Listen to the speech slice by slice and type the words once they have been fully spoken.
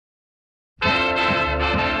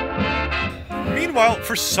Meanwhile,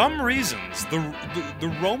 for some reasons,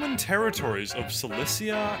 the Roman territories of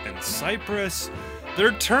Cilicia and Cyprus,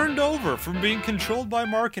 they're turned over from being controlled by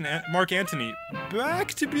Mark Antony back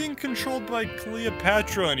to being controlled by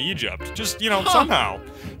Cleopatra and Egypt. Just, somehow.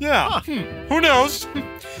 Yeah. Who knows?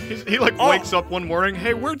 He wakes up one morning,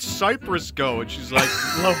 hey, where'd Cyprus go? And she's like,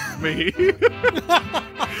 love me.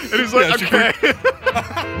 And he's like, okay.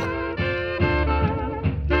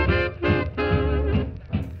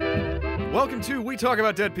 Welcome to We Talk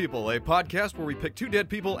About Dead People, a podcast where we pick two dead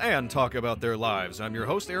people and talk about their lives. I'm your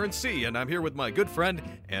host, Aaron C., and I'm here with my good friend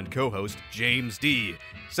and co-host, James D.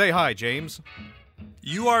 Say hi, James.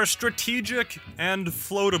 You are strategic and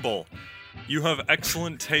floatable. You have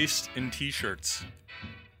excellent taste in t-shirts.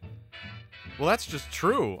 Well, that's just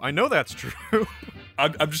true. I know that's true.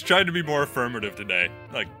 I'm just trying to be more affirmative today.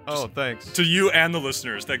 Thanks. To you and the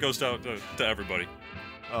listeners. That goes out to everybody.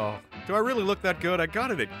 Oh, do I really look that good? I got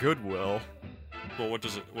it at Goodwill. Well, what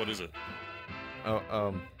is it?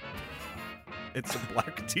 It's a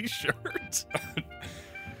black t-shirt.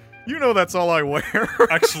 You know that's all I wear.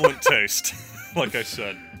 Excellent taste, like I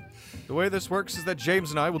said. The way this works is that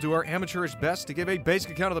James and I will do our amateurish best to give a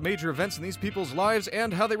basic account of the major events in these people's lives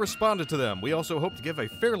and how they responded to them. We also hope to give a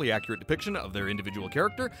fairly accurate depiction of their individual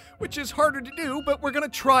character, which is harder to do, but we're gonna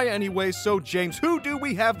try anyway. So, James, who do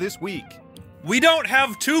we have this week? We don't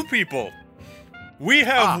have two people. We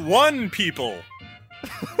have one people.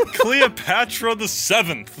 Cleopatra the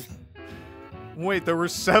 7th. Wait, there were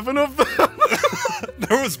 7 of them?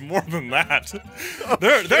 There was more than that.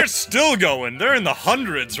 They're still going. They're in the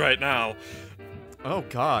hundreds right now. Oh,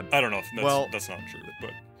 God. I don't know if that's not true,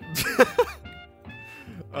 but...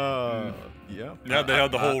 Yeah. Yeah, they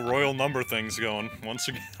had the whole royal number things going once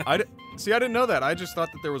again. I didn't know that. I just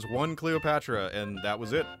thought that there was one Cleopatra, and that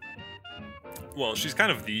was it. Well, she's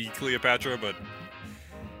kind of the Cleopatra, but...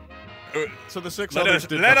 So the 6 let others us,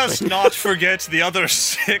 did let nothing. us not forget the other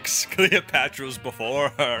 6 Cleopatras before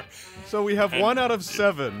her. So we have 1 out of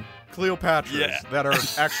 7 Cleopatras that are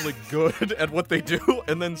actually good at what they do,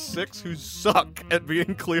 and then 6 who suck at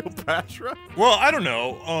being Cleopatra? Well, I don't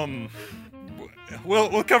know.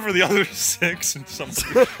 We'll cover the other 6 in some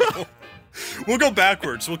way. We'll go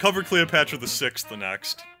backwards. We'll cover Cleopatra the 6th the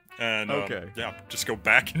next. And, just go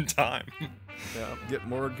back in time. Yeah, get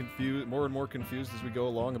more and more confused as we go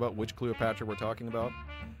along about which Cleopatra we're talking about.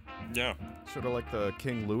 Yeah. Sort of like the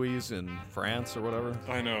King Louis in France or whatever.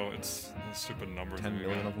 I know, it's a stupid number. 10 thing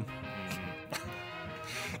million again. of them.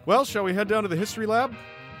 Well, shall we head down to the history lab?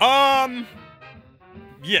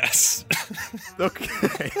 Yes.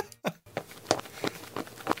 Okay.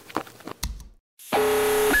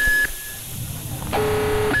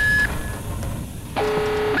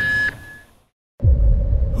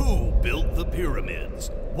 Who built the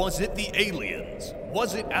pyramids? Was it the aliens?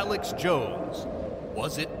 Was it Alex Jones?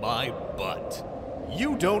 Was it my butt?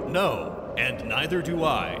 You don't know, and neither do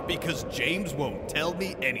I, because James won't tell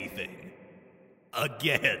me anything.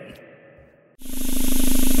 Again.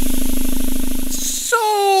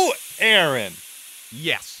 So, Aaron.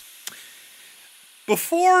 Yes.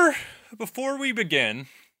 Before we begin,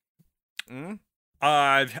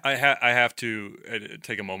 I have to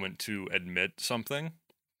take a moment to admit something.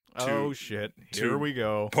 Oh shit! Here we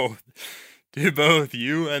go. To both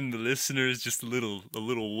you and the listeners, just a little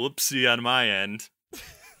whoopsie on my end.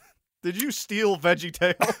 Did you steal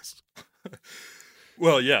VeggieTales?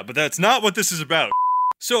 Well, yeah, but that's not what this is about.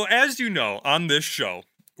 So, as you know, on this show,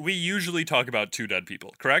 we usually talk about 2 dead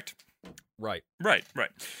people, correct? Right. Right.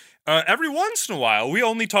 Every once in a while, we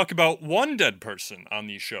only talk about 1 dead person on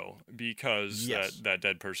the show because that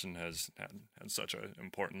dead person has had such an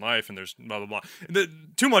important life, and there's blah blah blah.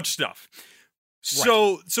 Too much stuff.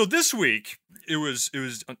 Right. So this week it was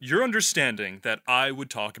your understanding that I would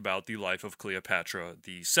talk about the life of Cleopatra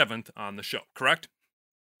the 7th on the show, correct?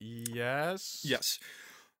 Yes. Yes.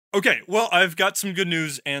 Okay, well, I've got some good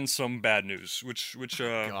news and some bad news. Which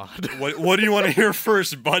God. what do you want to hear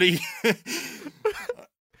first, buddy?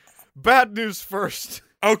 Bad news first.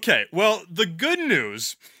 Okay, well, the good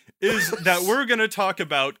news is that we're going to talk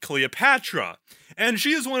about Cleopatra. And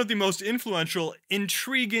she is one of the most influential,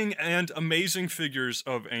 intriguing, and amazing figures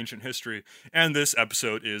of ancient history. And this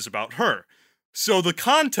episode is about her. So the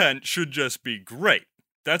content should just be great.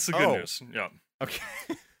 That's the good news. Yeah. Okay.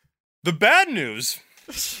 The bad news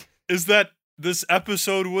is that this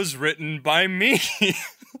episode was written by me.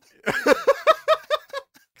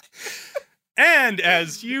 And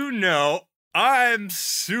as you know, I'm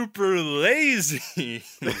super lazy.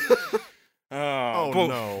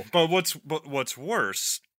 No. But what's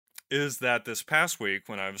worse is that this past week,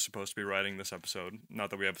 when I was supposed to be writing this episode, not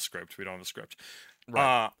that we have a script, we don't have a script.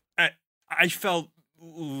 Right. I felt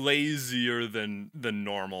lazier than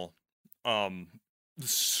normal.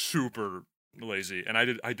 Super lazy, and I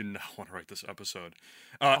did not want to write this episode.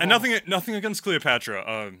 And nothing against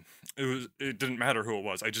Cleopatra. It didn't matter who it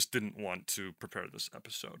was. I just didn't want to prepare this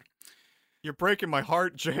episode. You're breaking my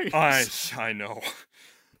heart, James. I know.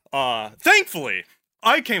 Thankfully,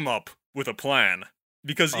 I came up with a plan.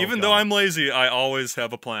 Because even though I'm lazy, I always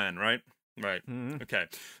have a plan, right? Right. Mm-hmm. Okay.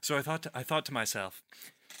 So I thought to myself,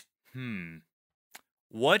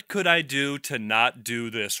 what could I do to not do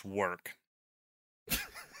this work?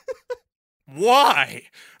 Why?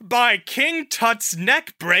 By King Tut's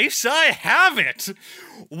neck brace, I have it!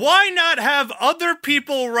 Why not have other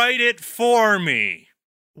people write it for me?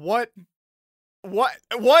 What?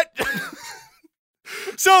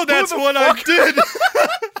 So that's what I did.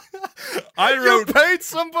 I wrote. You paid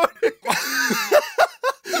somebody?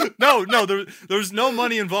 No, there's no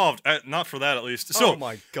money involved. Not for that, at least. So, oh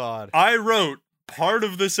my god! I wrote part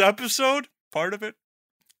of this episode, part of it,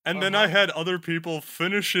 and then I had other people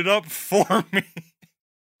finish it up for me.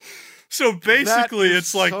 So basically,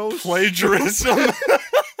 it's like so plagiarism.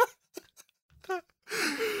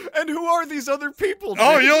 And who are these other people, dude?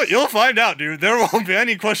 Oh, you'll find out, dude. There won't be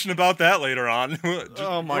any question about that later on.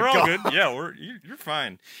 Oh my we're god. All good. Yeah, you're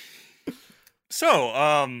fine. So,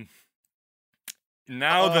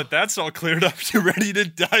 now that that's all cleared up, you ready to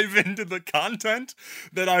dive into the content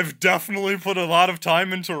that I've definitely put a lot of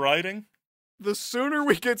time into writing? The sooner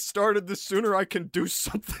we get started, the sooner I can do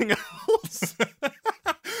something else.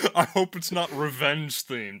 I hope it's not revenge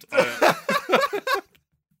themed.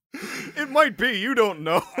 It might be, you don't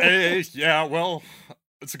know. Yeah, well,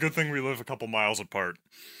 it's a good thing we live a couple miles apart.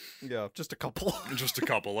 Yeah, just a couple. Just a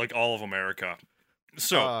couple, like all of America.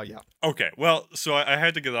 So, yeah. Okay, well, so I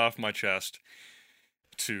had to get off my chest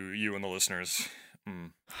to you and the listeners.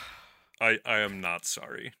 I am not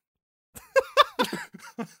sorry.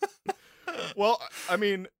 Well, I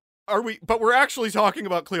mean, are we? But we're actually talking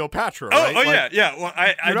about Cleopatra, right? Oh, yeah. Well,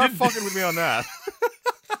 you're not fucking with me on that.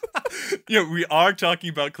 Yeah, we are talking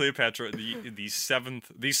about Cleopatra. The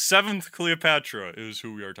seventh Cleopatra is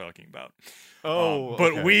who we are talking about. Oh,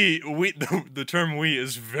 but okay. the term "we"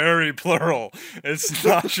 is very plural. It's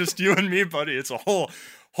not just you and me, buddy. It's a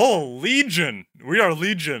whole legion. We are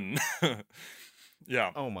legion.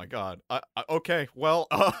 Yeah. Oh my god. Okay. Well.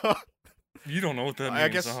 You don't know what that means.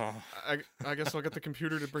 I guess I'll get the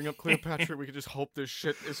computer to bring up Cleopatra. We can just hope this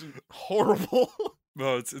shit isn't horrible.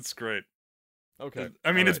 No, it's great. Okay.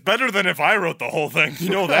 I mean, it's better than if I wrote the whole thing. You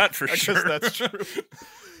know that for sure. I guess that's true.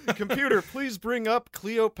 Computer, please bring up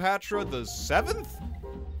Cleopatra the 7th?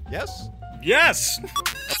 Yes? Yes!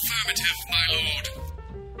 Affirmative, my lord.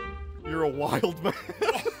 You're a wild man.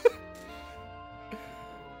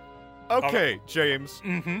 Okay, James.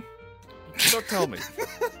 Mm-hmm. So tell me.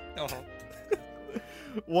 Uh-huh.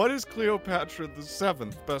 What is Cleopatra the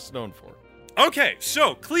 7th best known for? Okay,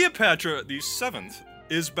 so Cleopatra the 7th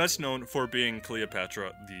is best known for being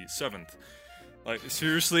Cleopatra the 7th. Like,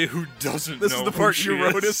 seriously, who doesn't know This is the part you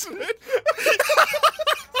wrote, isn't it?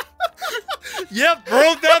 Yep,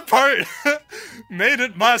 wrote that part. Made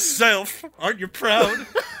it myself. Aren't you proud?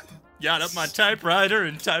 Got up my typewriter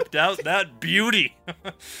and typed out that beauty.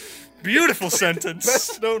 Beautiful sentence.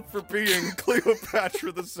 Best known for being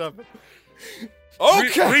Cleopatra the 7th.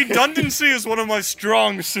 Okay. Redundancy is one of my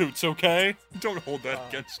strong suits, okay? Don't hold that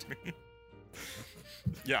against me.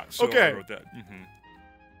 Yeah, so okay. I wrote that. Mm-hmm.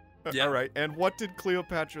 Yeah. All right, and what did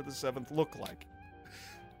Cleopatra the 7th look like?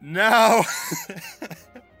 Now,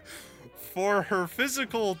 for her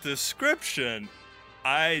physical description,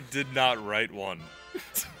 I did not write one.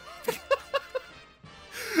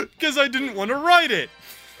 Because I didn't want to write it.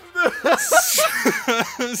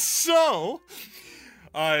 So,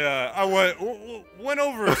 I went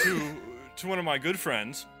over to one of my good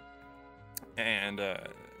friends, and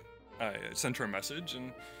I sent her a message,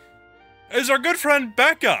 and it's our good friend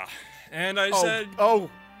Becca, and I said,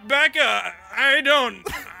 Becca, I don't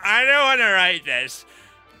want to write this.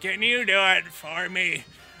 Can you do it for me?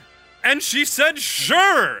 And she said,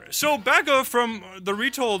 sure. So Becca from the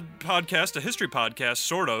Retold podcast, a history podcast,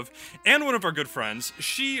 sort of, and one of our good friends,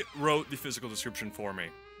 she wrote the physical description for me.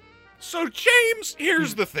 So, James,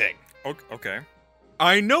 here's the thing. Okay.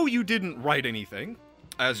 I know you didn't write anything,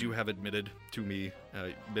 as you have admitted to me,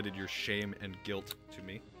 admitted your shame and guilt to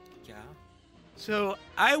me. Yeah. So,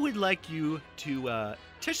 I would like you to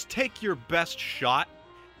just take your best shot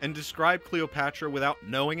and describe Cleopatra without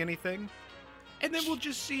knowing anything. And then we'll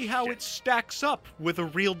just see how it stacks up with a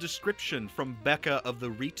real description from Becca of the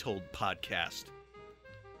Retold podcast.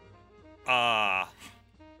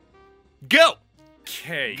 Go!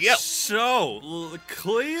 Okay, Go. so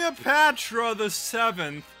Cleopatra the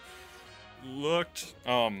Seventh looked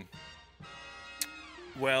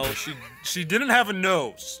well, she didn't have a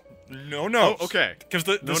nose. No nose. Oh, okay. Because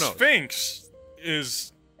the No nose. Sphinx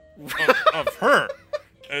is of her.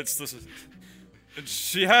 It's this.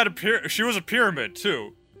 She had she was a pyramid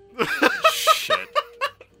too. Shit.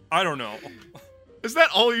 I don't know. Is that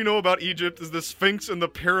all you know about Egypt? Is the Sphinx and the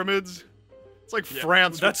pyramids? It's like Yeah,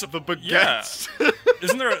 France. that's with the baguettes.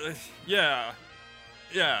 Isn't there? Yeah.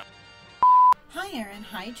 Hi, Aaron.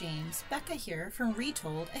 Hi, James. Becca here from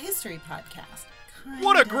Retold, a history podcast.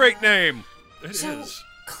 What a great Kinda. name! It So, is.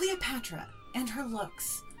 Cleopatra and her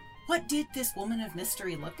looks. What did this woman of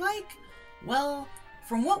mystery look like? Well,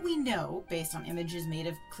 from what we know, based on images made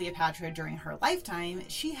of Cleopatra during her lifetime,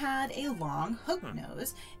 she had a long hook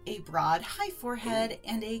nose, a broad high forehead,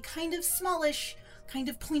 and a kind of smallish, kind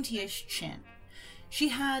of pointyish chin. She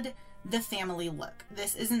had the family look.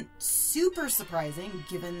 This isn't super surprising,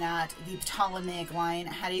 given that the Ptolemaic line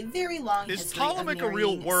had a very long Is history of Ptolemaic a marrying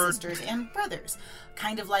real word? sisters and brothers,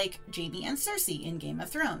 kind of like Jaime and Cersei in Game of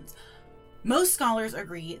Thrones. Most scholars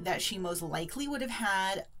agree that she most likely would have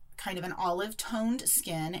had kind of an olive-toned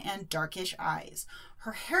skin and darkish eyes.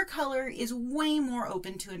 Her hair color is way more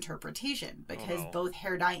open to interpretation because both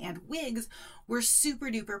hair dye and wigs were super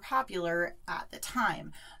duper popular at the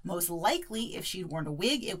time. Most likely, if she'd worn a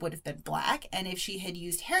wig, it would have been black, and if she had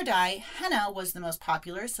used hair dye, henna was the most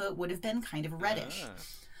popular, so it would have been kind of reddish.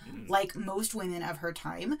 Like most women of her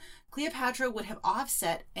time, Cleopatra would have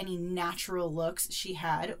offset any natural looks she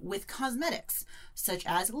had with cosmetics, such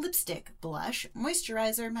as lipstick, blush,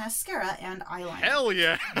 moisturizer, mascara, and eyeliner. Hell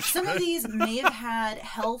yeah! Some of these may have had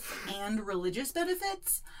health and religious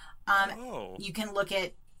benefits. Oh. You can look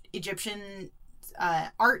at Egyptian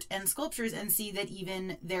art and sculptures and see that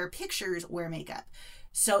even their pictures wear makeup.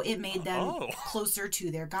 So it made them closer to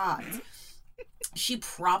their gods. She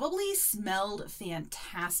probably smelled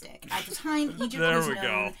fantastic. At the time, Egypt was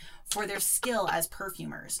known for their skill as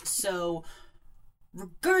perfumers. So,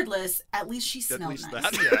 regardless, at least she smelled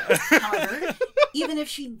nice. However, even if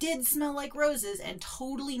she did smell like roses and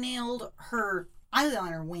totally nailed her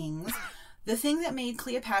eyeliner wings, the thing that made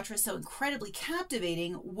Cleopatra so incredibly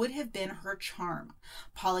captivating would have been her charm.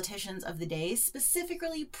 Politicians of the day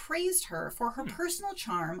specifically praised her for her personal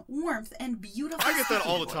charm, warmth, and beautiful I get that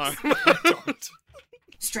speaking all the voice. time.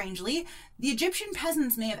 Strangely, the Egyptian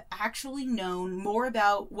peasants may have actually known more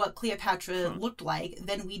about what Cleopatra looked like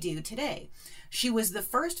than we do today. She was the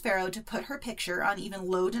first pharaoh to put her picture on even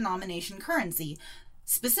low-denomination currency,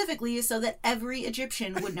 specifically so that every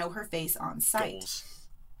Egyptian would know her face on sight.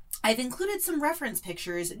 I've included some reference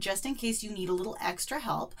pictures just in case you need a little extra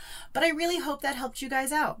help, but I really hope that helped you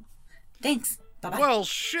guys out. Thanks. Bye-bye. Well,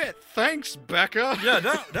 shit. Thanks, Becca. Yeah,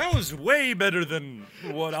 that was way better than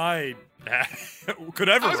what I could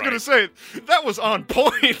ever I was write. gonna say, that was on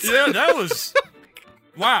point. Yeah, that was...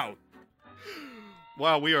 Wow.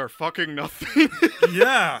 Wow, we are fucking nothing.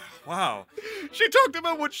 Yeah, wow. She talked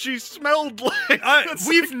about what she smelled like. That's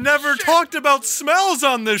We've like, never talked about smells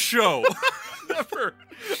on this show. never.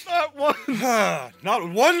 Not once. Not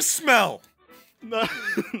one smell. No,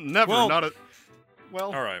 never. Well- not a...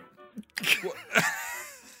 Well, All right.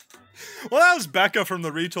 Well, that was Becca from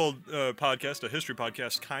the Retold podcast, a history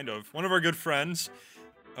podcast, kind of. One of our good friends.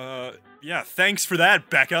 Yeah, thanks for that,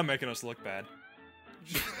 Becca, making us look bad.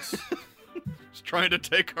 just trying to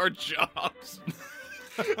take our jobs.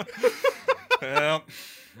 Yeah.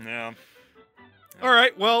 All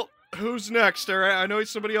right, well, who's next? All right, I know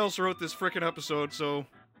somebody else wrote this frickin' episode, so...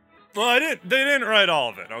 Well, they didn't write all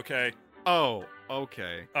of it, okay? Oh,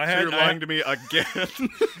 okay. I So had- you're lying to me again.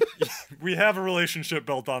 We have a relationship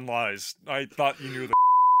built on lies. I thought you knew that.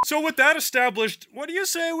 So with that established, what do you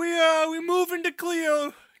say we move into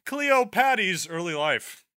Cleo Patty's early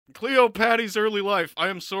life? Cleo Patty's early life. I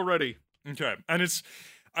am so ready. Okay, and it's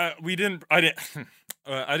I didn't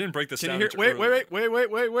break this Can down. you hear?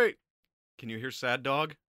 into Wait. Can you hear Sad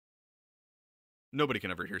Dog? Nobody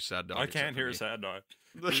can ever hear Sad Dog. I except can't for hear me. Sad Dog.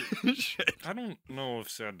 Shit. I don't know if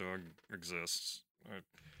Sad Dog exists.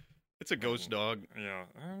 It's a ghost dog. Yeah,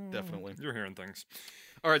 Definitely. You're hearing things.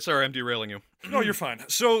 All right, sorry, I'm derailing you. No, you're fine.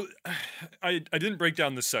 So, I didn't break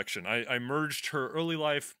down this section. I merged her early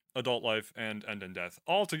life, adult life, and end in death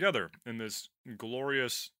all together in this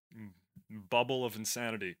glorious bubble of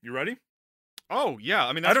insanity. You ready? Oh, yeah.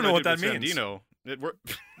 I mean, I that's don't know what I that did with means. Sandino.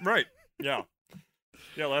 Right. Yeah.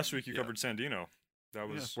 Yeah. Last week you covered Sandino. That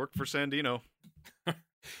was Worked for Sandino. how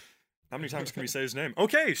many times can we say his name?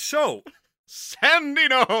 Okay, so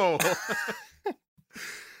Sandino!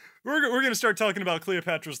 we're gonna start talking about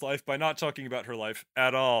Cleopatra's life by not talking about her life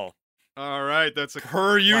at all. All right, that's a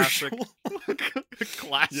Per classic. usual.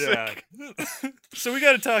 Classic. Yeah. So we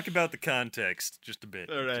got to talk about the context just a bit.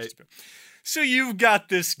 All right. just a bit. So you've got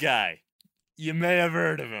this guy. You may have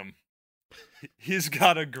heard of him. He's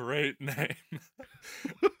got a great name.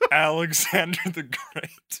 Alexander the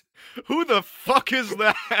Great. Who the fuck is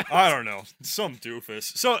that? I don't know. Some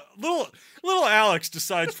doofus. So little Alex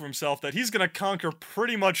decides for himself that he's going to conquer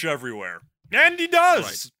pretty much everywhere. And he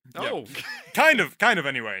does. Right. Yeah. Oh, Kind of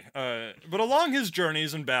anyway. But along his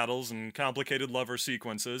journeys and battles and complicated lover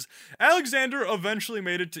sequences, Alexander eventually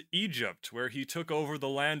made it to Egypt, where he took over the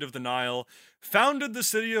land of the Nile, founded the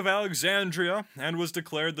city of Alexandria, and was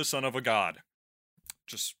declared the son of a god.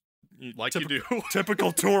 Just like you do.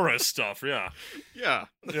 Typical tourist stuff, yeah. Yeah.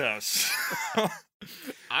 Yes.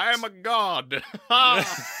 I am a god. And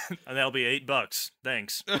that'll be $8.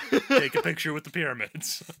 Thanks. Take a picture with the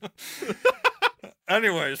pyramids.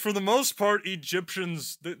 Anyways, for the most part,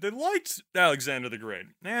 Egyptians, they liked Alexander the Great.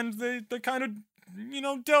 And they kind of,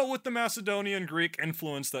 dealt with the Macedonian Greek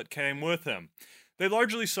influence that came with him. They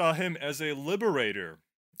largely saw him as a liberator.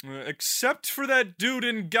 Except for that dude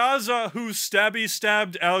in Gaza who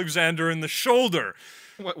stabbed Alexander in the shoulder.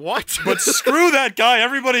 What? But screw that guy.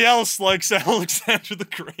 Everybody else likes Alexander the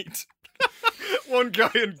Great. One guy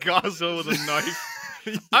in Gaza with a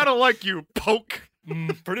knife. I don't like you, poke.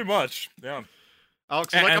 Pretty much, yeah.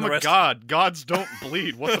 Alex is like, I'm the a rest- god. Gods don't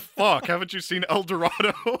bleed. What the fuck? Haven't you seen El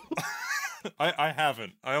Dorado? I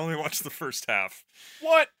haven't. I only watched the first half.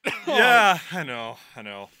 What? Yeah, I know.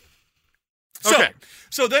 Okay.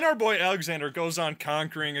 So then our boy Alexander goes on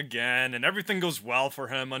conquering again, and everything goes well for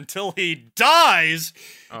him until he dies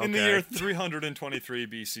in the Okay. year 323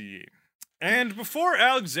 BCE. And before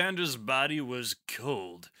Alexander's body was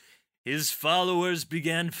cold, his followers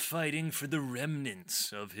began fighting for the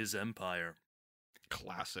remnants of his empire.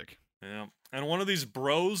 Classic. Yeah. And one of these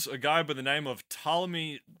bros, a guy by the name of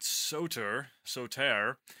Ptolemy Soter,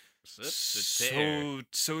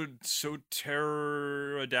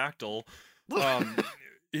 pterodactyl.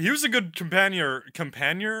 He was a good companion.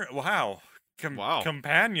 Wow. Wow.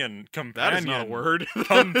 Companion. That is not a word.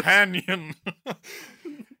 Companion.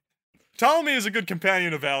 Ptolemy is a good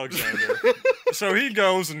companion of Alexander. So he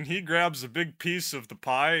goes and he grabs a big piece of the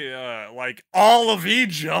pie, like all of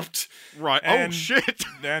Egypt. Right. And- Oh, shit.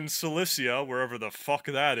 And Cilicia, wherever the fuck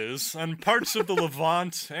that is, and parts of the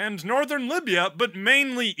Levant and northern Libya, but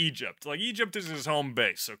mainly Egypt. Like, Egypt is his home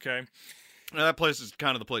base, okay? That place is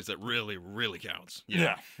kind of the place that really, really counts.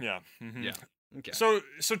 Yeah. Yeah. Okay. So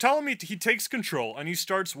Ptolemy, he takes control, and he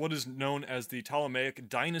starts what is known as the Ptolemaic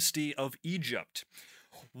dynasty of Egypt.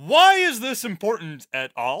 Why is this important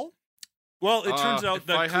at all? Well, it turns out if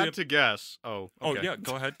that I had to guess. Oh, okay. Oh, yeah,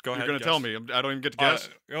 go ahead. You're guess. going to tell me. I don't even get to guess.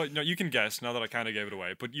 No, you can guess now that I kind of gave it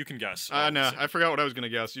away, but you can guess. No, I forgot what I was going to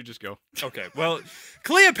guess. You just go. Okay, well,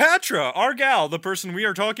 Cleopatra, our gal, the person we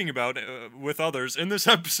are talking about with others in this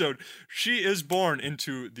episode, she is born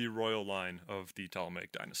into the royal line of the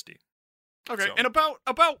Ptolemaic dynasty. Okay, So- and about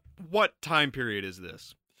what time period is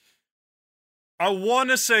this? I want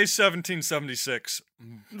to say 1776,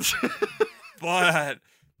 but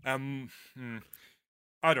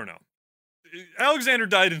I don't know. Alexander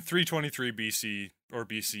died in 323 BC or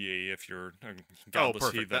BCE if you're a godless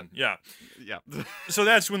perfect. heathen. Yeah. Yeah. So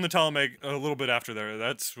that's when the Ptolemaic, a little bit after there,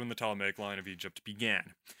 that's when the Ptolemaic line of Egypt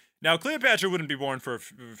began. Now, Cleopatra wouldn't be born for a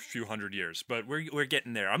few hundred years, but we're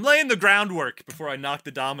getting there. I'm laying the groundwork before I knock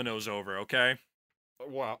the dominoes over, okay?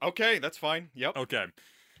 Wow. Okay, that's fine. Yep. Okay.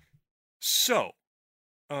 So,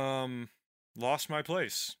 lost my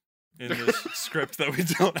place in this script that we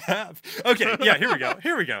don't have. Okay, yeah,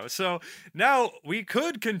 here we go. So, now we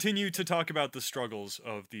could continue to talk about the struggles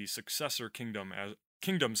of the successor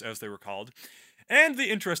kingdoms as they were called, and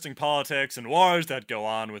the interesting politics and wars that go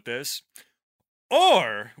on with this.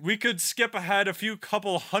 Or we could skip ahead a few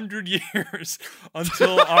couple hundred years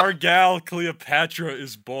until our gal Cleopatra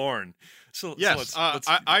is born. So Yes,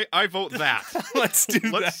 I vote that. let's do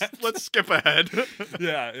that. Let's skip ahead.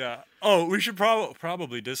 Yeah. Oh, we should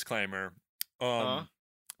probably disclaimer. Oh.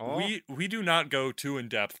 We do not go too in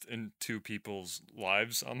depth into people's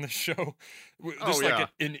lives on this show. Oh, Just like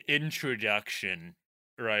yeah. an introduction,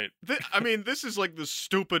 right? I mean, this is like the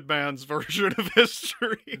stupid man's version of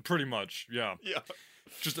history. Pretty much, yeah. Yeah.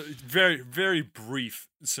 Just a very, very brief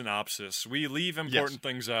synopsis. We leave important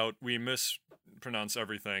things out. We mispronounce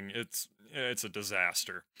everything. It's a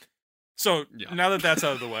disaster. So Yeah. now that that's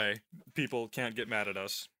out of the way, people can't get mad at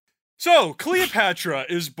us. So Cleopatra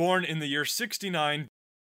is born in the year 69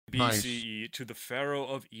 BCE to the pharaoh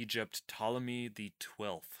of Egypt, Ptolemy the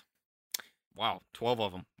 12th. Wow, 12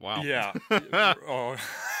 of them. Wow. Yeah. Oh,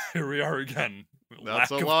 here we are again.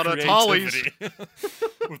 That's lack a lot of creativity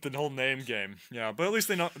with the whole name game. Yeah, but at least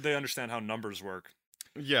they understand how numbers work.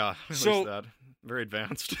 Yeah, at So- least that. Very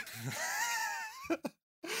advanced.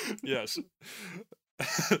 Yes.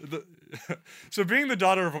 So being the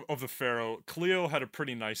daughter of the pharaoh, Cleo had a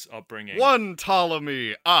pretty nice upbringing. One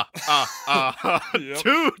Ptolemy. Yep.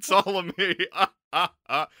 Two Ptolemy.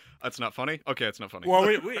 That's not funny? Okay, it's not funny. Well,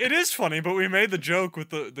 it is funny, but we made the joke with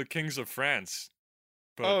the kings of France.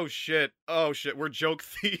 But Oh shit. We're joke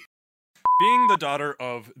thieves. being the daughter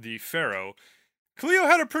of the pharaoh, Cleo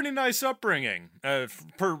had a pretty nice upbringing,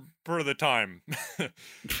 per the time.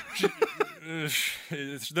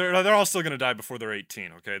 They're all still gonna die before they're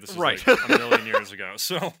 18. Okay, this is Right. like a million years ago.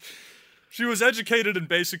 So she was educated in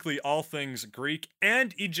basically all things Greek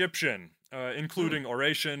and Egyptian, including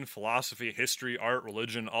oration, philosophy, history, art,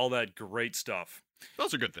 religion, all that great stuff.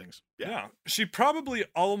 Those are good things. Yeah. She probably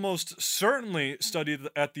almost certainly studied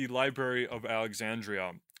at the Library of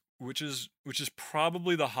Alexandria, which is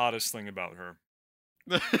probably the hottest thing about her.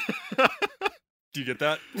 Do you get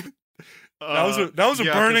that? That was a yeah, 'cause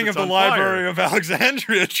burning it's of the on Library fire. of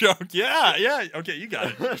Alexandria joke. Yeah. Okay, you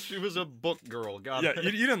got it. She was a book girl. Got Yeah, it.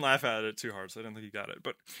 you didn't laugh at it too hard, so I didn't think you got it.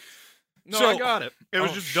 But No, so- I got it. It was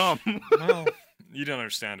Oh, just dumb. well, you don't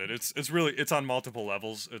understand it. It's on multiple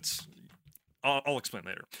levels. I'll explain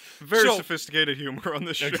later. Very So- sophisticated humor on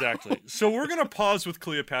this show. Exactly. So we're gonna pause with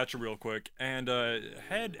Cleopatra real quick and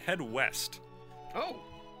head west. Oh.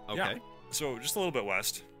 Okay. Yeah. So just a little bit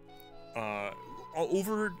west,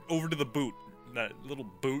 over to the boot, that little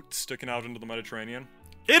boot sticking out into the Mediterranean.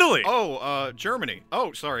 Italy. Oh, Germany.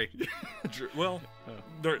 Oh, sorry. Well,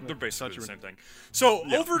 they're basically Such the a- same thing. So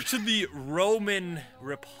over to the Roman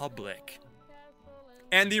Republic.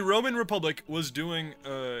 And the Roman Republic was doing,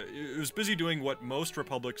 it was busy doing what most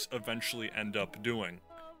republics eventually end up doing.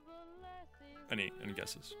 Any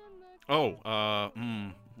guesses? Oh,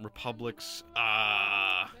 republics. What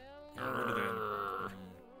are they in?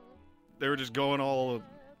 They were just going all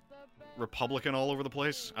Republican all over the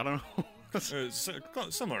place. I don't know.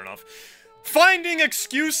 Similar enough. Finding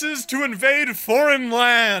excuses to invade foreign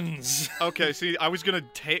lands. Okay, see, I was gonna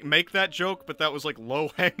make that joke, but that was like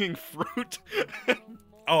low-hanging fruit.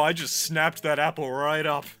 Oh, I just snapped that apple right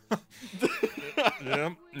up.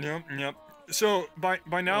 Yep. So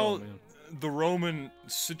by now, Oh, man. the Roman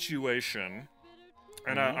situation,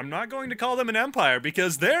 and I'm not going to call them an empire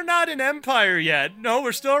because they're not an empire yet. No,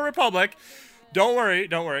 we're still a republic. Don't worry.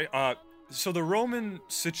 So the Roman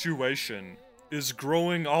situation is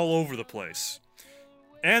growing all over the place.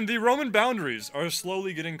 And the Roman boundaries are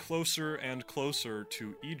slowly getting closer and closer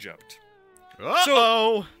to Egypt.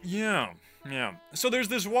 Uh-oh! Yeah. So there's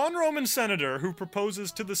this one Roman senator who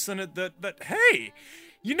proposes to the Senate that hey,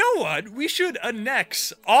 you know what? We should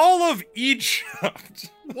annex all of Egypt.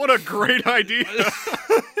 What a great idea!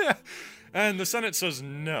 And the Senate says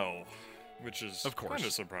no, which is Of course. kind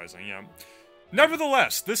of surprising, yeah.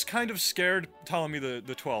 Nevertheless, this kind of scared Ptolemy the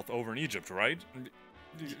 12th over in Egypt, right?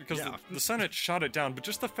 Because Yeah. the Senate shot it down, but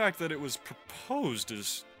just the fact that it was proposed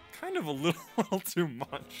is kind of a little too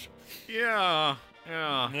much. Yeah.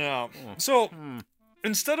 Yeah. So,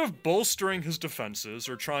 instead of bolstering his defenses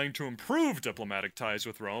or trying to improve diplomatic ties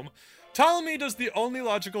with Rome, Ptolemy does the only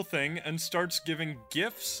logical thing and starts giving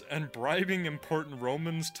gifts and bribing important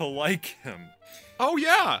Romans to like him. Oh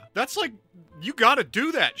yeah, that's like you gotta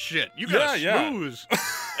do that shit. You gotta Yeah.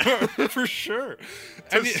 schmooze For sure.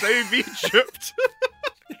 to And, save Egypt.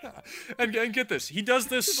 and get this, he does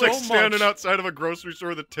this It's so like standing much. outside of a grocery store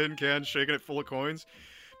with a tin can, shaking it full of coins.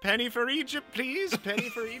 Penny for Egypt, please. Penny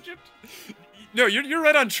for Egypt. No, you're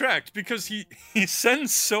right on track because he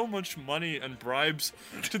sends so much money and bribes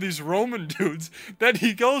to these Roman dudes that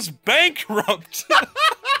he goes bankrupt.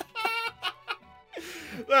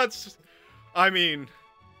 That's, I mean,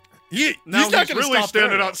 He's now not he's gonna really stop standing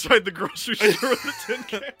there, though. outside the grocery store with a tin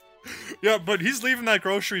can. Yeah, but he's leaving that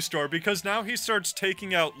grocery store because now he starts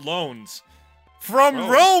taking out loans from Oh.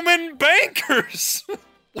 Roman bankers.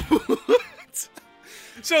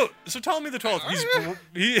 So Ptolemy the 12th,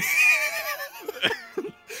 he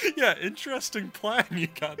yeah, interesting plan you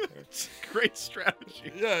got there. Great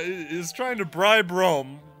strategy. Yeah, he's trying to bribe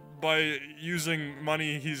Rome by using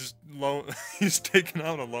money he's taken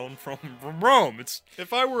out a loan from Rome. It's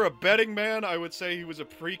If I were a betting man, I would say he was a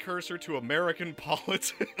precursor to American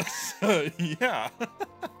politics. yeah.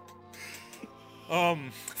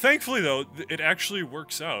 Thankfully though, it actually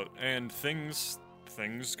works out and things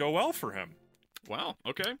go well for him. Wow.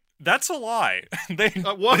 Okay. That's a lie. They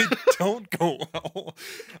What? they don't go well.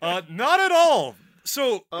 Not at all.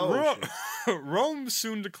 So Oh, Rome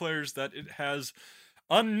soon declares that it has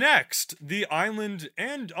annexed the island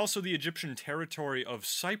and also the Egyptian territory of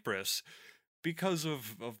Cyprus because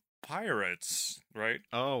of pirates, right?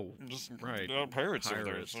 Oh, Just right. pirates over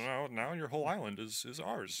there. Pirates. So now your whole island is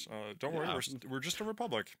ours. Don't worry, Yeah. we're just a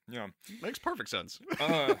republic. Yeah. makes perfect sense.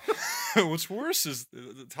 What's worse is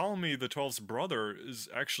Ptolemy the XII's brother is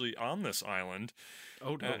actually on this island,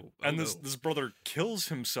 Oh no. and this brother kills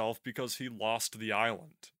himself because he lost the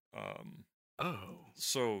island. Oh.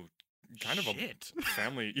 So kind of Shit. a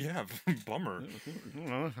family, yeah, bummer.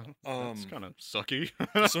 That's kind of sucky.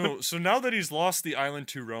 So now that he's lost the island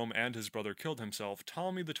to Rome and his brother killed himself,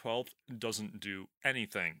 Ptolemy the XII doesn't do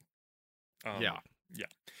anything. Yeah.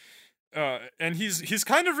 And he's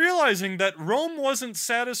kind of realizing that Rome wasn't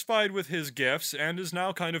satisfied with his gifts and is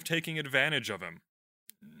now kind of taking advantage of him.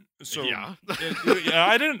 So Yeah. yeah,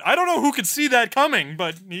 I don't know who could see that coming,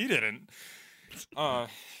 but he didn't.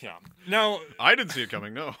 Yeah. Now I didn't see it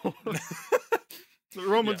coming. No. The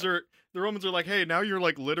Romans are like, hey, now you're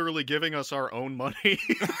like literally giving us our own money.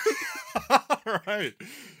 right.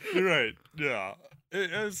 You're right. Yeah.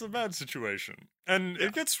 It's a bad situation. And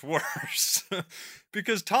it gets worse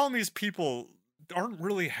because Ptolemy's people aren't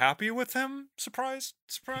really happy with him. Surprise.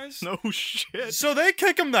 No shit. So they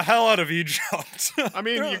kick him the hell out of Egypt. I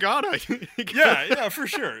mean, you gotta. yeah, for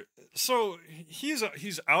sure. So he's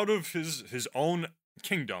out of his own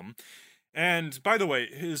kingdom. And by the way,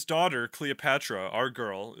 his daughter Cleopatra, our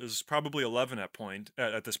girl, is probably 11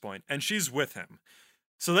 at this point, and she's with him.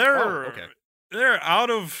 So they're out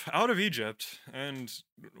of Egypt, and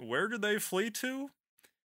where did they flee to?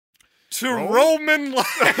 To Rome? Roman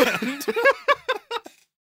land.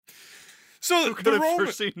 So Who could the have Roman,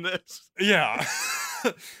 foreseen this? yeah.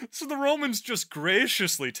 So the Romans just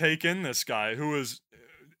graciously take in this guy who is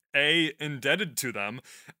A, indebted to them,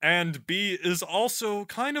 and B, is also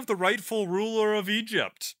kind of the rightful ruler of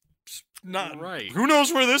Egypt. Not Right. Who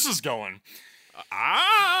knows where this is going?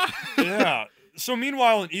 Yeah. So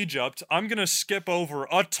meanwhile in Egypt, I'm going to skip over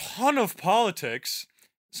a ton of politics.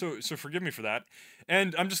 So forgive me for that.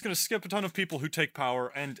 And I'm just going to skip a ton of people who take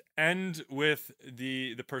power and end with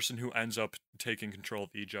the person who ends up taking control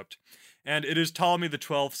of Egypt. And it is Ptolemy the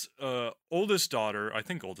XII's oldest daughter. I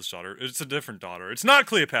think oldest daughter. It's a different daughter. It's not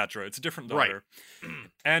Cleopatra. It's a different daughter. Right.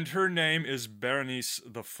 And her name is Berenice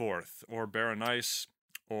the Fourth, or Berenice,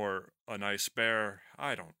 or a nice bear.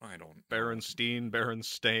 I don't.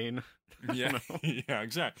 Berenstain. Yeah, yeah,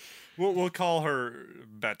 exactly. We'll call her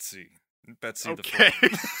Betsy. Betsy the Okay.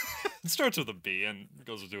 Fourth. It starts with a B and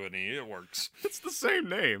goes to an E. It works. It's the same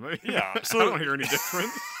name. Yeah, So I don't hear any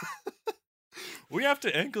difference. We have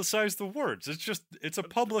to anglicize the words. It's a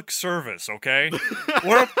public service, okay?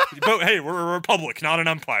 But hey, we're a republic, not an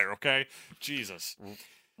empire, okay? Jesus.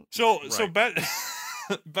 So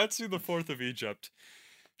Betsy the Fourth of Egypt,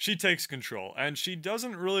 she takes control, and she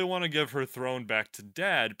doesn't really want to give her throne back to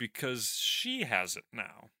Dad because she has it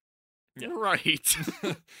now. Yeah. Right.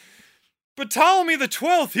 But Ptolemy the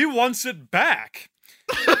XII, he wants it back.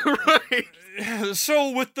 Right. So,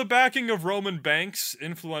 with the backing of Roman banks,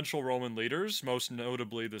 influential Roman leaders, most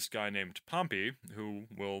notably this guy named Pompey, who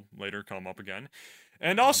will later come up again,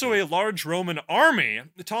 and also a large Roman army,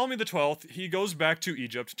 Ptolemy the XII, he goes back to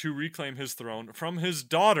Egypt to reclaim his throne from his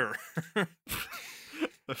daughter.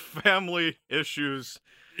 The family issues.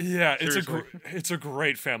 Yeah, it's a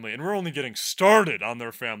great family, and we're only getting started on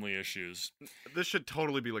their family issues. This should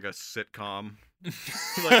totally be like a sitcom.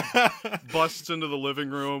 Like, busts into the living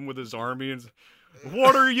room with his army and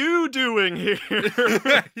what are you doing here?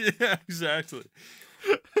 Yeah, exactly.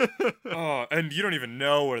 Oh, and you don't even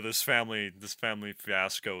know where this family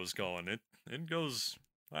fiasco is going. It goes,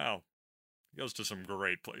 wow. It goes to some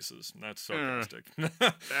great places. And that's sarcastic.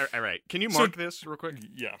 All right. Can you mark this real quick?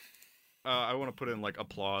 Yeah. I want to put in like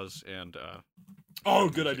applause and oh,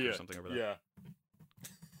 good music or idea. something over that.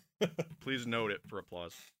 Yeah. Please note it for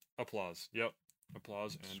applause. Applause. Yep.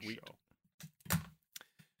 Applause and Sweet. show.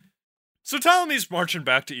 So Ptolemy's marching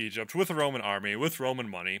back to Egypt with a Roman army, with Roman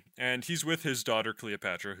money, and he's with his daughter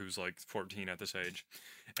Cleopatra, who's like 14 at this age.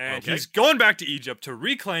 And he's going back to Egypt to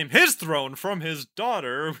reclaim his throne from his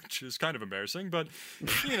daughter, which is kind of embarrassing, but,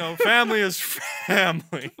 you know, family is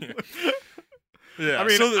family. Yeah. I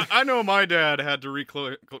mean, I know my dad had to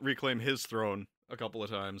reclaim his throne a couple of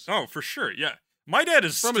times. Oh, for sure, yeah. My dad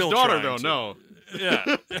is From still his daughter, trying though, to. no.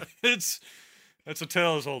 Yeah. It's a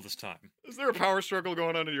tale as old as time. Is there a power struggle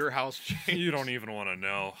going on in your house, James? You don't even want to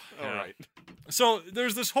know. All right. So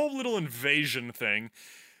there's this whole little invasion thing,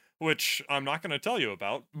 which I'm not going to tell you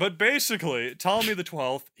about. But basically, Ptolemy the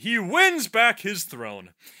XII, he wins back his throne.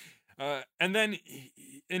 And then,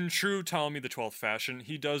 in true Ptolemy the XII fashion,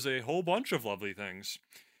 he does a whole bunch of lovely things.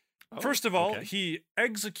 First of all, okay. he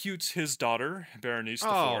executes his daughter, Berenice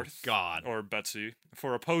Oh, IV, God. or Betsy,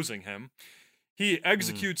 for opposing him. He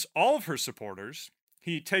executes all of her supporters.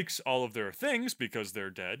 He takes all of their things because they're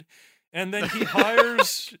dead. And then he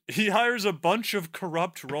hires a bunch of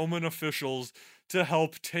corrupt Roman officials to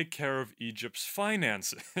help take care of Egypt's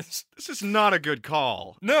finances. This is not a good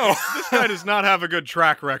call. No. This guy does not have a good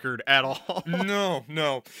track record at all.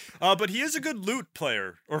 No. But he is a good lute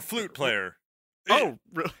player, or flute player. Oh,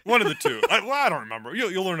 really? One of the two. I don't remember.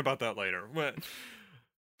 You'll learn about that later.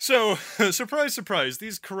 So, surprise, surprise,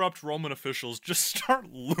 these corrupt Roman officials just start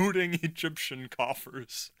looting Egyptian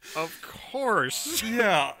coffers. Of course.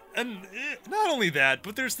 Yeah, and not only that,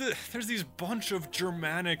 but there's these bunch of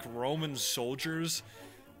Germanic Roman soldiers,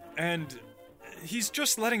 and he's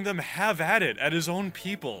just letting them have at it at his own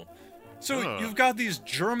people. So you've got these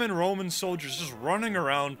German Roman soldiers just running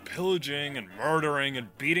around pillaging and murdering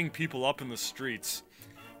and beating people up in the streets.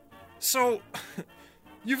 So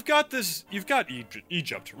you've got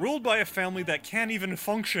Egypt ruled by a family that can't even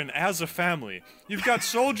function as a family. You've got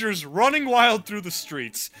soldiers running wild through the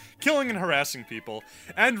streets, killing and harassing people,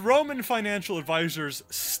 and Roman financial advisors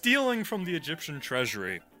stealing from the Egyptian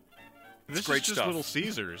treasury. This great is just stuff. Little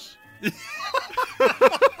Caesars.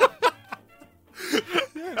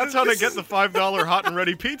 That's how they get the $5 hot and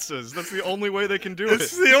ready pizzas. That's the only way they can do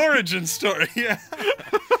It's it. the origin story, yeah.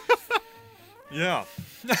 Yeah.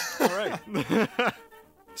 All right.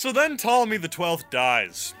 So then Ptolemy the 12th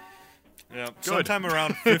dies. Yeah, sometime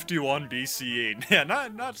around 51 BCE. Yeah,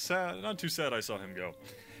 not sad, not too sad I saw him go.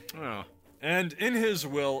 Oh. And in his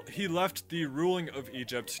will, he left the ruling of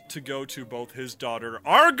Egypt to go to both his daughter,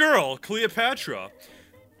 our girl, Cleopatra,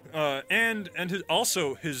 and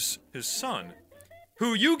also his son,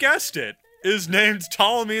 who, you guessed it, is named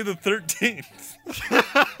Ptolemy the 13th.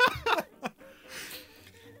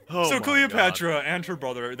 Oh So my Cleopatra and her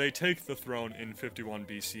brother, they take the throne in 51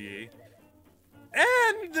 BCE.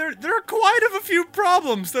 And there are quite a few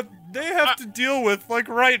problems that they have to deal with, like,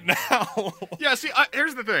 right now. Yeah, see,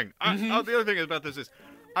 here's the thing. The other thing about this is,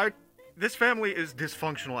 this family is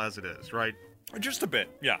dysfunctional as it is, right? Just a bit,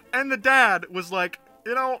 yeah. And the dad was like,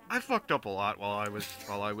 you know, I fucked up a lot while I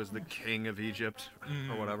was the king of Egypt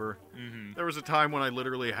or whatever. There was a time when I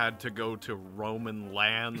literally had to go to Roman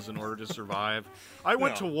lands in order to survive. I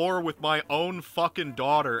went to war with my own fucking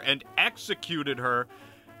daughter and executed her.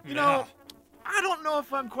 You know, I don't know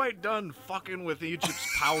if I'm quite done fucking with Egypt's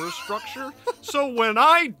power structure. So when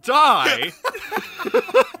I die,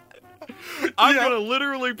 I'm gonna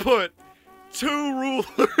literally put 2 rulers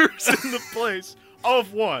in the place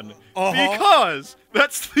of one. Because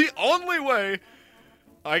that's the only way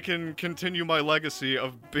I can continue my legacy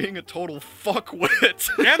of being a total fuckwit.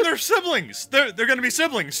 And they're siblings. They're going to be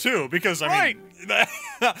siblings too, because I mean, that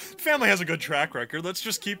family has a good track record. Let's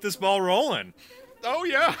just keep this ball rolling. Oh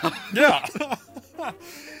yeah. Yeah.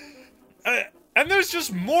 And there's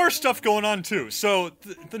just more stuff going on too. So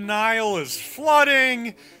the Nile is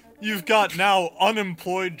flooding. You've got now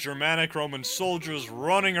unemployed Germanic Roman soldiers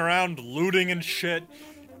running around looting and shit.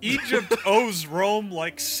 Egypt owes Rome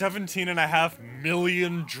like 17.5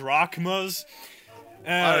 million drachmas.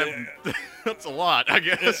 That's a lot, I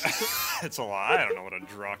guess. It's a lot. I don't know what a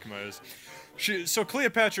drachma is. So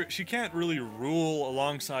Cleopatra, she can't really rule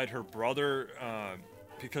alongside her brother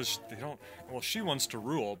because they don't. Well, she wants to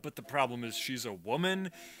rule, but the problem is she's a woman,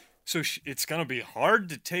 so it's gonna be hard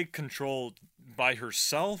to take control by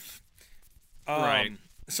herself. Right.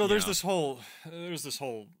 So there's this whole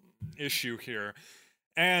issue here.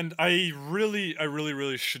 And I really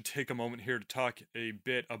should take a moment here to talk a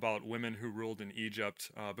bit about women who ruled in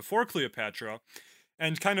Egypt before Cleopatra,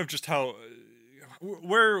 and kind of just how,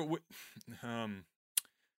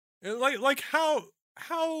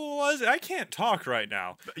 how was it? I can't talk right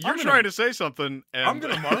now. You're trying to say something, and I'm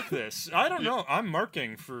gonna mark this. I don't know. I'm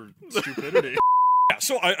marking for stupidity. Yeah,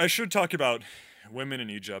 so I should talk about women in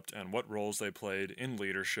Egypt and what roles they played in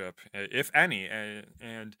leadership, if any,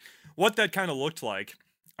 and what that kind of looked like.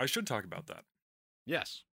 I should talk about that.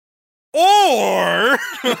 yes. Or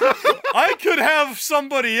I could have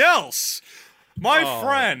somebody else, my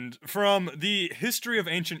friend from the History of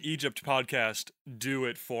Ancient Egypt podcast, do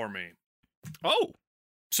it for me. Oh.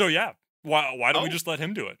 So yeah, why don't we just let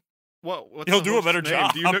him do it? What's He'll the do a host's better name?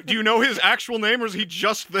 job. Do you know his actual name, or is he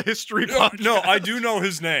just the history podcast? No, I do know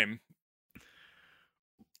his name.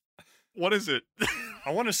 What is it?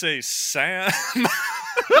 I want to say Sam.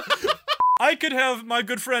 I could have my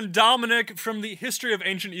good friend Dominic from the History of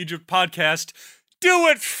Ancient Egypt podcast do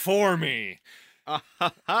it for me.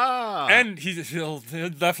 And he'll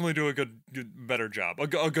definitely do a better job, a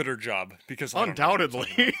gooder job, because I don't know what I'm talking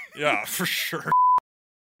Undoubtedly. about. Yeah, for sure.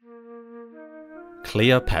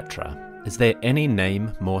 Cleopatra. Is there any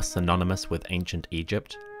name more synonymous with ancient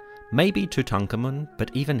Egypt? Maybe Tutankhamun,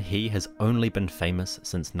 but even he has only been famous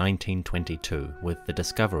since 1922 with the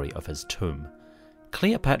discovery of his tomb.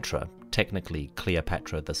 Cleopatra, technically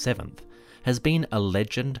Cleopatra VII, has been a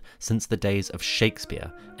legend since the days of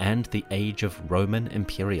Shakespeare and the age of Roman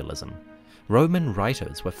imperialism. Roman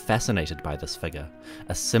writers were fascinated by this figure,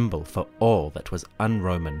 a symbol for all that was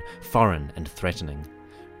un-Roman, foreign and threatening.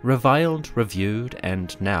 Reviled, reviewed,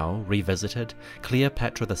 and now revisited,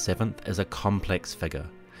 Cleopatra VII is a complex figure.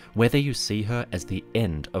 Whether you see her as the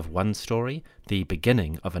end of one story, the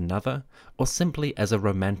beginning of another, or simply as a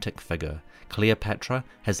romantic figure, Cleopatra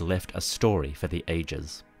has left a story for the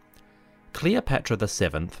ages. Cleopatra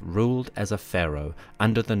VII ruled as a pharaoh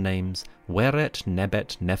under the names Weret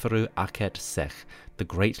Nebet Neferu Akhet Sech, the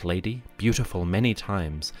Great Lady, beautiful many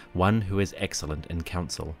times, one who is excellent in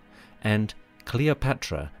counsel, and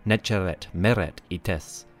Cleopatra Necheret Meret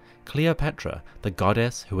Ites, Cleopatra, the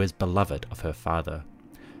goddess who is beloved of her father.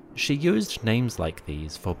 She used names like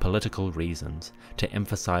these for political reasons, to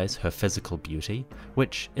emphasize her physical beauty,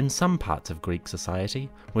 which, in some parts of Greek society,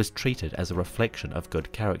 was treated as a reflection of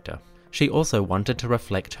good character. She also wanted to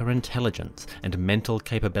reflect her intelligence and mental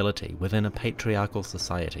capability within a patriarchal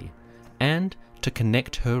society, and to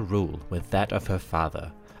connect her rule with that of her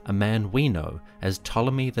father, a man we know as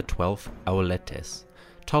Ptolemy XII Auletes,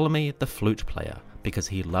 Ptolemy the flute player, because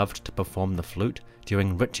he loved to perform the flute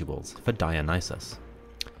during rituals for Dionysus.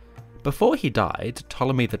 Before he died,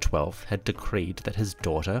 Ptolemy XII had decreed that his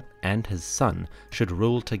daughter and his son should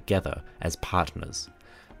rule together as partners.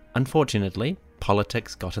 Unfortunately,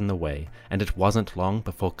 politics got in the way, and it wasn't long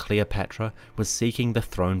before Cleopatra was seeking the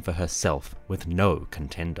throne for herself with no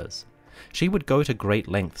contenders. She would go to great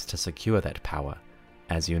lengths to secure that power.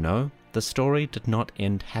 As you know, the story did not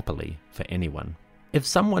end happily for anyone. If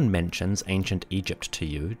someone mentions ancient Egypt to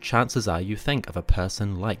you, chances are you think of a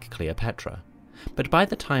person like Cleopatra. But by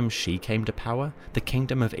the time she came to power, the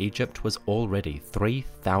kingdom of Egypt was already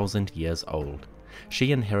 3,000 years old.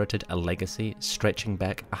 She inherited a legacy stretching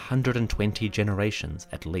back 120 generations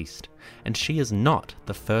at least, and she is not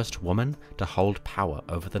the first woman to hold power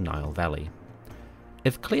over the Nile Valley.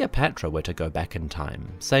 If Cleopatra were to go back in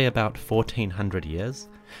time, say about 1400 years,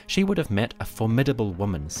 she would have met a formidable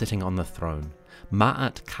woman sitting on the throne,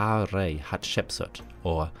 Ma'at Ka-Re Hatshepsut,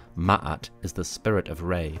 or Ma'at is the spirit of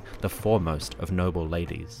Re, the foremost of noble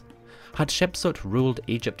ladies. Hatshepsut ruled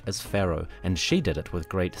Egypt as pharaoh, and she did it with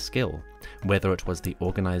great skill, whether it was the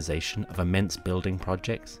organization of immense building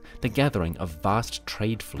projects, the gathering of vast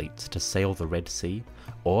trade fleets to sail the Red Sea,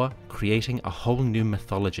 or creating a whole new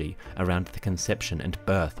mythology around the conception and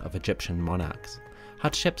birth of Egyptian monarchs.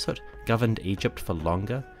 Hatshepsut governed Egypt for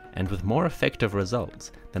longer and with more effective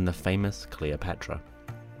results than the famous Cleopatra.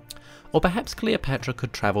 Or perhaps Cleopatra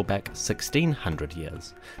could travel back 1600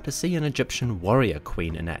 years to see an Egyptian warrior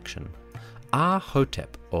queen in action.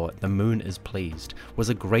 Ah-Hotep, or the Moon is Pleased, was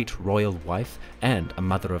a great royal wife and a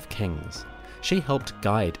mother of kings. She helped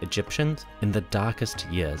guide Egyptians in the darkest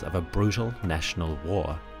years of a brutal national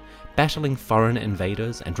war. Battling foreign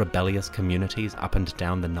invaders and rebellious communities up and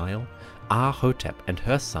down the Nile, Ah-Hotep and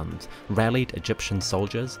her sons rallied Egyptian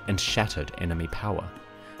soldiers and shattered enemy power.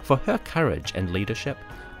 For her courage and leadership,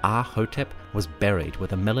 Ah-Hotep was buried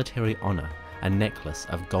with a military honor, a necklace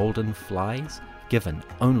of golden flies given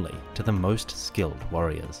only to the most skilled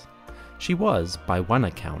warriors. She was, by one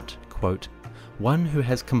account, quote, one who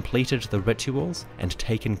has completed the rituals and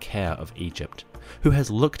taken care of Egypt, who has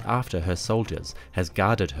looked after her soldiers, has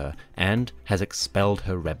guarded her, and has expelled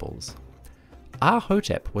her rebels.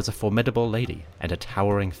 Ah-Hotep was a formidable lady and a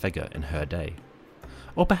towering figure in her day.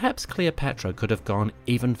 Or perhaps Cleopatra could have gone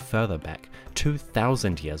even further back,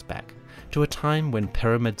 2,000 years back, to a time when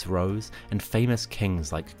pyramids rose and famous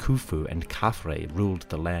kings like Khufu and Khafre ruled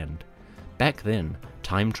the land. Back then,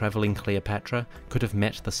 time-traveling Cleopatra could have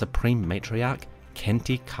met the supreme matriarch,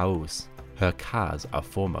 Khenti Khouus. Her Khas are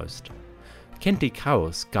foremost. Khenti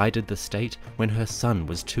Khouus guided the state when her son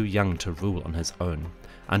was too young to rule on his own.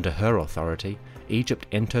 Under her authority, Egypt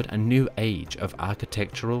entered a new age of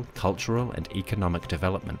architectural, cultural, and economic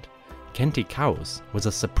development. Khenti Khouus was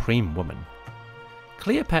a supreme woman.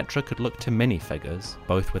 Cleopatra could look to many figures,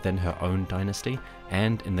 both within her own dynasty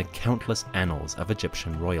and in the countless annals of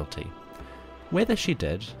Egyptian royalty. Whether she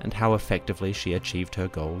did, and how effectively she achieved her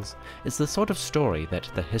goals, is the sort of story that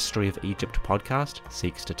the History of Egypt podcast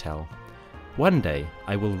seeks to tell. One day,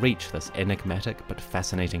 I will reach this enigmatic but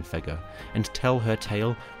fascinating figure and tell her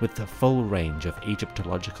tale with the full range of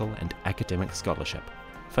Egyptological and academic scholarship.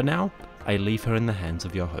 For now, I leave her in the hands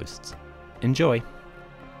of your hosts. Enjoy!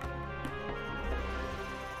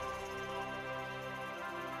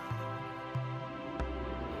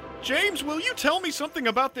 James, will you tell me something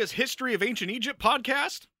about this History of Ancient Egypt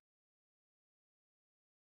podcast?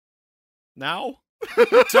 Now?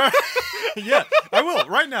 Sorry. Yeah, I will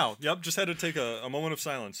right now. Yep, just had to take a moment of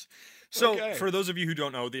silence. So, Okay. for those of you who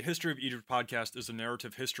don't know, the History of Egypt podcast is a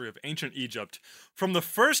narrative history of ancient Egypt, from the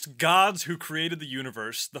first gods who created the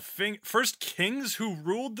universe, the first kings who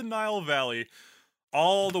ruled the Nile Valley,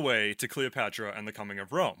 all the way to Cleopatra and the coming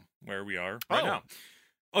of Rome, where we are right now.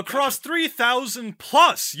 Across 3,000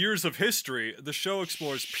 plus years of history, the show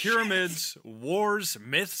explores pyramids, wars,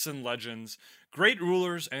 myths, and legends, great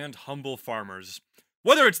rulers, and humble farmers.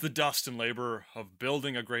 Whether it's the dust and labor of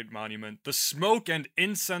building a great monument, the smoke and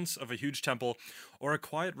incense of a huge temple, or a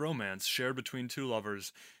quiet romance shared between two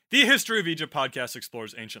lovers, the History of Egypt podcast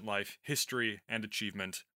explores ancient life, history, and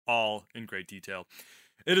achievement, all in great detail.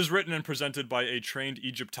 It is written and presented by a trained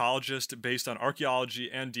Egyptologist based on archaeology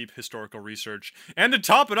and deep historical research. And to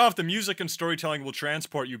top it off, the music and storytelling will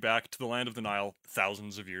transport you back to the land of the Nile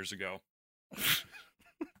thousands of years ago.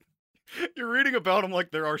 You're reading about them like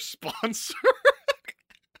they're our sponsor.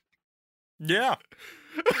 Yeah.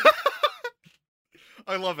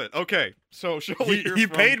 I love it. Okay, so shall we hear He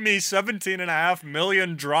from... paid me 17.5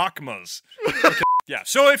 million drachmas. Okay. Yeah,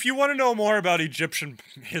 so if you want to know more about Egyptian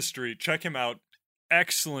history, check him out.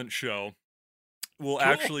 Excellent show. Will Cool.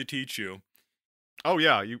 actually teach you. Oh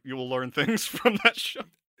yeah, you will learn things from that show.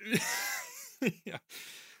 Yeah.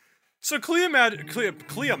 So Cleopatra?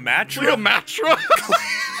 Cleopatra?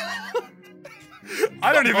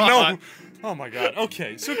 I don't even Come know. on. Oh my god.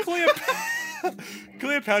 Okay, so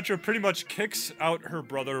Cleopatra pretty much kicks out her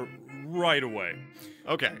brother right away,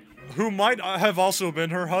 Okay. who might have also been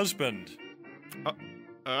her husband.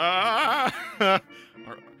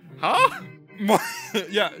 Huh?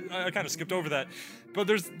 Yeah, I kind of skipped over that. But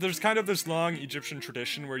there's kind of this long Egyptian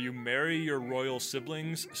tradition where you marry your royal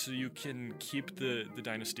siblings so you can keep the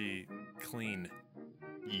dynasty clean.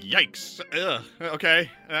 Yikes. Ugh. Okay.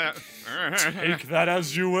 Take that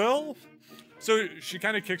as you will. So she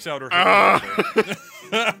kind of kicks out her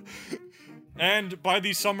brother. And by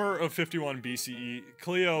the summer of 51 BCE,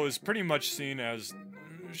 Cleo is pretty much seen as...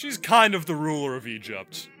 she's kind of the ruler of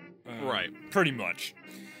Egypt. Right. Pretty much.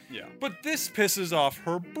 Yeah. But this pisses off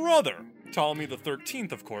her brother, Ptolemy the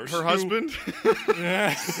 13th, of course. Her husband?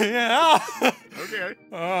 Yeah. Okay.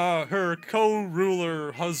 Her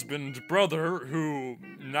co-ruler husband brother, who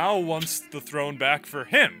now wants the throne back for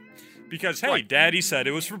him. Because, hey, Right. Daddy said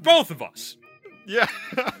it was for both of us. Yeah.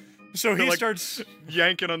 So he Like- starts...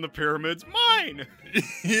 Yanking on the pyramids. Mine!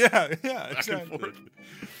 yeah, Back and exactly. forth.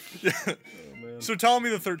 Yeah. So Ptolemy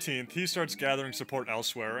the 13th, he starts gathering support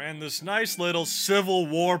elsewhere, and this nice little civil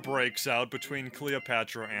war breaks out between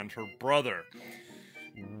Cleopatra and her brother.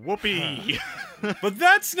 Whoopee. But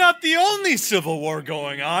that's not the only civil war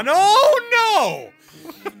going on. Oh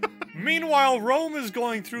no! Meanwhile, Rome is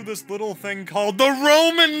going through this little thing called the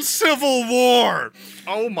Roman Civil War.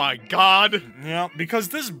 Oh my god. Yeah, because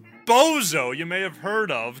this bozo you may have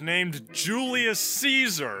heard of named Julius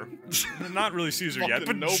Caesar, not really Caesar yet,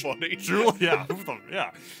 but Fucking nobody. Yeah,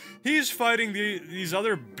 yeah. He's fighting these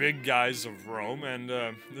other big guys of Rome, and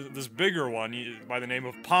this bigger one by the name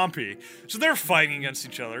of Pompey. So they're fighting against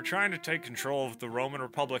each other, trying to take control of the Roman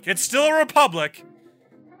Republic. It's still a republic,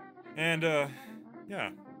 and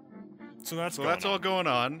yeah. So that's all going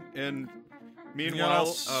on, and meanwhile, all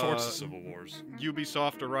sorts of civil wars.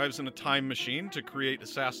 Ubisoft arrives in a time machine to create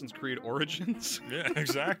Assassin's Creed Origins Yeah,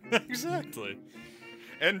 exactly.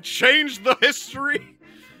 and change the history.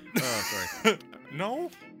 Oh, sorry.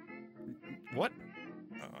 No, What?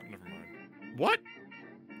 never mind. What?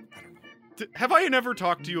 I don't know. Have I never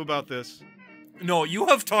talked to you about this? No, you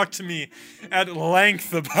have talked to me at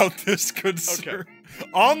length about this, good sir.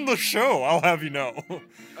 On the show, I'll have you know.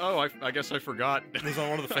 Oh, I guess I forgot. It was on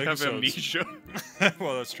one of the I fake have episodes. amnesia.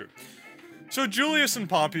 Well, that's true. So Julius and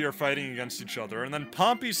Pompey are fighting against each other, and then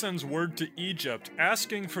Pompey sends word to Egypt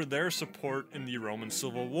asking for their support in the Roman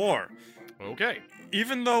Civil War, Okay.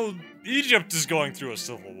 even though Egypt is going through a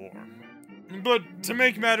civil war. But to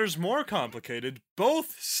make matters more complicated,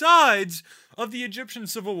 both sides of the Egyptian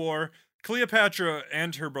Civil War, Cleopatra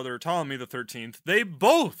and her brother Ptolemy the 13th, they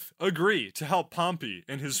both agree to help Pompey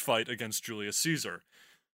in his fight against Julius Caesar.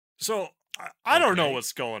 So, I don't know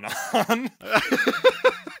what's going on.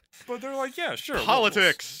 But they're like, yeah, sure.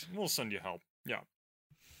 Politics. We'll send you help. Yeah.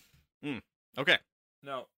 Okay.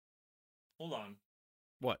 Now, hold on.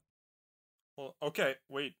 What? Well, okay,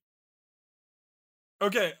 wait.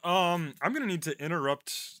 Okay, I'm gonna need to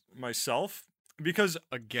interrupt myself because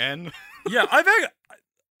Again? yeah,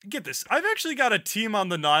 get this. I've actually got a team on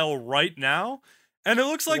the Nile right now, And it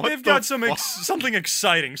looks like What they've the got fuck? something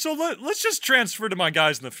exciting. So let's just transfer to my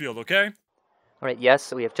guys in the field, okay? All right,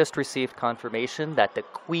 yes, we have just received confirmation that the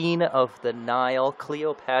Queen of the Nile,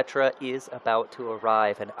 Cleopatra, is about to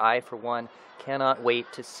arrive, and I, for one, cannot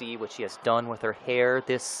wait to see what she has done with her hair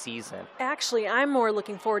this season. Actually, I'm more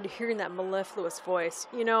looking forward to hearing that mellifluous voice.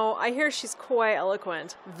 You know, I hear she's quite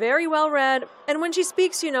eloquent, very well read, and when she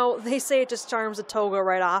speaks, you know, they say it just charms a toga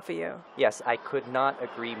right off of you. Yes, I could not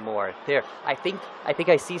agree more. There, I think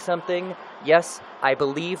I see something. Yes, I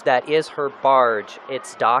believe that is her barge.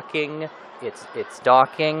 It's docking. It's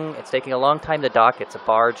docking. It's taking a long time to dock. It's a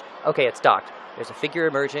barge. Okay, it's docked. There's a figure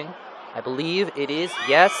emerging. I believe it is.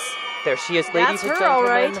 Yes, there she is, ladies That's and her, all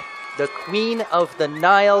gentlemen. right. The Queen of the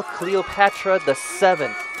Nile, Cleopatra the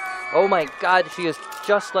Seventh. Oh my God, she is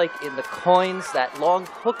just like in the coins. That long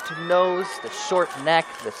hooked nose, the short neck,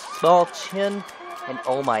 the small chin, and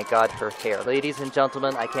oh my God, her hair. Ladies and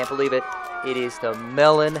gentlemen, I can't believe it. It is the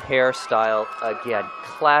melon hairstyle again.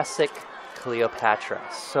 Classic Cleopatra.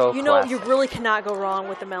 So You know, classic. you really cannot go wrong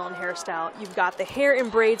with the melon hairstyle. You've got the hair in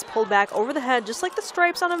braids pulled back over the head, just like the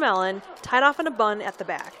stripes on a melon, tied off in a bun at the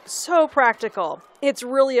back. So practical. It's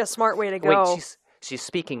really a smart way to go. Wait, she's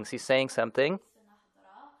speaking. She's saying something.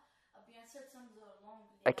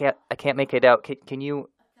 I can't make it out. Can you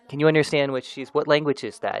understand what language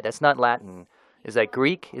is that? That's not Latin. Is that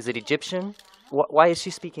Greek? Is it Egyptian? Why is she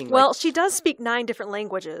speaking? Well, she does speak 9 different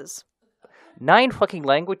languages. 9 fucking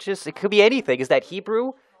languages? It could be anything. Is that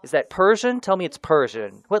Hebrew? Is that Persian? Tell me it's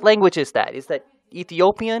Persian. What language is that? Is that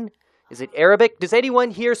Ethiopian? Is it Arabic? Does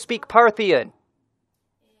anyone here speak Parthian?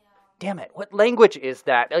 Damn it. What language is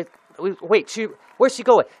that? Wait, where's she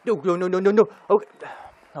going? No.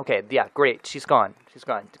 Okay, yeah, great. She's gone.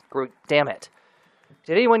 Damn it.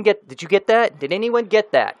 Did you get that? Did anyone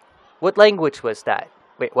get that? What language was that?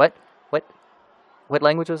 Wait, what? What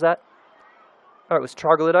language was that? Oh, it was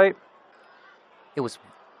troglodyte. It was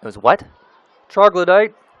what?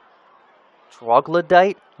 Troglodyte?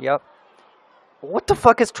 Troglodyte? Yep. What the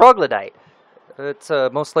fuck is troglodyte? It's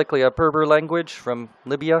most likely a Berber language from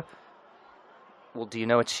Libya. Well, do you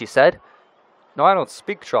know what she said? No, I don't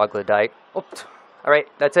speak troglodyte. Oh, all right,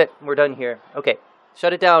 that's it. We're done here. Okay,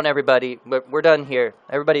 shut it down, everybody. We're done here.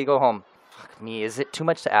 Everybody go home. Fuck me, is it too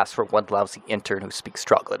much to ask for one lousy intern who speaks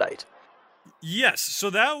troglodyte? Yes, so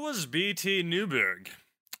that was BT Newberg.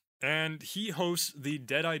 And he hosts the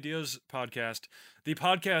Dead Ideas podcast, the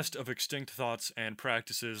podcast of extinct thoughts and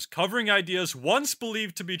practices, covering ideas once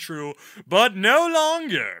believed to be true, but no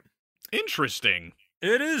longer. Interesting.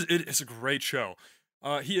 It is a great show.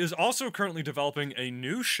 He is also currently developing a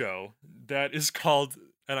new show that is called,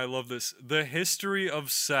 and I love this, The History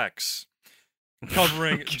of Sex,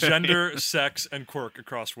 covering gender, sex, and quirk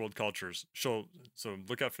across world cultures. So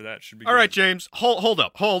look out for that. Should be All good. right, James. Hold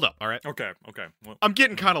up. All right. Okay. Well, I'm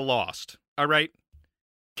getting kind of lost. All right.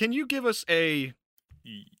 Can you give us a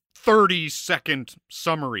 30-second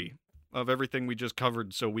summary of everything we just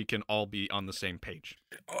covered so we can all be on the same page?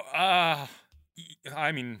 I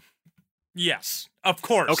mean, yes, of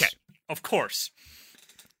course. Okay. Of course.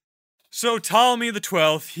 So Ptolemy the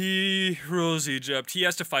 12th, he rules Egypt. He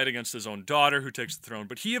has to fight against his own daughter who takes the throne,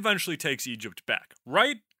 but he eventually takes Egypt back,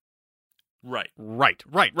 right? Right. Right.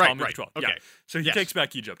 Ptolemy the 12th. Okay. Yeah. So he Yes. takes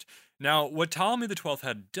back Egypt. Now, what Ptolemy the 12th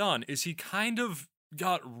had done is he kind of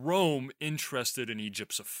got Rome interested in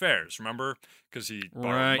Egypt's affairs, remember? Because he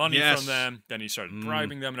borrowed Right, money yes. from them, then he started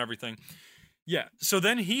bribing them and everything. Yeah, so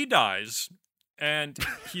then he dies, and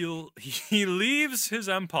he leaves his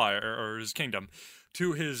empire, or his kingdom,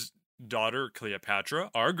 to his daughter Cleopatra,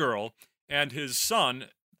 our girl, and his son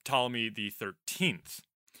Ptolemy the 13th,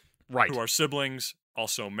 Right. who are siblings,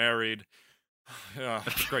 also married.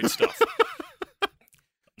 Great stuff.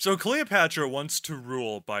 So Cleopatra wants to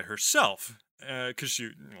rule by herself, because she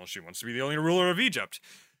wants to be the only ruler of Egypt.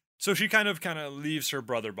 So she kind of leaves her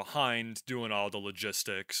brother behind, doing all the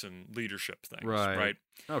logistics and leadership things, right?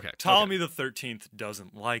 Okay. Ptolemy the 13th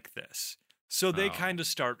doesn't like this. So they Oh. kind of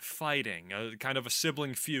start fighting, kind of a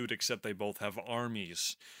sibling feud, except they both have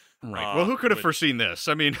armies. Right. Well, who could have but- foreseen this?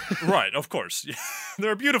 I mean, Right, of course.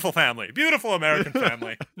 They're a beautiful family. Beautiful American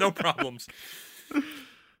family. No problems.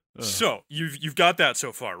 So, you've got that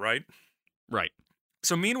so far, right? right.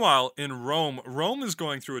 So meanwhile, in Rome is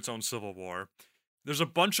going through its own civil war. There's a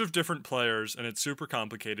bunch of different players, and it's super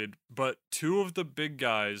complicated, but 2 of the big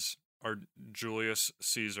guys are Julius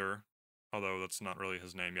Caesar, although that's not really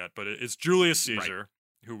his name yet, but it's Julius Caesar,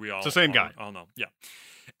 who we all It's the same guy. all know. Yeah.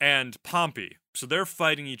 And Pompey. So they're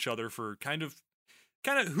fighting each other for kind of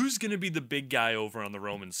who's going to be the big guy over on the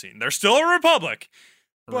Roman scene. They're still a republic,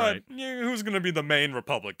 but Right. who's going to be the main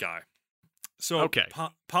republic guy? So Okay.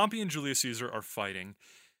 Pompey and Julius Caesar are fighting.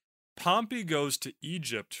 Pompey goes to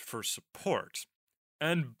Egypt for support,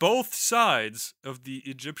 and both sides of the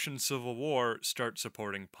Egyptian civil war start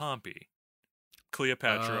supporting Pompey,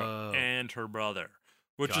 Cleopatra, Oh. and her brother,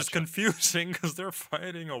 which is Gotcha. confusing because they're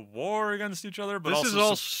fighting a war against each other. But This also is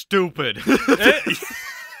all stupid.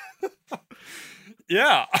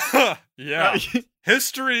 Yeah. Yeah.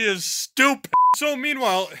 History is stupid. So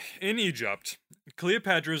meanwhile, in Egypt,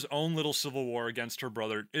 Cleopatra's own little civil war against her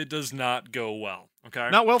brother, it does not go well. Okay?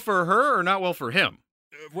 Not well for her or not well for him?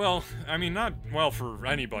 Well, I mean, not well for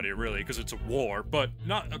anybody, really, because it's a war, but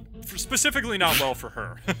not specifically not well for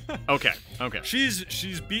her. Okay.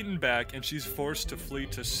 She's beaten back, and she's forced to flee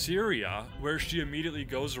to Syria, where she immediately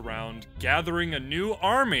goes around gathering a new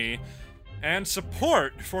army and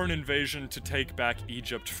support for an invasion to take back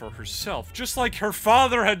Egypt for herself, just like her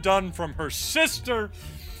father had done from her sister.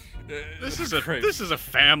 This is a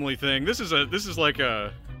family thing. This is like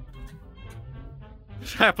a.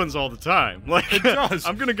 This happens all the time. Like, It does.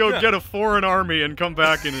 I'm gonna go get a foreign army and come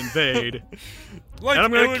back and invade, Like, and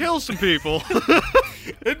I'm gonna kill some people.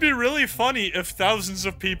 It'd be really funny if thousands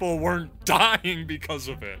of people weren't dying because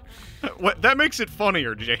of it. What? That makes it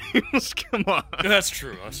funnier, James. Come on. That's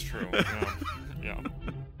true. Yeah.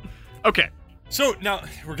 Okay. So now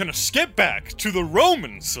we're gonna skip back to the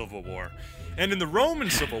Roman Civil War. And in the Roman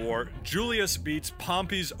Civil War, Julius beats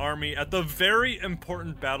Pompey's army at the very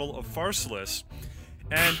important Battle of Pharsalus.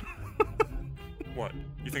 And what?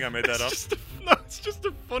 You think I made that up? It's just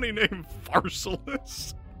a funny name,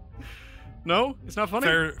 Pharsalus. No, it's not funny.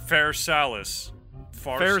 Fair salad.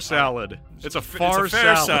 Fair salad. It's a far it's a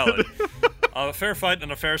fair salad. A fair fight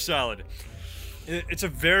and a fair salad. It's a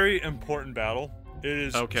very important battle.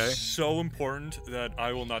 It is so important that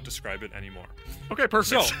I will not describe it anymore. Okay,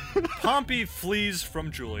 perfect. So, Pompey flees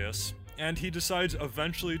from Julius, and he decides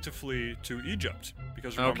eventually to flee to Egypt.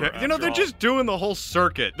 Because remember, Okay. You know, after they're all- just doing the whole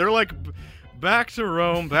circuit. They're like, back to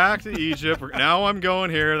Rome, back to Egypt. Now I'm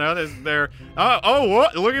going here. Now there. Oh,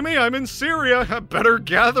 what? Look at me. I'm in Syria. I better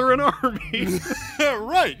gather an army.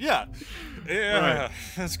 Right, yeah. Yeah, Right.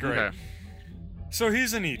 that's great. Okay. So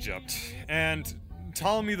he's in Egypt, and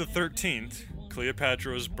Ptolemy the 13th,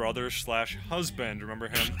 Cleopatra's brother/husband, remember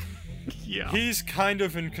him? Yeah. He's kind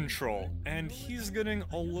of in control, and he's getting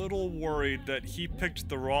a little worried that he picked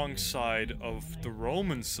the wrong side of the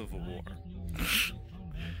Roman Civil War.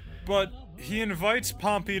 But he invites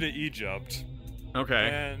Pompey to Egypt, Okay.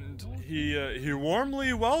 and he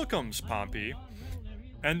warmly welcomes Pompey,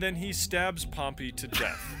 and then he stabs Pompey to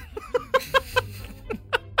death.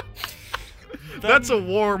 That's a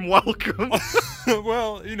warm welcome.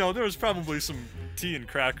 Well, you know, there was probably some tea and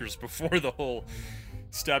crackers before the whole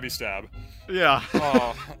stabby stab. Yeah.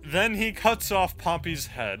 Then he cuts off Pompey's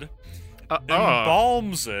head,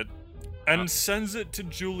 embalms it, and sends it to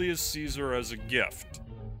Julius Caesar as a gift.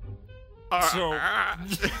 So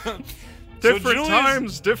Different Julius-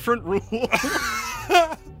 times, different rules.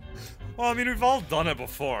 Well, I mean, we've all done it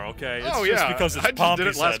before, okay? It's Oh, just yeah. because it's I just Pompey's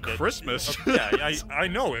did it last head that- Christmas. Yeah, I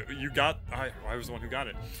know it. You got. I was the one who got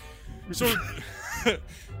it. So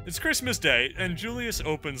it's Christmas Day, and Julius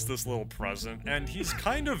opens this little present, and he's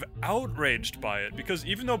kind of outraged by it because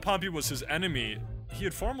even though Pompey was his enemy, he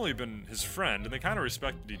had formerly been his friend, and they kind of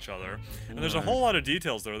respected each other. And there's a whole lot of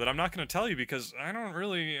details there that I'm not going to tell you because I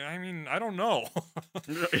don't know.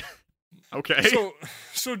 Okay.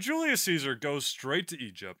 So Julius Caesar goes straight to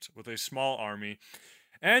Egypt with a small army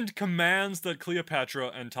and commands that Cleopatra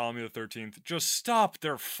and Ptolemy XIII just stop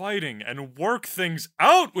their fighting and work things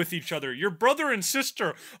out with each other. Your brother and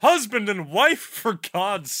sister, husband and wife, for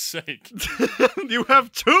God's sake. You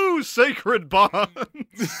have two sacred bonds.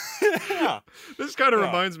 Yeah. This kind of Yeah.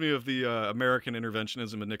 reminds me of the American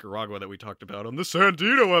interventionism in Nicaragua that we talked about on the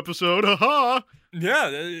Sandino episode. Haha. Yeah,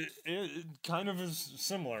 it kind of is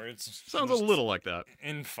similar. It's Sounds a just little like that.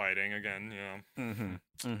 infighting again, yeah.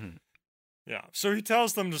 Mm-hmm. Yeah, so he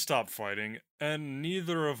tells them to stop fighting, and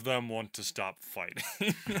neither of them want to stop fighting.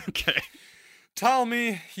 Okay.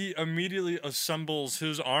 Ptolemy, he immediately assembles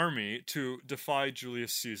his army to defy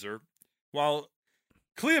Julius Caesar, while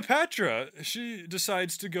Cleopatra, she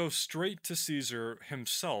decides to go straight to Caesar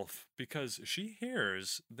himself because she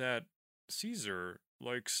hears that Caesar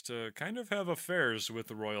likes to kind of have affairs with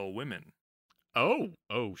the royal women. Oh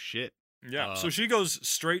shit. Yeah, so she goes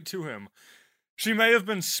straight to him. She may have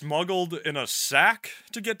been smuggled in a sack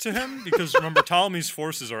to get to him, because remember, Ptolemy's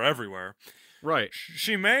forces are everywhere. Right.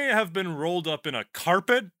 She may have been rolled up in a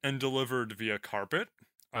carpet and delivered via carpet.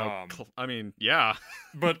 I mean, yeah.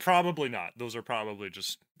 But probably not. Those are probably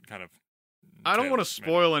just kind of I don't want to tales,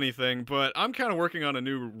 spoil anything, but I'm kind of working on a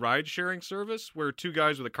new ride-sharing service where two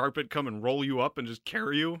guys with a carpet come and roll you up and just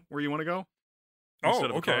carry you where you want to go. Oh, instead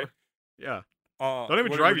of a okay. car. Yeah. Don't Don't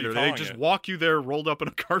even drive you there. They just walk you there rolled up in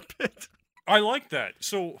a carpet. I like that.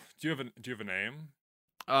 So, do you have a name?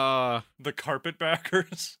 The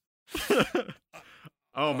Carpetbackers.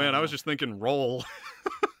 Oh man, I was just thinking roll.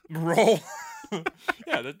 Roll.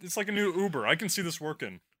 Yeah, it's like a new Uber. I can see this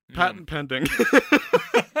working. Patent pending.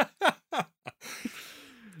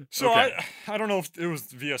 So Okay. I don't know if it was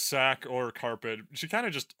via sack or carpet. She kind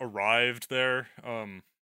of just arrived there.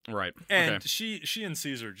 Right. And Okay. she and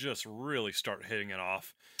Caesar just really start hitting it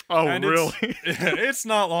off. Oh, And really? It's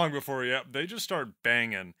not long before they just start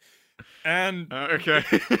banging. And Okay.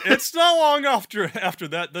 it's not long after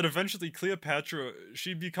that eventually Cleopatra,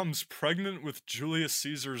 she becomes pregnant with Julius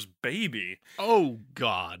Caesar's baby. Oh,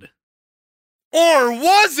 God. Or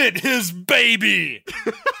was it his baby?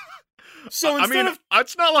 So I instead mean,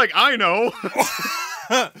 it's not like I know.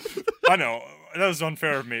 I know, that was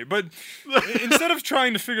unfair of me, but instead of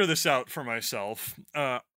trying to figure this out for myself,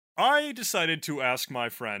 I decided to ask my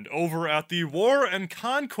friend over at the War and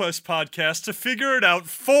Conquest podcast to figure it out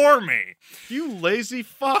for me. You lazy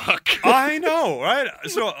fuck. I know, right?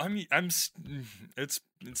 So it's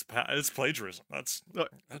plagiarism. That's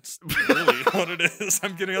really what it is.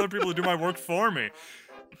 I'm getting other people to do my work for me.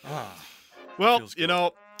 Well, feels you good.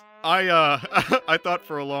 know, I thought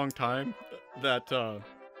for a long time that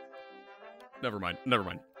never mind.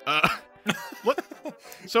 What?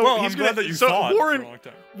 So Well, he's I'm gonna glad that you so thought War for a long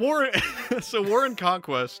time. War and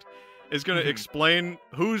Conquest is gonna explain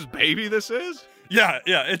whose baby this is? Yeah,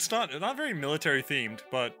 it's not very military themed,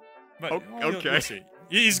 but Okay. you'll see.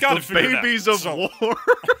 He's got to The figure it out. babies of So- war.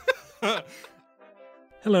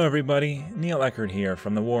 Hello, everybody. Neil Eckert here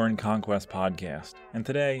from the War and Conquest podcast, and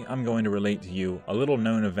today I'm going to relate to you a little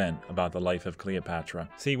known event about the life of Cleopatra.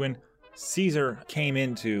 See, when Caesar came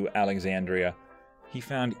into Alexandria, he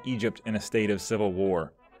found Egypt in a state of civil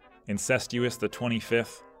war. Incestuous the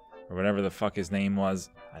 25th, or whatever the fuck his name was,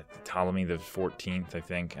 Ptolemy the 14th, I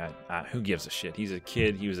think. Who gives a shit? He's a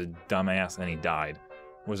kid, he was a dumbass, and he died.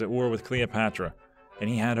 Was at war with Cleopatra, and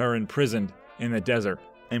he had her imprisoned in the desert.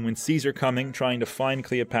 And when Caesar coming, trying to find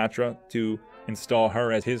Cleopatra to install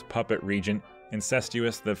her as his puppet regent,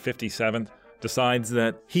 Incestuous the 57th decides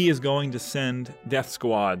that he is going to send death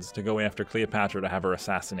squads to go after Cleopatra to have her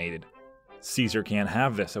assassinated. Caesar can't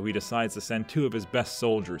have this, so he decides to send two of his best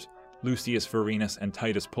soldiers, Lucius Vorenus and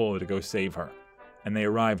Titus Pullo, to go save her. And they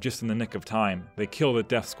arrive just in the nick of time. They kill the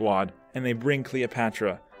death squad, and they bring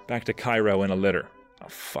Cleopatra back to Cairo in a litter. Oh,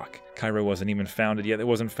 fuck. Cairo wasn't even founded yet. It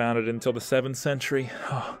wasn't founded until the 7th century.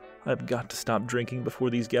 Oh, I've got to stop drinking before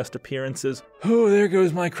these guest appearances. Oh, there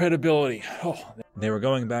goes my credibility. Oh. They were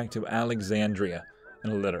going back to Alexandria in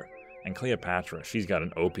a litter. And Cleopatra, she's got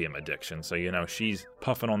an opium addiction, so, she's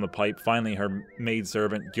puffing on the pipe. Finally, her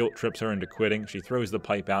maidservant guilt trips her into quitting. She throws the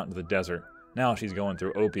pipe out into the desert. Now she's going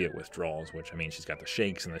through opiate withdrawals, which, she's got the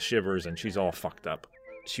shakes and the shivers, and she's all fucked up.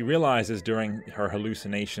 She realizes during her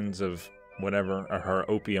hallucinations of whatever, or her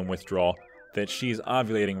opium withdrawal, that she's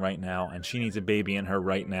ovulating right now, and she needs a baby in her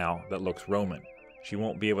right now that looks Roman. She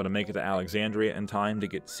won't be able to make it to Alexandria in time to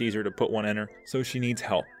get Caesar to put one in her, so she needs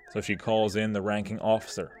help. So she calls in the ranking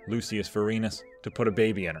officer, Lucius Vorenus, to put a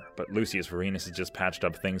baby in her. But Lucius Vorenus has just patched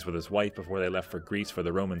up things with his wife before they left for Greece for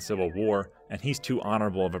the Roman Civil War, and he's too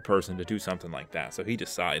honorable of a person to do something like that, so he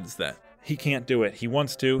decides that he can't do it. He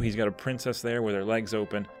wants to. He's got a princess there with her legs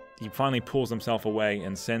open. He finally pulls himself away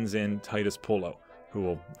and sends in Titus Pullo, who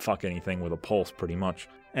will fuck anything with a pulse pretty much.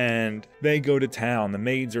 And they go to town. The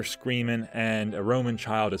maids are screaming, and a Roman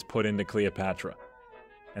child is put into Cleopatra.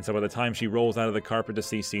 And so by the time she rolls out of the carpet to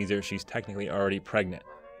see Caesar, she's technically already pregnant.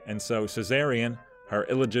 And so Caesarion, her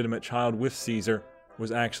illegitimate child with Caesar,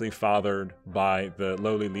 was actually fathered by the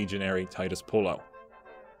lowly legionary Titus Pullo.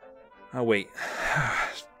 Oh, wait.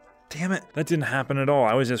 Damn it. That didn't happen at all.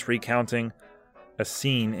 I was just recounting a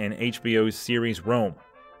scene in HBO's series Rome.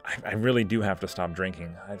 I really do have to stop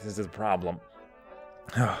drinking. This is a problem.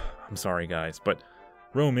 I'm sorry, guys, but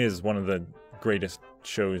Rome is one of the greatest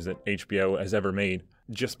shows that HBO has ever made,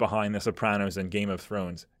 just behind The Sopranos and Game of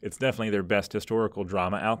Thrones. It's definitely their best historical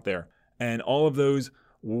drama out there. And all of those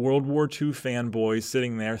World War II fanboys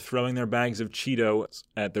sitting there throwing their bags of Cheetos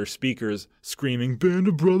at their speakers, screaming, "Band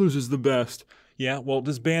of Brothers is the best." Yeah, well,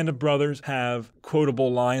 does Band of Brothers have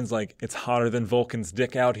quotable lines like, "It's hotter than Vulcan's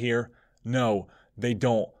dick out here"? No, they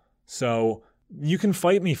don't. So you can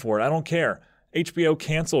fight me for it. I don't care. HBO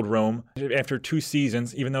canceled Rome after 2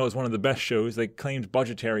 seasons, even though it was one of the best shows. They claimed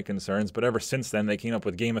budgetary concerns, but ever since then, they came up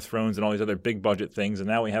with Game of Thrones and all these other big budget things, and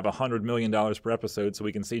now we have $100 million per episode, so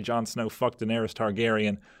we can see Jon Snow fuck Daenerys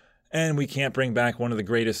Targaryen, and we can't bring back one of the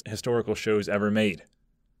greatest historical shows ever made.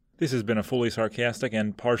 This has been a fully sarcastic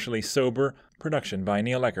and partially sober production by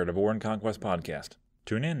Neil Eckert of War and Conquest Podcast.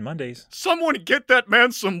 Tune in Mondays. Someone get that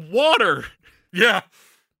man some water! Yeah.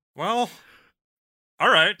 Well, all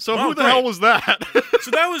right. So well, who the hell was that?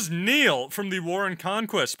 So that was Neil from the War and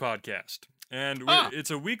Conquest podcast. And it's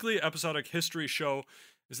a weekly episodic history show.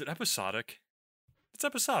 Is it episodic? It's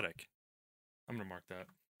episodic. I'm going to mark that.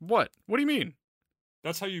 What? What do you mean?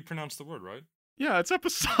 That's how you pronounce the word, right? Yeah, it's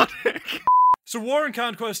episodic. So War and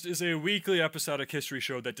Conquest is a weekly episodic history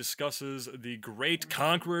show that discusses the great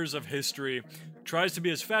conquerors of history, tries to be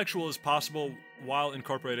as factual as possible while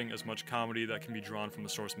incorporating as much comedy that can be drawn from the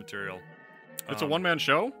source material. It's a one-man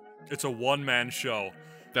show? It's a one-man show.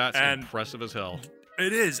 That's impressive as hell.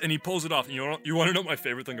 It is, and he pulls it off. You want to know my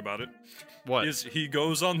favorite thing about it? What? Is he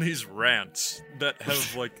goes on these rants that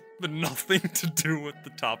have, nothing to do with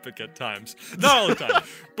the topic at times. Not all the time.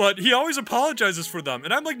 But he always apologizes for them.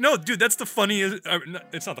 And I'm like, no, dude, that's the funniest...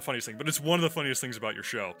 it's not the funniest thing, but it's one of the funniest things about your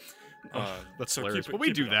show. That's so hilarious. Keep it,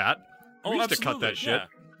 we do that. We used to cut absolutely, that shit.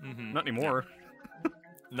 Yeah. Mm-hmm. Not anymore.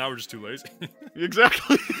 Now we're just too lazy.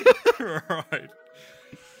 Exactly. Right.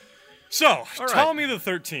 So, right. Ptolemy the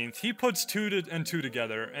 13th, he puts 2 and 2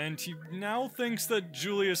 together, and he now thinks that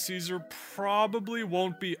Julius Caesar probably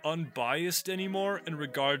won't be unbiased anymore in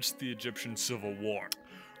regards to the Egyptian civil war.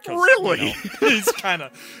 Really? He's kind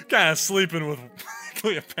of sleeping with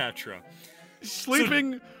Cleopatra.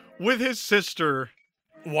 Sleeping with his sister.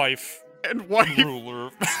 Wife. And wife.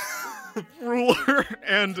 Ruler. Ruler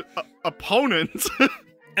and opponent.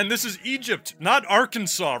 And this is Egypt, not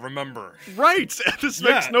Arkansas, remember. Right! This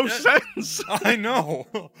makes no sense! I know.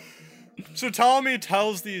 So Ptolemy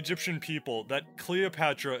tells the Egyptian people that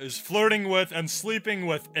Cleopatra is flirting with and sleeping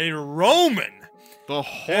with a Roman. The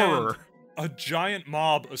horror. And a giant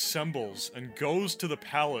mob assembles and goes to the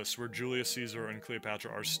palace where Julius Caesar and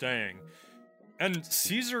Cleopatra are staying. And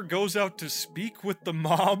Caesar goes out to speak with the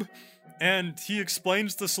mob, and he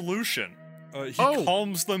explains the solution. He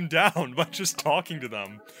calms them down by just talking to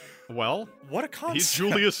them. Well, what a concept. He's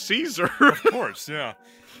Julius Caesar. Of course, yeah.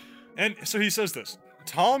 And so he says this.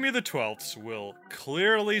 Ptolemy the 12th will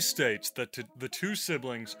clearly state that the 2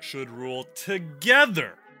 siblings should rule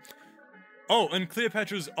together. Oh, and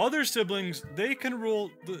Cleopatra's other siblings, they can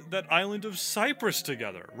rule that island of Cyprus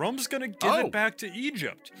together. Rome's gonna give it back to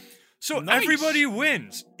Egypt. So everybody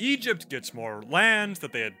wins. Egypt gets more land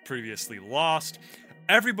that they had previously lost.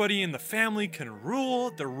 Everybody in the family can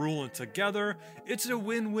rule. They're ruling together. It's a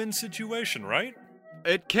win-win situation, right?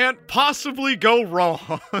 It can't possibly go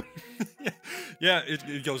wrong. Yeah,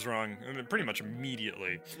 it goes wrong pretty much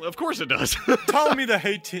immediately. Of course it does. Ptolemy the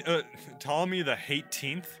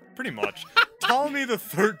 18th, pretty much. Ptolemy the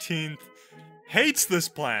 13th hates this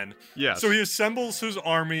plan. Yes. So he assembles his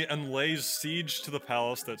army and lays siege to the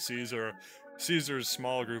palace that Caesar's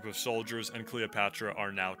small group of soldiers and Cleopatra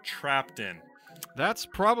are now trapped in. That's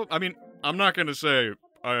probably... I mean, I'm not going to say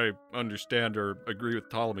I understand or agree with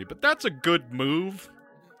Ptolemy, but that's a good move.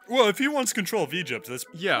 Well, if he wants control of Egypt, that's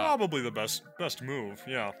probably the best move,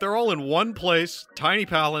 yeah. They're all in one place, tiny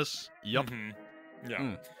palace. Yup. Mm-hmm.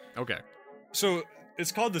 Yeah. Okay. So,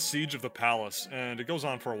 it's called the Siege of the Palace, and it goes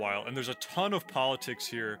on for a while, and there's a ton of politics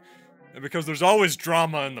here, because there's always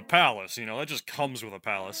drama in the palace, that just comes with a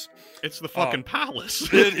palace. It's the fucking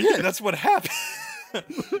palace. Yeah, that's what happened.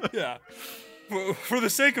 Yeah. For the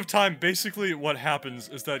sake of time, basically what happens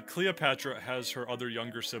is that Cleopatra has her other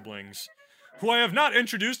younger siblings, who I have not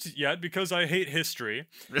introduced yet because I hate history,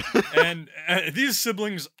 and these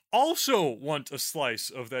siblings also want a slice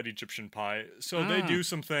of that Egyptian pie, so they do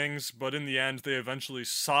some things, but in the end they eventually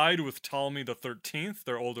side with Ptolemy the 13th,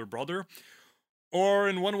 their older brother, or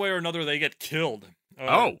in one way or another they get killed.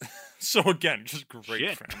 So again, just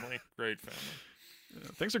great family. Great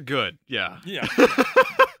family. Things are good, yeah. Yeah.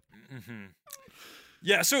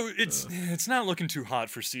 Yeah, so it's not looking too hot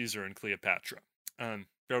for Caesar and Cleopatra.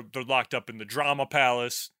 They're locked up in the drama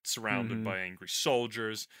palace, surrounded by angry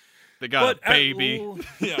soldiers. They got a baby.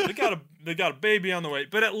 Yeah, they got a baby on the way.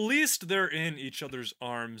 But at least they're in each other's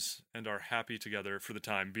arms and are happy together for the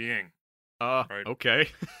time being. Right? Okay.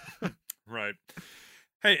 Right.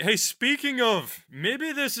 Hey, speaking of,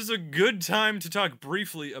 maybe this is a good time to talk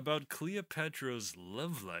briefly about Cleopatra's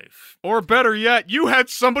love life. Or better yet, you had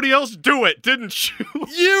somebody else do it, didn't you?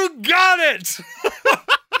 You got it!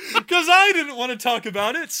 Because I didn't want to talk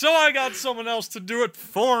about it, so I got someone else to do it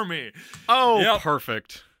for me. Oh, yep.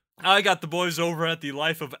 Perfect. I got the boys over at the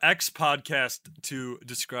Life of X podcast to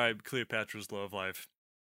describe Cleopatra's love life.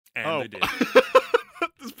 And they did.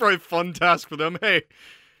 This is probably a fun task for them. Hey,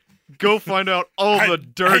 go find out all the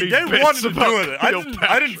dirty they bits wanted to about do it. I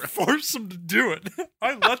Cleopatra. didn't force them to do it.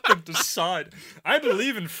 I let them decide. I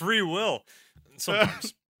believe in free will.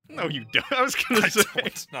 Sometimes. No, you don't. I was going I to say.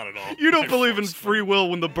 don't. Not at all. You don't I believe in force free will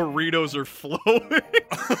when the burritos are flowing.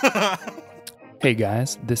 Hey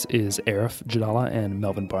guys, this is Arif Jadala and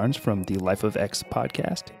Melvin Barnes from the Life of X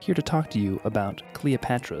podcast, here to talk to you about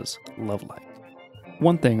Cleopatra's love life.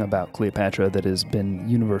 One thing about Cleopatra that has been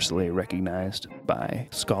universally recognized by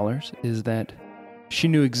scholars is that she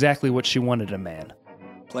knew exactly what she wanted in a man.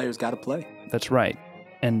 Players gotta play. That's right.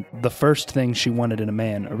 And the first thing she wanted in a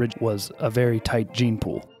man was a very tight gene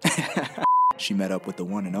pool. She met up with the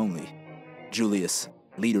one and only Julius,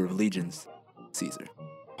 leader of legions, Caesar.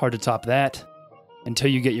 Hard to top that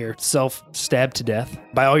until you get yourself stabbed to death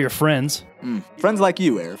by all your friends. Friends like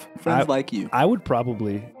you, Arif. Friends like you. I would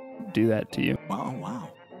probably do that to you.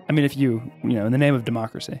 Wow. I mean, if you in the name of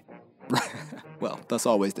democracy. Well, thus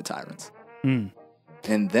always the tyrants. Mm.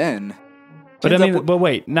 And then... But I mean, but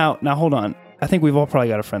wait, now hold on. I think we've all probably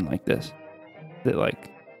got a friend like this. That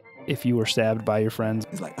like, if you were stabbed by your friends.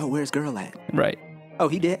 He's like, oh, where's girl at? Right. Oh,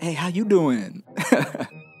 he did? Hey, how you doing?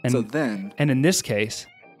 So then... And in this case,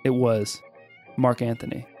 it was Mark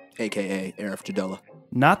Anthony. A.K.A. Arif Jadala.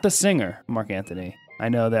 Not the singer, Mark Anthony. I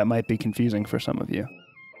know that might be confusing for some of you.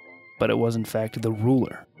 But it was in fact the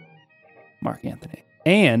ruler, Mark Anthony.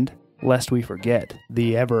 And, lest we forget,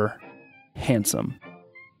 the ever handsome,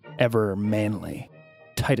 ever manly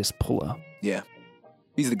Titus Pullo. Yeah.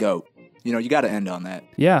 He's the GOAT. You got to end on that.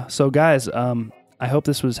 Yeah, so guys, I hope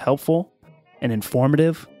this was helpful and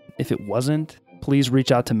informative. If it wasn't, please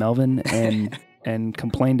reach out to Melvin and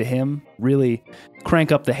complain to him. Really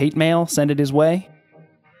crank up the hate mail, send it his way.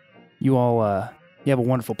 You all, you have a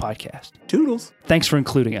wonderful podcast. Toodles. Thanks for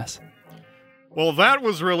including us. Well, that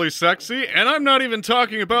was really sexy, and I'm not even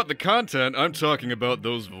talking about the content. I'm talking about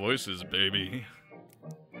those voices, baby.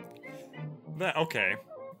 Okay.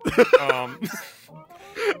 All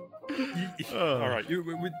right.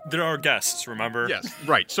 There are guests, remember? Yes,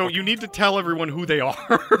 right. So you need to tell everyone who they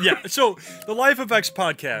are. Yeah. So the Life of X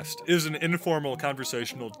podcast is an informal,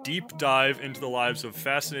 conversational, deep dive into the lives of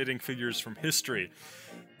fascinating figures from history.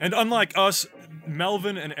 And unlike us,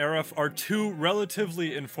 Melvin and Arif are two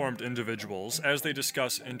relatively informed individuals as they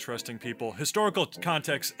discuss interesting people, historical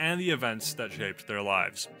context, and the events that shaped their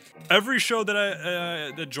lives. Every show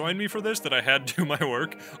that joined me for this, that I had do my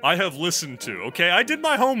work, I have listened to, okay? I did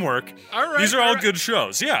my homework. All right. These are all good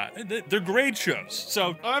shows. Yeah, they're great shows.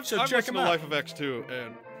 So I've check listened them to out. Life of X too,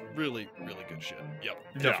 and really, really good shit. Yep.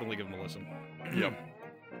 Definitely give them a listen. Yep.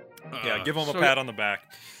 Yeah, give them a pat on the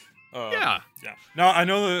back. Yeah. Now I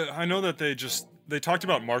know that they talked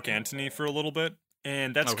about Mark Antony for a little bit,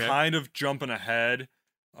 and that's kind of jumping ahead.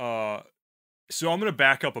 So I'm gonna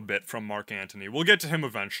back up a bit from Mark Antony. We'll get to him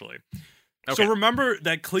eventually. Okay. So remember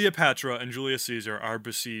that Cleopatra and Julius Caesar are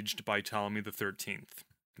besieged by Ptolemy the 13th,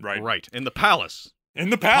 right? Right. In the palace. In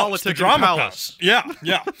the palace, the Politicking drama palace. palace.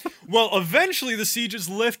 Yeah. Well, eventually the siege is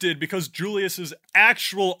lifted because Julius's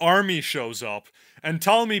actual army shows up, and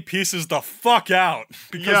Ptolemy pieces the fuck out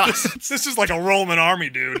because this is like a Roman army,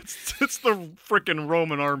 dude. It's the frickin'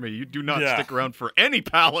 Roman army. You do not Yeah. stick around for any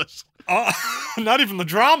palace. Not even the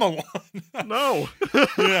drama one. No.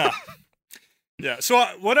 Yeah. Yeah, so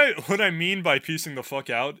what I mean by piecing the fuck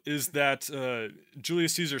out is that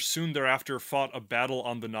Julius Caesar soon thereafter fought a battle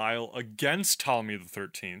on the Nile against Ptolemy the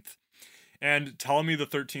 13th, and Ptolemy the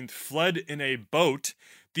 13th fled in a boat.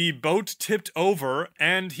 The boat tipped over,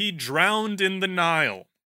 and he drowned in the Nile.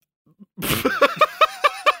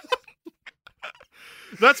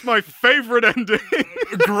 That's my favorite ending.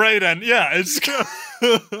 Great end. Yeah, it's...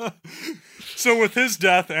 So with his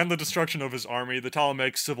death and the destruction of his army, the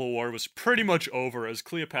Ptolemaic civil war was pretty much over, as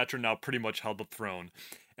Cleopatra now pretty much held the throne.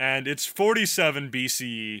 And it's 47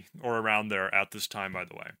 BCE, or around there at this time, by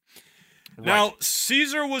the way. Right. Now,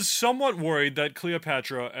 Caesar was somewhat worried that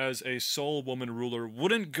Cleopatra, as a sole woman ruler,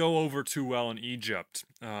 wouldn't go over too well in Egypt.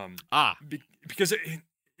 Because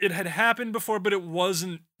it had happened before, but it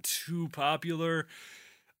wasn't too popular.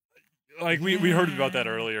 Like, we heard about that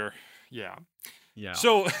earlier. Yeah.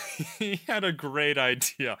 So he had a great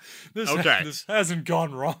idea. This hasn't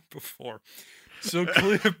gone wrong before. So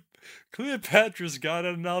Cleopatra's got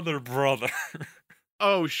another brother.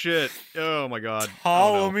 Oh shit! Oh my god!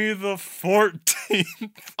 Ptolemy the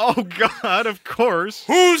 14th. Oh god! Of course.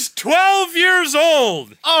 Who's 12 years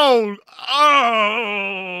old?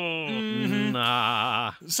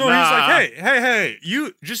 Nah. So he's like, hey,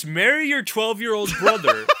 you just marry your 12-year-old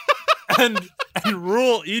brother. and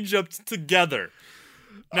rule Egypt together.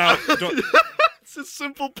 Now, It's a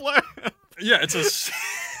simple plan. yeah, it's a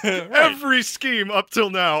right. Every scheme up till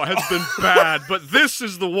now has been bad, but this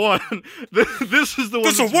is the one. This is the one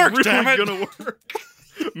This'll that's work, really damn it. gonna work.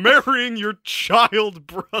 Marrying your child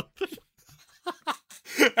brother.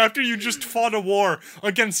 After you just fought a war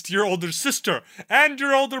against your older sister and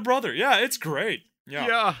your older brother. Yeah, it's great.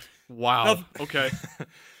 Yeah. Wow. Now- Okay.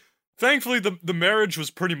 Thankfully, the marriage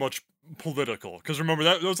was pretty much political. Because remember,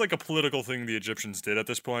 that was like a political thing the Egyptians did at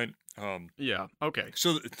this point. Yeah. Okay.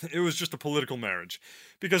 So it was just a political marriage.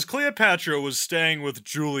 Because Cleopatra was staying with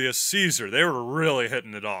Julius Caesar. They were really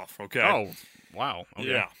hitting it off, okay? Oh. Wow. Okay.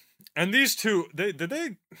 Yeah. And these two, they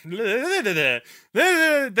then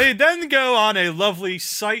go on a lovely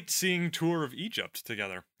sightseeing tour of Egypt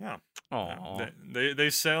together. Yeah. Aw. They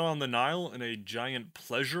sail on the Nile in a giant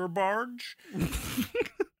pleasure barge.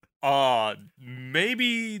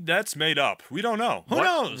 Maybe that's made up. We don't know. Who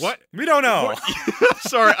knows? What? We don't know.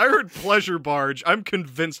 Sorry, I heard pleasure barge. I'm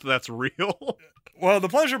convinced that's real. Well, the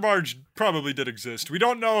pleasure barge probably did exist. We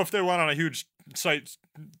don't know if they went on a huge sightseeing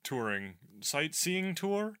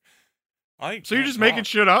tour. So you're just making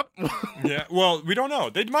shit up? Yeah, well, we don't know.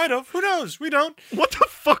 They might have. Who knows? We don't. What the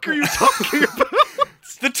fuck are you talking about?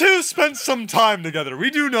 The two spent some time together. We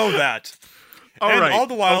do know that. All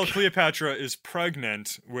the while, Cleopatra is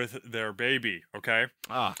pregnant with their baby, okay?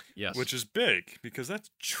 Ah, yes. Which is big, because that's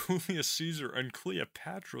Julius Caesar and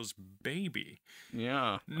Cleopatra's baby.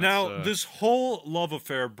 Yeah. Now, this whole love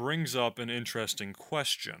affair brings up an interesting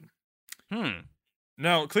question.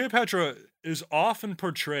 Now, Cleopatra is often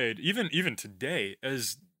portrayed, even today,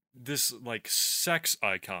 as this, like, sex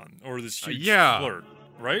icon, or this huge flirt,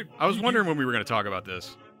 right? I was wondering when we were going to talk about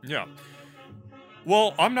this. Yeah.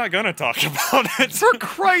 Well, I'm not gonna talk about it. For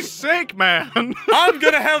Christ's sake, man! I'm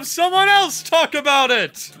gonna have someone else talk about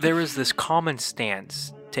it! There is this common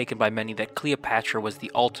stance taken by many that Cleopatra was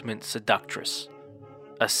the ultimate seductress,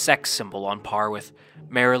 a sex symbol on par with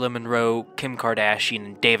Marilyn Monroe, Kim Kardashian,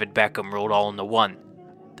 and David Beckham rolled all into one.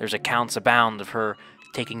 There's accounts abound of her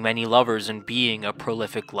taking many lovers and being a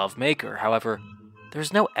prolific lovemaker. However,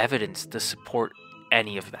 there's no evidence to support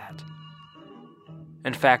any of that.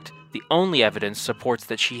 In fact, the only evidence supports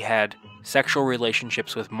that she had sexual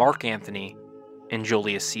relationships with Mark Antony and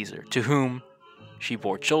Julius Caesar, to whom she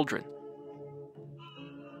bore children.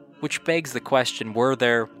 Which begs the question, were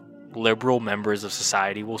there liberal members of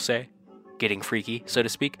society, we'll say, getting freaky, so to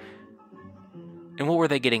speak? And what were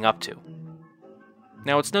they getting up to?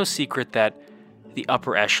 Now, it's no secret that the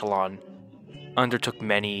upper echelon undertook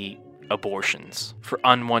many abortions for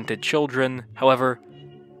unwanted children. However,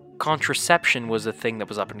 contraception was a thing that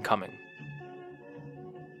was up and coming.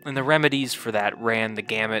 And the remedies for that ran the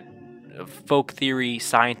gamut of folk theory,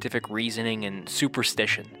 scientific reasoning, and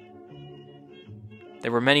superstition.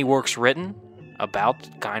 There were many works written about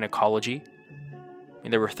gynecology.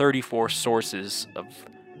 There were 34 sources of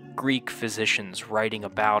Greek physicians writing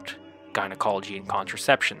about gynecology and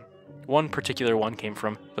contraception. One particular one came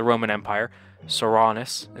from the Roman Empire.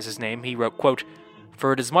 Soranus is his name. He wrote, quote,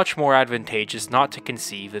 "For it is much more advantageous not to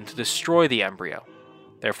conceive than to destroy the embryo.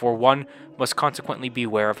 Therefore one must consequently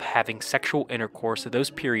beware of having sexual intercourse at those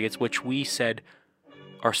periods which we said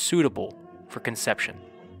are suitable for conception.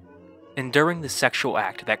 And during the sexual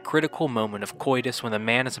act, that critical moment of coitus when the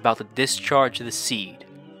man is about to discharge the seed,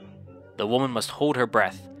 the woman must hold her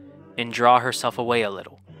breath and draw herself away a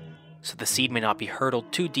little, so the seed may not be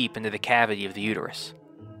hurtled too deep into the cavity of the uterus.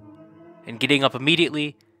 And getting up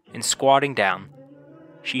immediately and squatting down,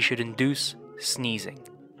 she should induce sneezing.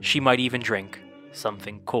 She might even drink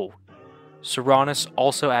something cold." Soranus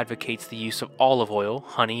also advocates the use of olive oil,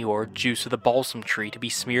 honey, or juice of the balsam tree to be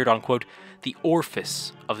smeared on, quote, "the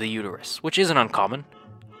orifice of the uterus," which isn't uncommon.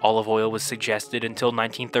 Olive oil was suggested until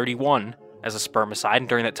 1931 as a spermicide, and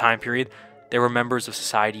during that time period, there were members of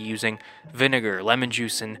society using vinegar, lemon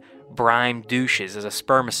juice, and brine douches as a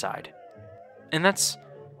spermicide. And that's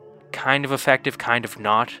kind of effective, kind of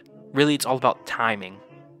not. Really, it's all about timing.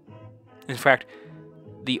 In fact,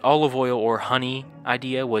 the olive oil or honey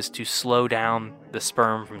idea was to slow down the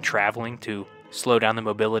sperm from traveling, to slow down the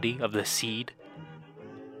mobility of the seed.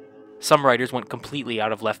 Some writers went completely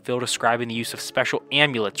out of left field, ascribing the use of special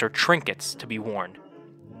amulets or trinkets to be worn.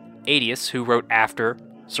 Aetius, who wrote after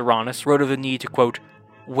Soranus, wrote of the need to, quote,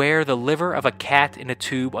 "wear the liver of a cat in a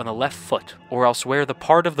tube on the left foot, or else wear the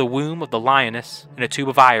part of the womb of the lioness in a tube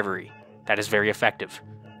of ivory. That is very effective."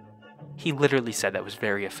 He literally said that was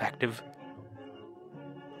very effective.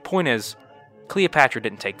 Point is, Cleopatra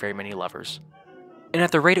didn't take very many lovers. And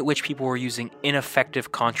at the rate at which people were using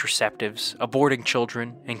ineffective contraceptives, aborting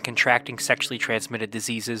children, and contracting sexually transmitted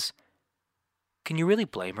diseases, Can you really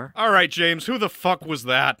blame her? All right, James, who the fuck was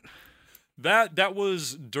that? That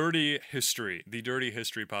was Dirty History, the Dirty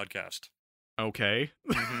History podcast. Okay.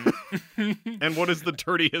 And what is the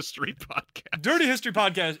Dirty History podcast? Dirty History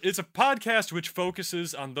podcast, it's a podcast which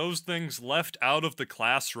focuses on those things left out of the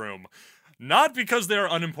classroom. Not because they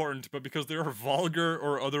are unimportant, but because they are vulgar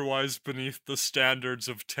or otherwise beneath the standards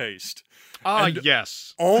of taste.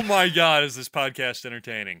 Yes. Oh my god, is this podcast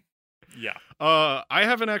entertaining. Yeah. I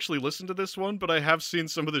haven't actually listened to this one, but I have seen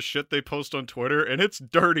some of the shit they post on Twitter, and it's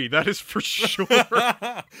dirty. That is for sure.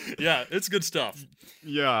 Yeah, it's good stuff.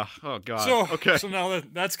 Yeah. Oh god. So now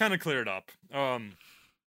that's kind of cleared up.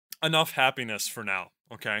 Enough happiness for now.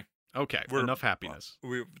 Okay. Okay. Enough happiness.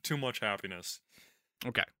 Too much happiness.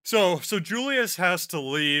 Okay. So Julius has to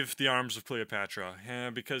leave the arms of Cleopatra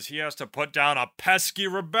because he has to put down a pesky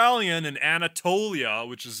rebellion in Anatolia,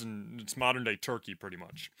 which is it's modern day Turkey, pretty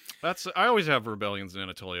much. I always have rebellions in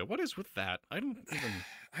Anatolia. What is with that? I don't even.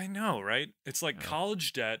 I know, right? It's like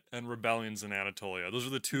college debt and rebellions in Anatolia. Those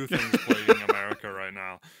are the two things plaguing America right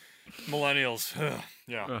now. Millennials,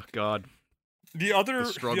 yeah. Oh God.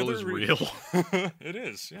 The struggle is real. It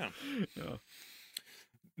is, yeah.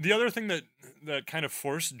 The other thing that kind of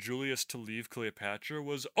forced Julius to leave Cleopatra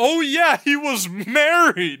was, oh yeah, he was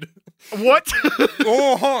married. What?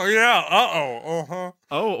 Yeah.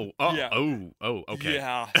 Yeah. Okay.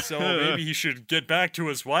 Yeah. So maybe he should get back to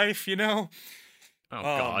his wife, you know. Oh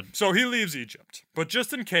God. So he leaves Egypt, but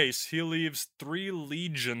just in case, he leaves 3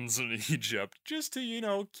 legions in Egypt just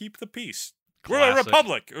to keep the peace. Classic. We're a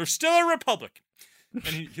republic. We're still a republic. And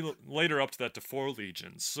he later upped that to 4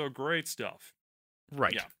 legions. So great stuff.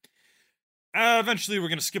 Right. Yeah. Eventually, we're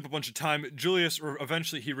going to skip a bunch of time.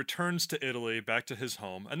 Eventually, he returns to Italy, back to his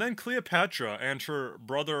home. And then Cleopatra and her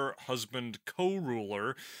brother, husband,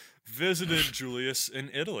 co-ruler visited Julius in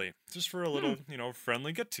Italy. Just for a little,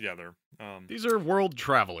 friendly get-together. These are world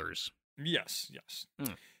travelers. Yes.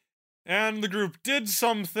 And the group did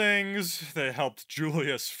some things. They helped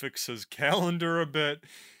Julius fix his calendar a bit.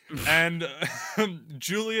 And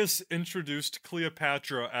Julius introduced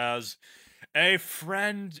Cleopatra as a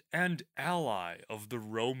friend and ally of the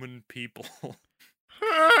Roman people.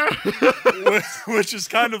 Which is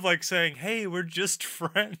kind of like saying, hey, we're just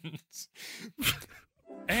friends.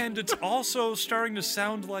 And it's also starting to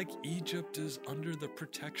sound like Egypt is under the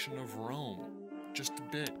protection of Rome. Just a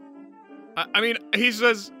bit. I mean, he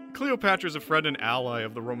says Cleopatra's a friend and ally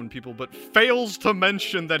of the Roman people, but fails to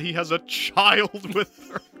mention that he has a child with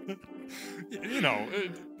her.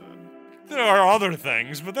 There are other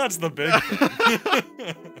things, but that's the big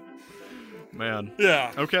thing. Man.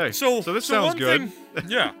 Yeah. Okay. So this sounds good.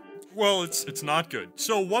 Yeah. Well, it's not good.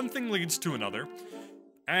 So one thing leads to another,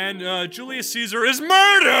 and Julius Caesar is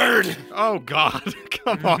murdered! Oh, God.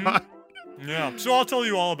 Come on. Yeah. So I'll tell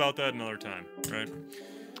you all about that another time, right?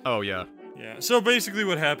 Oh, yeah. Yeah. So basically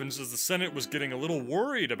what happens is the Senate was getting a little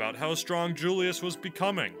worried about how strong Julius was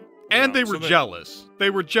becoming. And they were jealous. They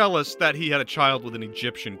were jealous that he had a child with an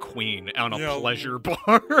Egyptian queen on a pleasure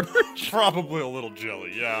barge. Probably a little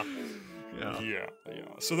jelly, yeah. Yeah.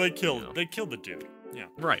 So they killed the dude. Yeah.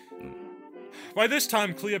 Right. By this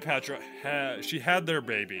time, Cleopatra had their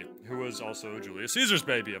baby, who was also Julius Caesar's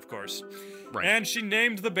baby, of course. Right. And she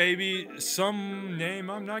named the baby some name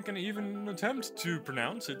I'm not going to even attempt to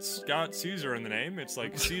pronounce. It's got Caesar in the name. It's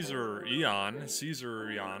like Caesarion,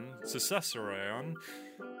 Caesarion.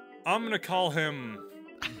 I'm going to call him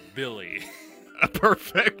Billy.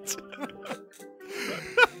 Perfect.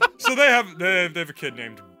 So they have a kid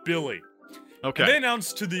named Billy. Okay. And they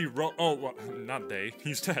announced to the not they,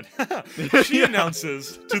 he's dead. She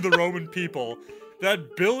announces to the Roman people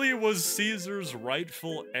that Billy was Caesar's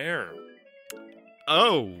rightful heir.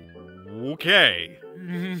 Oh, okay.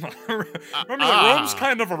 Remember that Rome's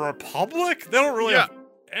kind of a republic? They don't really have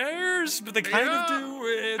heirs, but they kind of do.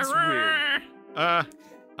 It's weird.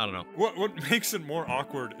 I don't know. What makes it more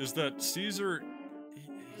awkward is that Caesar,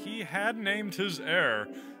 he had named his heir,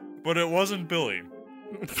 but it wasn't Billy.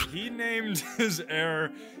 He named his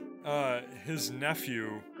heir, his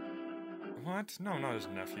nephew. What? No, not his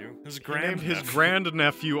nephew. His grandnephew. His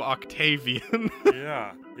grandnephew Octavian.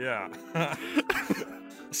 Yeah.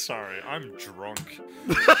 Sorry, I'm drunk.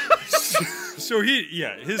 So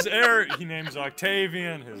his heir he names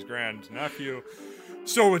Octavian, his grandnephew.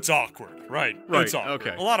 So it's awkward, right? It's awkward.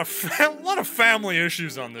 Okay. A lot of family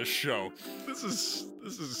issues on this show. This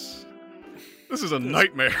is a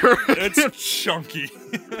nightmare. It's chunky.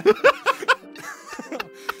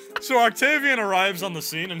 So Octavian arrives on the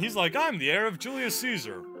scene and he's like, I'm the heir of Julius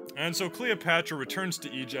Caesar. And so Cleopatra returns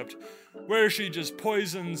to Egypt, where she just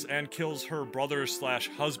poisons and kills her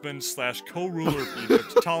brother/husband/co-ruler of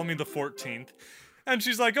Egypt, Ptolemy the 14th. And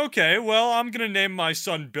she's like, okay, well, I'm gonna name my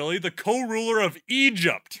son Billy the co-ruler of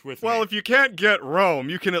Egypt with me. Well, if you can't get Rome,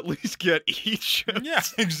 you can at least get Egypt. Yeah,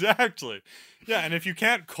 exactly. Yeah, and if you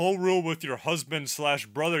can't co-rule with your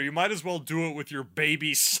husband/brother, you might as well do it with your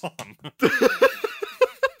baby son.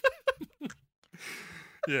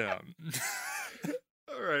 Yeah.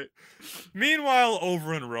 All right. Meanwhile,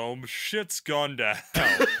 over in Rome, shit's gone to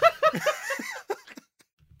hell.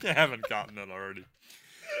 I haven't gotten it already.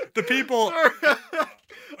 The people.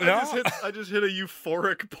 I just hit a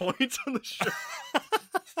euphoric point on the show.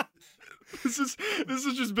 This has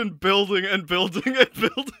just been building and building and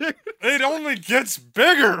building. It only gets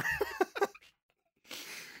bigger.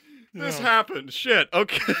 This happened. Shit.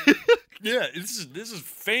 Okay. Yeah, this is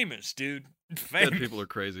famous, dude. Famous. Dead people are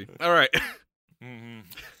crazy. All right. Mm-hmm.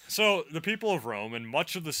 So the people of Rome and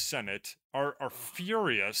much of the Senate are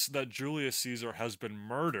furious that Julius Caesar has been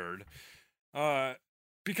murdered.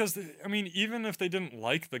 Because, even if they didn't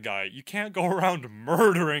like the guy, you can't go around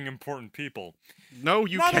murdering important people. No,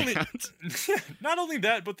 you can't. Not only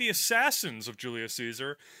that, but the assassins of Julius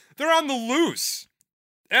Caesar, they're on the loose.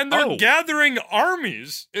 And they're gathering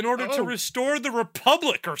armies in order to restore the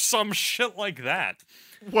Republic or some shit like that.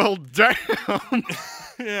 Well, damn.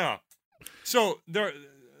 Yeah. So, the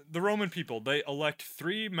Roman people, they elect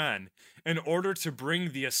 3 men in order to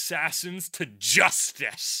bring the assassins to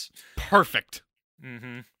justice. Perfect.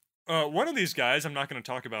 Mm-hmm. One of these guys, I'm not going to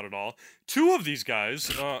talk about at all. 2 of these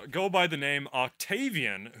guys go by the name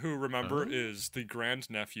Octavian, who, remember, is the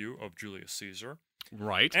grandnephew of Julius Caesar.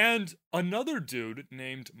 Right. And another dude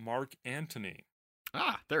named Mark Antony.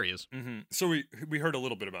 Ah, there he is. Mm-hmm. So we heard a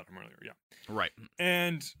little bit about him earlier, yeah. Right.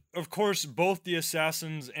 And, of course, both the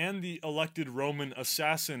assassins and the elected Roman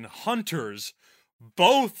assassin hunters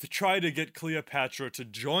both try to get Cleopatra to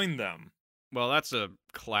join them. Well, that's a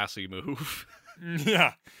classy move.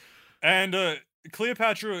 Yeah. And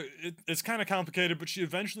Cleopatra, it's kind of complicated, but she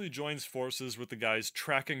eventually joins forces with the guys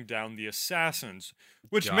tracking down the assassins,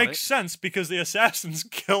 which makes sense because the assassins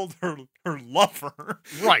killed her lover.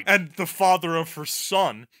 Right. And the father of her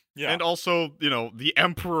son. Yeah. And also, the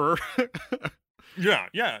emperor. Yeah,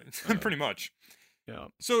 pretty much. Yeah.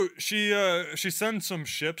 So she sends some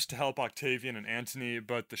ships to help Octavian and Antony,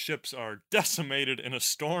 but the ships are decimated in a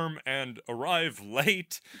storm and arrive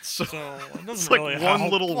late. So it doesn't really like help.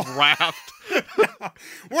 one little raft.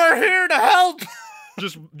 We're here to help.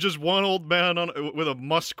 Just one old man with a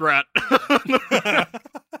muskrat.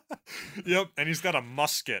 Yep, and he's got a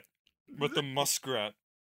musket with the muskrat.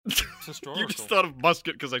 It's historical. You just thought of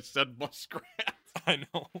musket because I said muskrat. I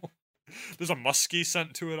know. There's a muskie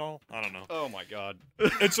scent to it all. I don't know. Oh my god.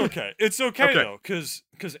 It's okay. It's okay though, because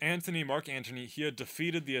Mark Antony, he had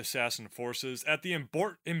defeated the assassin forces at the oh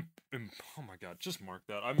my god, just mark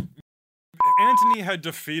that. Antony had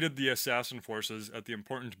defeated the assassin forces at the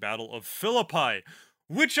important Battle of Philippi,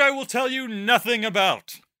 which I will tell you nothing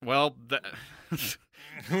about. Well,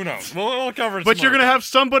 who knows? We'll cover it. But you're gonna have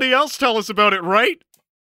somebody else tell us about it, right?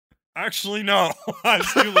 Actually, no. I'm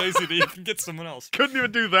too lazy to even get someone else. Couldn't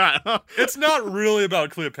even do that. Huh? It's not really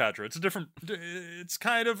about Cleopatra. It's it's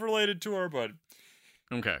kind of related to her, but...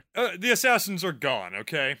 Okay. The assassins are gone,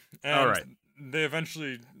 okay? And all right. They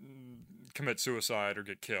eventually commit suicide or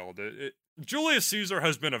get killed. Julius Caesar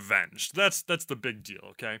has been avenged. That's the big deal,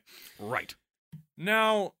 okay? Right.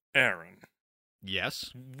 Now, Aaron.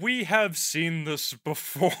 Yes? We have seen this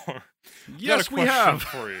before. Yes, we have.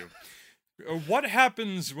 For you. What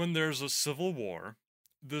happens when there's a civil war?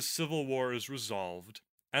 The civil war is resolved,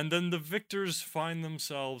 and then the victors find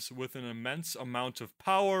themselves with an immense amount of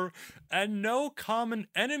power and no common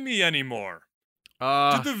enemy anymore.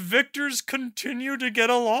 Do the victors continue to get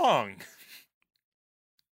along?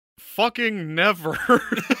 Fucking never.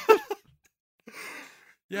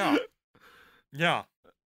 Yeah. Yeah.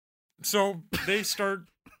 So they start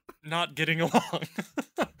not getting along.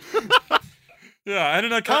 Yeah, and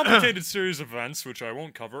in a complicated series of events, which I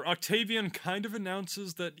won't cover, Octavian kind of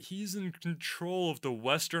announces that he's in control of the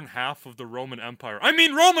western half of the Roman Empire. I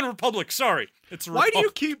mean, Roman Republic, sorry. It's a Why do you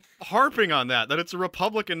keep harping on that it's a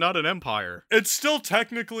republic and not an empire? It's still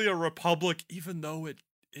technically a republic, even though it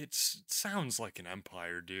sounds like an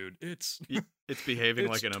empire, dude. It's behaving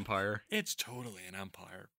like an empire. It's totally an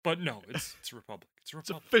empire. But no, it's a republic. It's a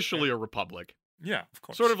republic. It's officially a republic. Yeah, of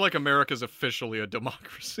course. Sort of like America's officially a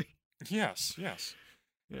democracy. Yes. Yeah.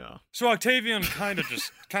 So Octavian kind of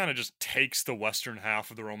just takes the western half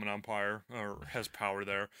of the Roman Empire, or has power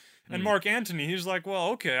there. And Mark Antony, he's like, well,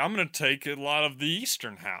 okay, I'm going to take a lot of the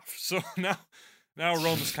eastern half. So Now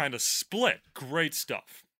Rome is kind of split. Great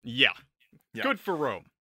stuff. Yeah. Yeah. Good for Rome.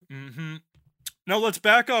 Mm-hmm. Now let's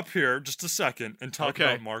back up here just a second and talk Okay.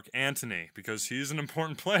 about Mark Antony, because he's an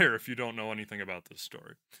important player if you don't know anything about this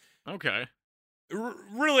story. Okay.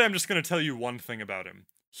 Really, I'm just going to tell you one thing about him.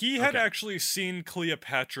 He had Okay. actually seen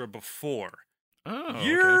Cleopatra before. Oh,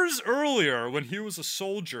 Years earlier, when he was a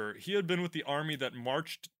soldier, he had been with the army that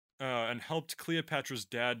marched and helped Cleopatra's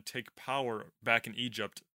dad take power back in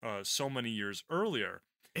Egypt so many years earlier.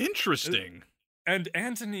 Interesting. And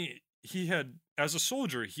Antony, as a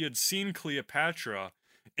soldier, he had seen Cleopatra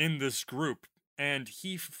in this group, and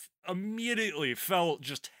he immediately fell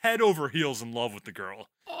just head over heels in love with the girl.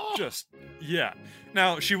 Just, yeah.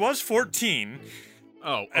 Now, she was 14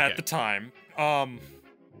 at the time.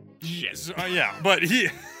 Shit. Yeah, but he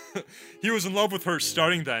was in love with her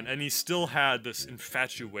starting then, and he still had this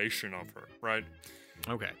infatuation of her, right?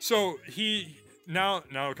 Okay. So now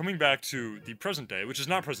coming back to the present day, which is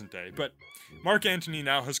not present day, but Mark Antony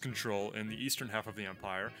now has control in the eastern half of the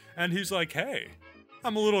empire, and he's like, hey,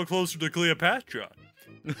 I'm a little closer to Cleopatra.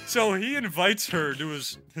 So he invites her to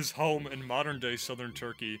his home in modern-day southern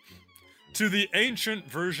Turkey, to the ancient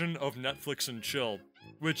version of Netflix and Chill,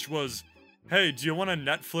 which was, hey, do you want to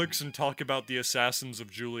Netflix and talk about the assassins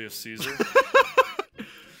of Julius Caesar?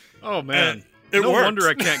 Oh, man. It no worked. wonder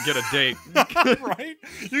I can't get a date. Right?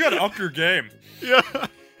 You gotta up your game. Yeah.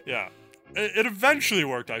 Yeah. It eventually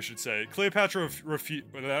worked, I should say. Cleopatra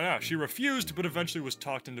she refused, but eventually was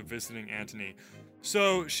talked into visiting Antony.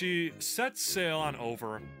 So she sets sail on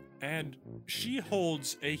over, and she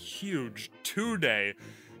holds a huge 2-day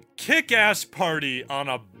kick-ass party on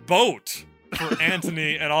a boat for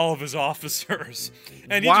Antony and all of his officers.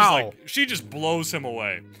 And she just blows him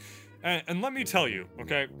away. And let me tell you,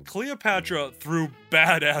 okay, Cleopatra threw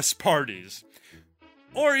badass parties.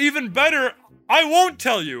 Or even better, I won't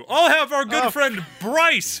tell you. I'll have our good friend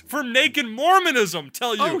Bryce from Naked Mormonism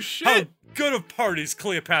tell you how good of parties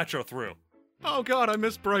Cleopatra threw. Oh, God, I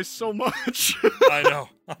miss Bryce so much. I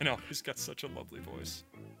know. He's got such a lovely voice.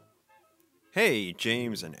 Hey,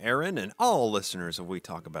 James and Aaron, and all listeners of We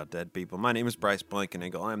Talk About Dead People. My name is Bryce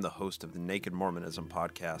Blankenegel. I'm the host of the Naked Mormonism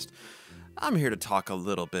podcast. I'm here to talk a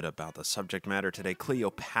little bit about the subject matter today,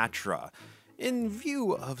 Cleopatra. In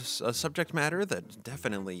view of a subject matter that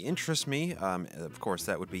definitely interests me, of course,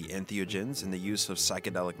 that would be entheogens and the use of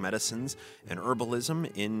psychedelic medicines and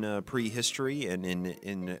herbalism in prehistory and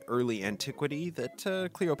in early antiquity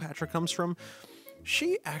that Cleopatra comes from.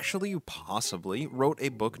 She actually possibly wrote a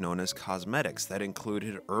book known as Cosmetics that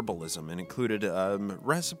included herbalism and included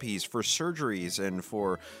recipes for surgeries and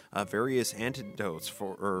for various antidotes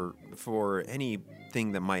for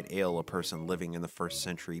anything that might ail a person living in the 1st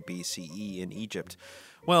century BCE in Egypt.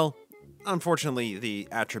 Well, unfortunately, the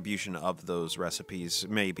attribution of those recipes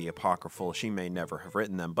may be apocryphal. She may never have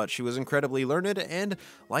written them, but she was incredibly learned and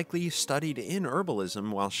likely studied in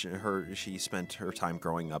herbalism while she spent her time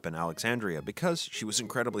growing up in Alexandria because she was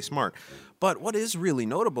incredibly smart. But what is really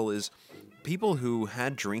notable is people who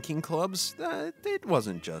had drinking clubs, it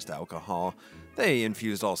wasn't just alcohol. They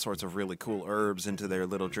infused all sorts of really cool herbs into their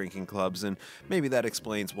little drinking clubs, and maybe that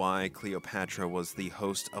explains why Cleopatra was the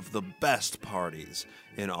host of the best parties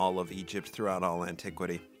in all of Egypt throughout all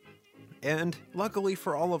antiquity. And luckily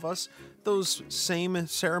for all of us, those same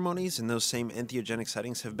ceremonies and those same entheogenic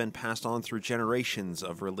settings have been passed on through generations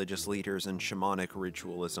of religious leaders and shamanic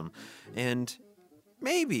ritualism, and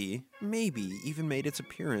maybe even made its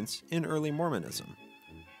appearance in early Mormonism.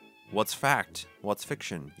 What's fact? What's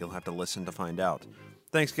fiction? You'll have to listen to find out.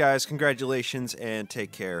 Thanks, guys. Congratulations, and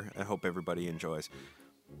take care. I hope everybody enjoys.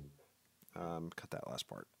 Cut that last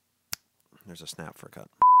part. There's a snap for a cut.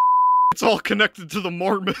 It's all connected to the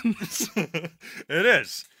Mormons. It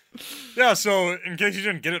is. Yeah, so in case you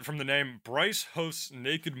didn't get it from the name, Bryce hosts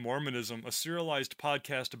Naked Mormonism, a serialized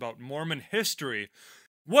podcast about Mormon history.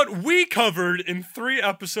 What we covered in 3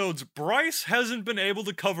 episodes, Bryce hasn't been able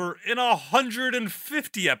to cover in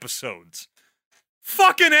 150 episodes.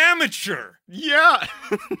 Fucking amateur! Yeah!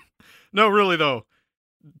 No, really, though.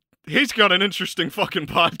 He's got an interesting fucking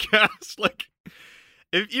podcast. Like,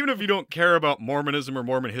 even if you don't care about Mormonism or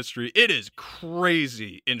Mormon history, it is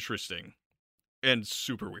crazy interesting and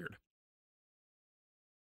super weird.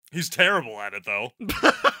 He's terrible at it, though.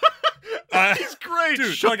 He's great!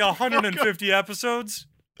 Dude, like 150 episodes?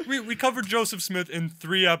 We covered Joseph Smith in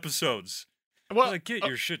 3 episodes. Well, like, get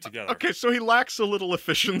your shit together. Okay, so he lacks a little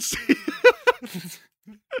efficiency.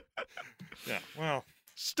 Yeah, well.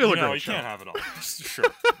 Still a great show. show. You can't have it all. Sure,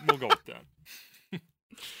 we'll go with that.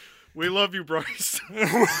 We love you, Bryce.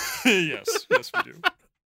 Yes, we do.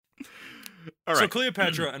 All So right.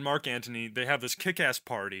 Cleopatra and Mark Antony, they have this kick-ass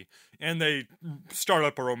party, and they start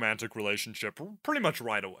up a romantic relationship pretty much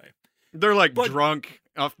right away. They're like drunk,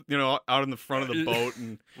 off, out in the front of the boat,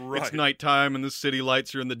 and Right. it's nighttime, and the city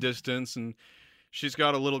lights are in the distance, and she's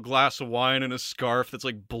got a little glass of wine and a scarf that's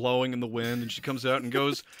like blowing in the wind, and she comes out and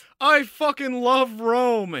goes, "I fucking love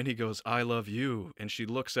Rome," and he goes, "I love you," and she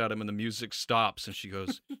looks at him, and the music stops, and she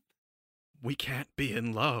goes, "We can't be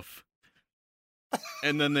in love,"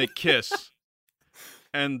 and then they kiss,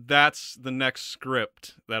 and that's the next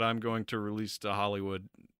script that I'm going to release to Hollywood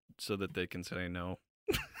so that they can say no.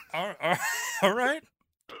 All right.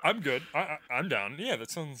 I'm good. I'm down. Yeah,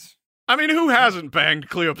 that sounds... I mean, who hasn't banged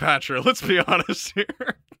Cleopatra? Let's be honest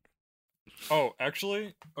here. Oh,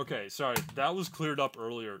 actually? Okay, sorry. That was cleared up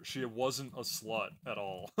earlier. She wasn't a slut at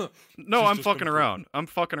all. No, She's I'm just fucking been- around. I'm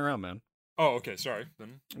fucking around, man. Oh, okay, sorry.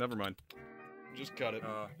 Then Never mind. Just cut it.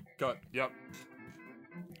 cut. Yep.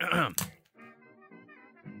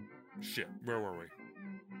 Shit, where were we?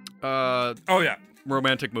 Oh, yeah.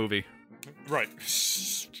 Romantic movie. Right.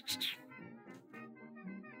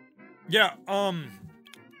 Yeah,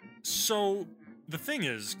 so the thing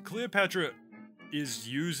is, Cleopatra is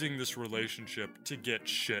using this relationship to get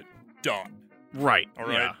shit done. Right. All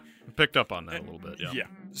right. Yeah. Picked up on that a little bit. Yeah. Yeah.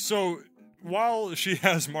 So while she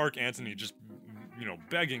has Mark Antony just,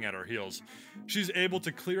 begging at her heels, she's able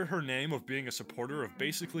to clear her name of being a supporter of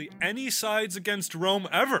basically any sides against Rome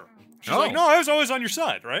ever. She's like, no, I was always on your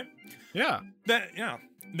side, right? Yeah.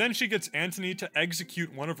 Then she gets Antony to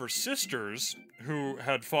execute one of her sisters who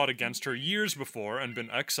had fought against her years before and been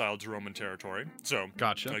exiled to Roman territory. So,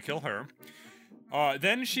 gotcha. Kill her.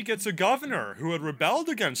 Then she gets a governor who had rebelled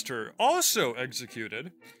against her, also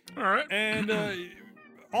executed. All right. And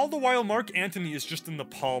all the while, Mark Antony is just in the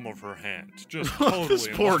palm of her hand. Just totally This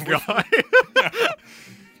in poor love with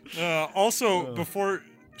guy. Also,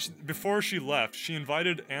 before she left, she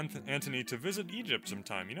invited Antony to visit Egypt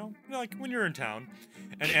sometime, like when you're in town.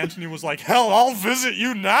 And Antony was like, "Hell, I'll visit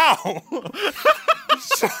you now!"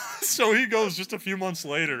 so he goes just a few months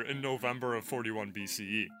later in November of 41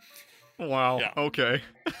 BCE. Wow. Yeah. Okay.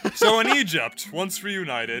 So in Egypt, once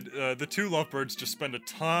reunited, the two lovebirds just spend a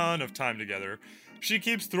ton of time together. She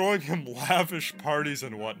keeps throwing him lavish parties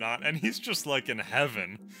and whatnot, and he's just like in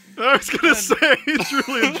heaven. I was gonna say, he's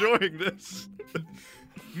really enjoying this.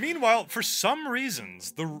 Meanwhile, for some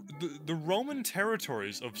reasons, the Roman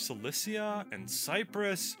territories of Cilicia and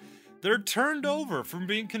Cyprus, they're turned over from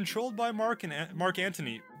being controlled by Mark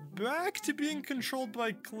Antony back to being controlled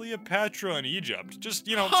by Cleopatra in Egypt. Just,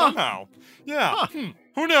 somehow. Yeah.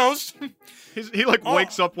 Who knows? He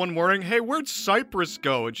wakes up one morning, "Hey, where'd Cyprus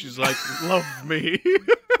go?" And she's like, "Love me."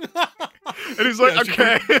 And he's like,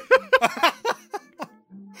 "Okay."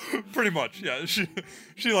 Pretty much, yeah. She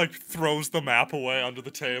throws the map away under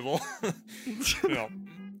the table.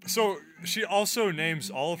 So she also names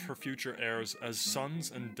all of her future heirs as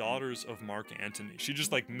sons and daughters of Mark Antony. She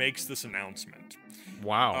just makes this announcement.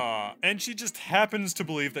 Wow. And she just happens to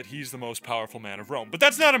believe that he's the most powerful man of Rome. But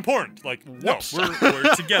that's not important. Whoops. No,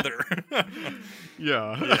 we're together.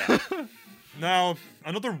 Yeah. Now,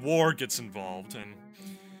 another war gets involved, and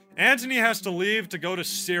Antony has to leave to go to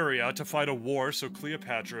Syria to fight a war, so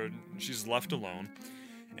Cleopatra, she's left alone.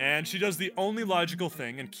 And she does the only logical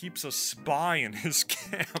thing and keeps a spy in his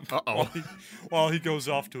camp while he goes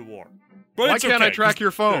off to war. But Why it's can't I okay, track 'cause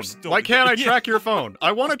your phone? they're still Why can't I together. track your phone?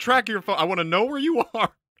 I want to track your phone. I want to know where you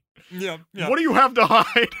are. Yeah. What do you have to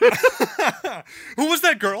hide? Who was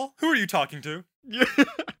that girl? Who are you talking to?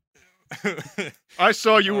 I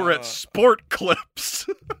saw you were at Sport Clips.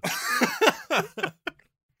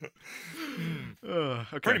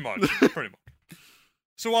 Okay. Pretty much.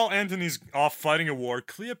 So while Antony's off fighting a war,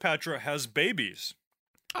 Cleopatra has babies.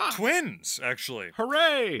 Twins, actually.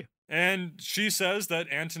 Hooray! And she says that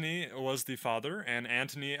Antony was the father, and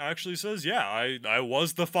Antony actually says, yeah, I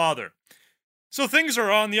was the father. So things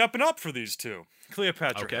are on the up and up for these two.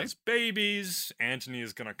 Cleopatra has babies, Antony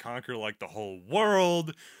is gonna conquer the whole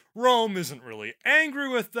world, Rome isn't really angry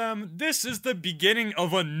with them. This is the beginning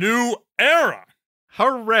of a new era.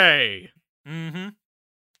 Hooray! Mm-hmm.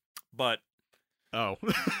 But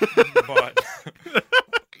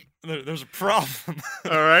there's a problem.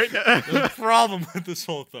 All right. There's a problem with this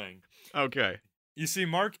whole thing. Okay. You see,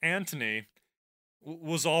 Mark Antony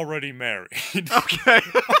was already married. Okay.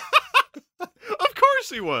 Of course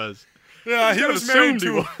he was. Yeah, he was married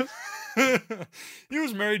to. He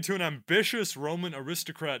was married to an ambitious Roman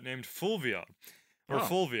aristocrat named Fulvia. Or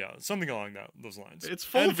Fulvia, something along those lines. It's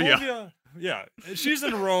Fulvia. And Fulvia, yeah, she's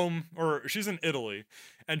in Rome, or she's in Italy,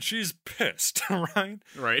 and she's pissed, right?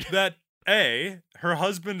 Right. That A, her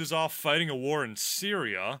husband is off fighting a war in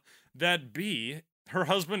Syria, that B, her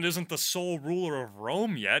husband isn't the sole ruler of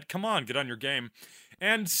Rome yet. Come on, get on your game.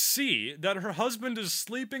 And C, that her husband is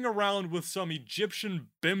sleeping around with some Egyptian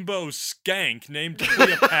bimbo skank named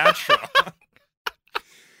Cleopatra.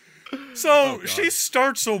 So she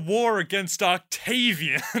starts a war against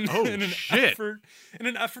Octavian in an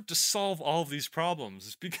effort to solve all of these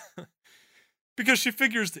problems. Because she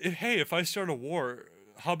figures, hey, if I start a war,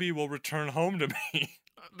 hubby will return home to me.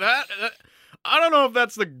 I don't know if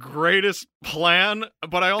that's the greatest plan,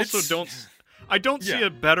 but I also don't see a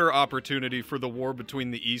better opportunity for the war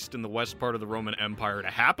between the East and the West part of the Roman Empire to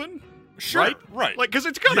happen. Sure, right. Like, because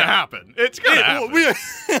it's gonna happen. It's gonna happen. We've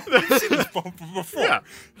seen this before. Yeah.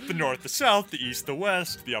 The North, the South, the East, the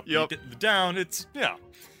West, the up, the down. It's,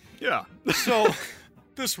 Yeah. So,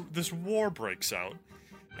 this war breaks out,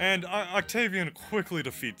 and Octavian quickly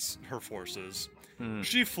defeats her forces.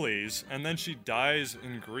 She flees, and then she dies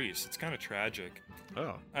in Greece. It's kind of tragic.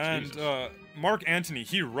 Oh, and Mark Antony,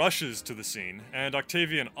 he rushes to the scene, and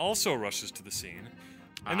Octavian also rushes to the scene.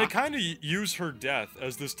 And they kind of use her death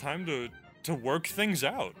as this time to work things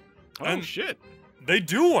out. Oh, shit. They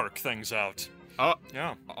do work things out.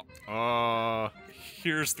 Yeah.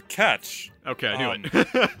 Here's the catch. Okay, I knew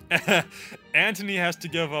it. Antony has to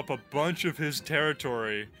give up a bunch of his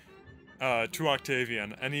territory to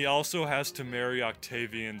Octavian, and he also has to marry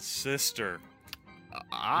Octavian's sister, which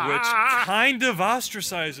kind of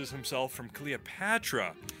ostracizes himself from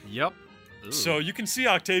Cleopatra. Yep. Ooh. So you can see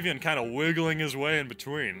Octavian kind of wiggling his way in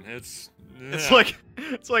between. It's like,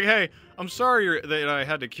 hey, I'm sorry that I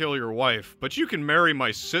had to kill your wife, but you can marry my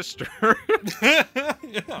sister.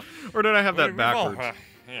 Yeah. Or did I have that backwards?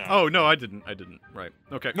 Yeah. Oh no, I didn't. Right.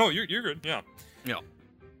 Okay. No, you're good. Yeah. Yeah.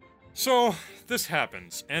 So this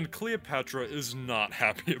happens, and Cleopatra is not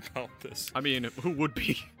happy about this. I mean, who would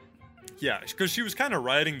be? Yeah, because she was kind of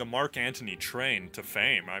riding the Mark Antony train to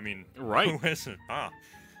fame. I mean, right. Who isn't?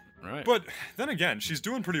 Right. But then again, she's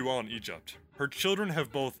doing pretty well in Egypt. Her children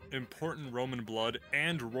have both important Roman blood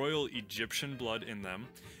and royal Egyptian blood in them.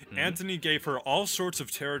 Antony gave her all sorts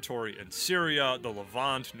of territory in Syria, the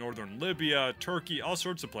Levant, northern Libya, Turkey, all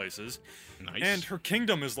sorts of places. Nice. And her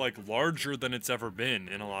kingdom is like larger than it's ever been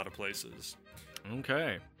in a lot of places.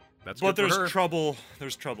 Okay. That's but good for there's her. trouble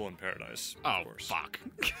in paradise. Oh, fuck.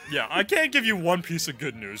 Yeah, I can't give you one piece of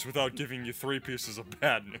good news without giving you 3 pieces of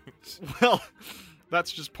bad news. Well,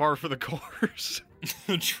 that's just par for the course.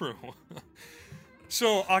 True.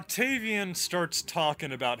 So Octavian starts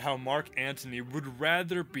talking about how Mark Antony would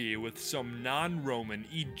rather be with some non-Roman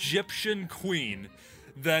Egyptian queen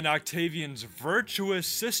than Octavian's virtuous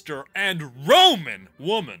sister and Roman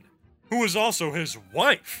woman, who is also his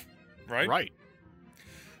wife, right? Right.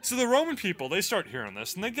 So the Roman people, they start hearing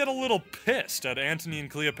this, and they get a little pissed at Antony and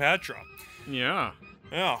Cleopatra. Yeah.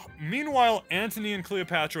 Yeah. Meanwhile, Antony and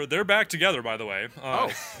Cleopatra, they're back together, by the way.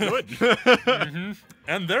 Good.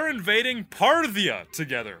 And they're invading Parthia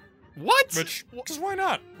together. What? Because why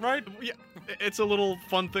not, right? Yeah, it's a little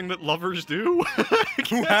fun thing that lovers do.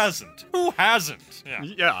 Who hasn't? Yeah.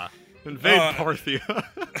 Yeah. Invade Parthia.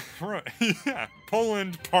 Right. Yeah.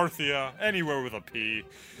 Poland, Parthia, anywhere with a P.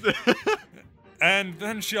 And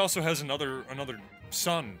then she also has another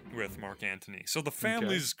son with Mark Antony. So the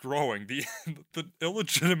family's growing. The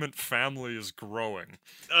illegitimate family is growing.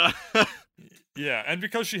 Yeah, and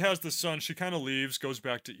because she has this son, she kind of leaves, goes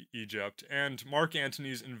back to Egypt, and Mark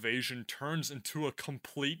Antony's invasion turns into a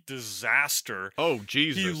complete disaster. Oh,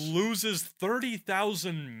 Jesus. He loses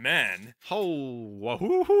 30,000 men. Oh,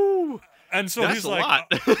 woohoo. And so That's he's a like, lot.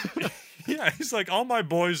 yeah, he's like, all my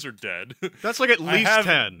boys are dead. That's like at least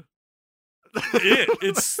 10.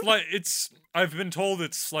 I've been told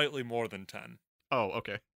it's slightly more than 10. Oh,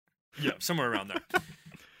 okay. Yeah, somewhere around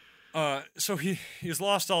there. So he's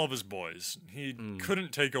lost all of his boys. He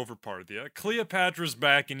couldn't take over Parthia. Cleopatra's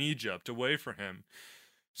back in Egypt, away from him.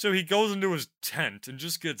 So he goes into his tent and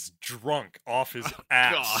just gets drunk off his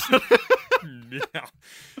ass. Yeah.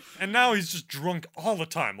 And now he's just drunk all the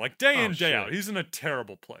time, like day in, day out. He's in a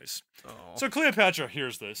terrible place. Oh. So Cleopatra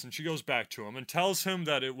hears this, and she goes back to him and tells him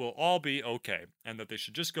that it will all be okay, and that they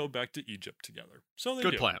should just go back to Egypt together. So they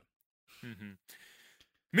do. Good plan. Mm-hmm.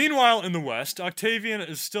 Meanwhile, in the West, Octavian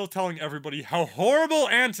is still telling everybody how horrible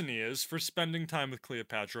Antony is for spending time with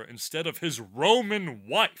Cleopatra instead of his Roman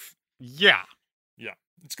wife. Yeah. Yeah,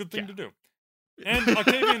 it's a good thing to do. And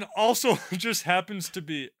Octavian also just happens to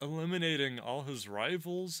be eliminating all his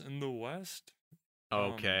rivals in the West.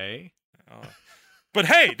 Okay. But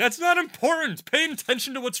hey, that's not important. Pay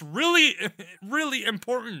attention to what's really, really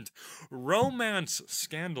important. Romance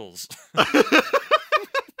scandals.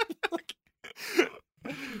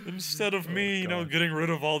 instead of me, getting rid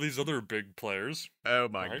of all these other big players. Oh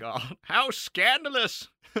my God. How scandalous.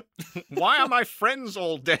 Why are my friends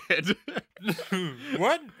all dead?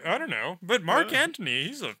 What? I don't know. But Mark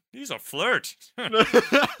Antony, he's a flirt.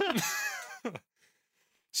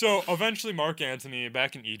 So eventually Mark Antony,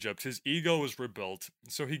 back in Egypt, his ego is rebuilt.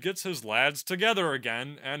 So he gets his lads together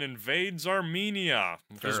again and invades Armenia.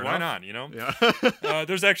 Because why not, Yeah.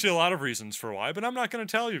 There's actually a lot of reasons for why, but I'm not going to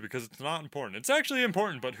tell you because it's not important. It's actually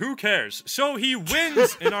important, but who cares? So he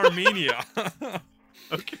wins in Armenia.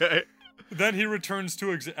 Okay. Then he returns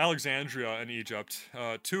to Alexandria in Egypt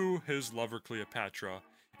to his lover Cleopatra.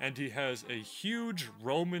 And he has a huge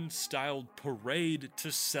Roman-styled parade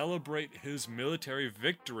to celebrate his military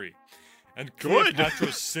victory. And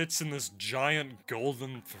Cleopatra sits in this giant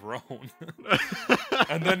golden throne.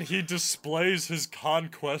 And then he displays his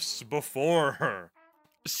conquests before her.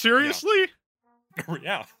 Seriously?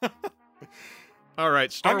 Yeah. All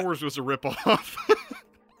right, Star Wars was a ripoff.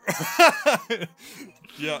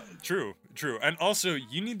 Yeah, true. And also,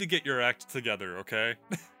 you need to get your act together, okay?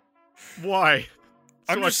 Why?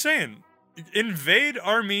 I'm just saying, invade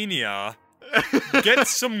Armenia, get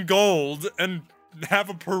some gold, and have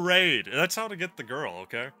a parade. That's how to get the girl,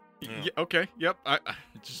 okay? Yeah, okay, yep. I'll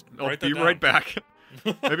be down. right back.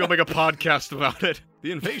 Maybe I'll make a podcast about it.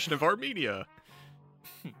 The invasion of Armenia.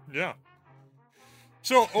 Yeah.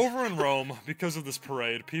 So, over in Rome, because of this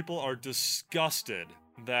parade, people are disgusted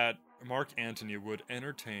that Mark Antony would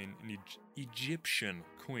entertain an Egyptian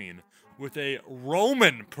queen with a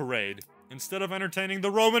Roman parade instead of entertaining the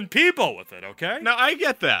Roman people with it, okay? Now, I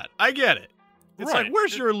get that. I get it. It's Right. like,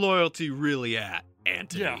 where's your loyalty really at,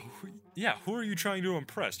 Antony? Yeah, who are you trying to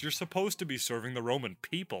impress? You're supposed to be serving the Roman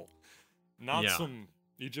people, not some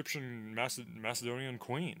Egyptian Macedonian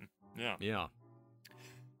queen. Yeah. Yeah.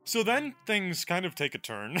 So then things kind of take a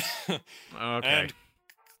turn. Okay. And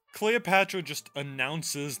Cleopatra just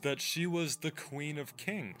announces that she was the Queen of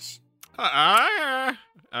Kings.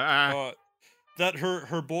 That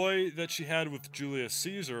her boy that she had with Julius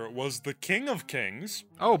Caesar was the King of Kings.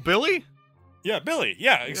 Oh, Billy? Yeah, Billy.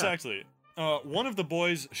 Yeah, exactly. One of the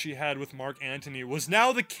boys she had with Mark Antony was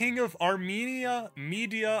now the King of Armenia,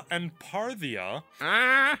 Media, and Parthia.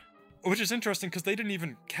 Which is interesting because they didn't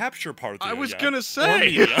even capture Parthia. I was yet, gonna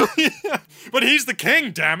say. But he's the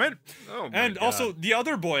king, damn it! Oh my And God. also, the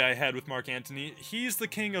other boy I had with Mark Antony, he's the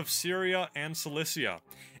king of Syria and Cilicia.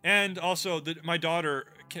 And also, my daughter,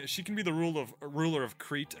 she can be the ruler of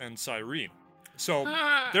Crete and Cyrene. So,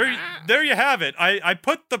 there you have it. I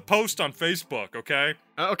put the post on Facebook, okay?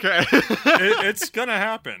 Okay. It's gonna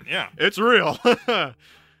happen, yeah. It's real.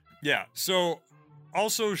 Yeah, so...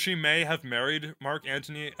 Also, she may have married Mark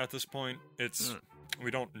Antony at this point. We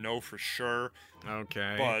don't know for sure.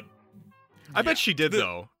 Okay. But I bet she did,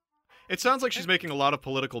 though. It sounds like she's making a lot of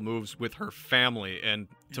political moves with her family, and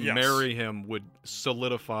to marry him would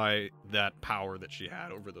solidify that power that she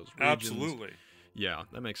had over those regions. Absolutely. Yeah,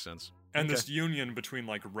 that makes sense. And this union between,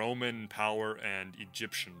 like, Roman power and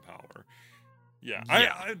Egyptian power. Yeah.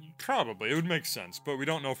 I probably. It would make sense, but we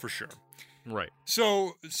don't know for sure. Right.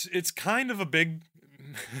 So, it's kind of a big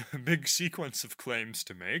sequence of claims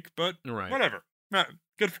to make, but whatever.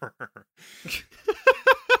 Good for her.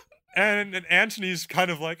 and Antony's kind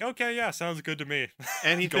of like, okay, yeah, sounds good to me.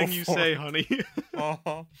 Anything you say, honey.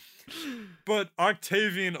 Uh-huh. But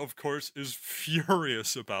Octavian, of course, is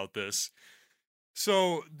furious about this.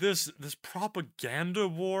 So this propaganda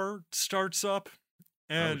war starts up,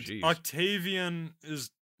 and Octavian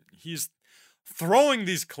he's throwing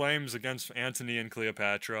these claims against Antony and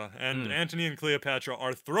Cleopatra, and Antony and Cleopatra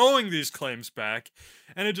are throwing these claims back,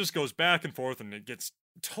 and it just goes back and forth, and it gets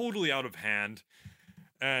totally out of hand.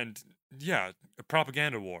 And yeah, a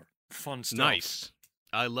propaganda war. Fun stuff. Nice.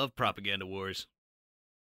 I love propaganda wars.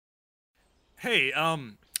 Hey,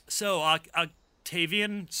 so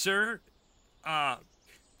Octavian, sir,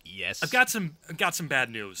 yes. I've got some bad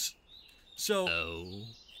news. So,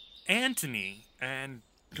 Antony and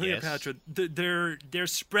Cleopatra, they're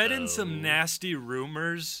spreading some nasty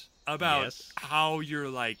rumors about how you're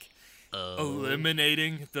like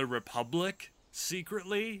eliminating the Republic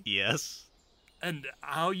secretly. Yes. And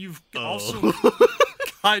how you've also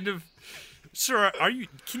kind of, sir,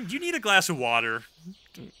 do you need a glass of water?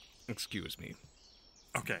 Excuse me.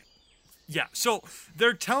 Okay. Yeah, so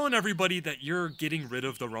they're telling everybody that you're getting rid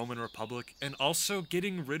of the Roman Republic and also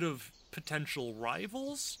getting rid of potential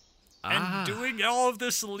rivals and doing all of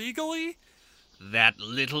this legally? That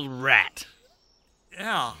little rat.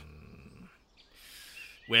 Yeah.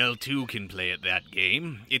 Well, two can play at that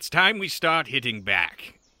game. It's time we start hitting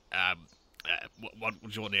back. What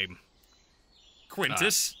was your name?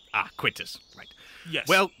 Quintus. Quintus, right. Yes.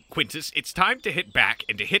 Well, Quintus, it's time to hit back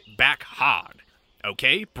and to hit back hard.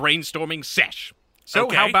 Okay? Brainstorming sesh. So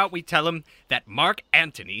Okay. how about we tell him that Mark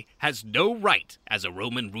Antony has no right as a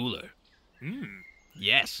Roman ruler?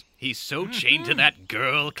 Yes, he's so chained to that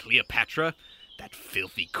girl, Cleopatra, that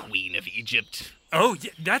filthy queen of Egypt. Oh,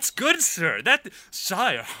 yeah, that's good, sir.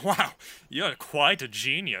 Sire, wow, you're quite a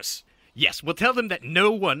genius. Yes, we'll tell them that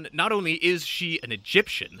not only is she an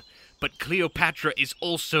Egyptian, but Cleopatra is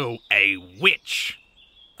also a witch.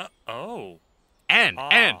 Oh. And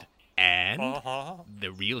Uh-huh.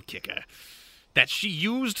 the real kicker, that she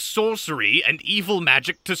used sorcery and evil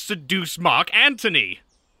magic to seduce Mark Antony.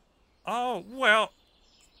 Oh, well,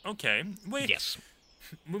 okay. Wait. Yes.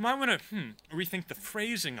 We might want to rethink the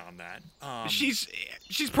phrasing on that. She's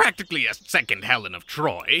practically a second Helen of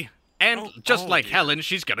Troy. And just like dear. Helen,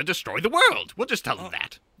 she's gonna destroy the world. We'll just tell him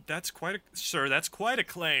that. That's quite a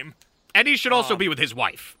claim. And he should also be with his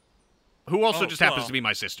wife, who also just happens well. to be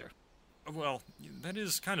my sister. Well, that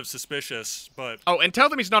is kind of suspicious, but... Oh, and tell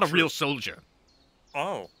them he's not a real soldier.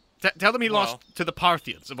 Oh. Tell them he Well. lost to the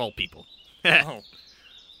Parthians, of all people. Oh.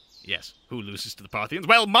 Yes, who loses to the Parthians?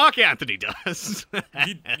 Well, Mark Antony does.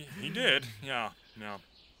 He did, yeah.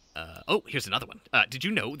 Here's another one. Did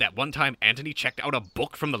you know that one time Antony checked out a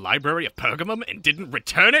book from the library of Pergamum and didn't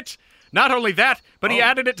return it? Not only that, but he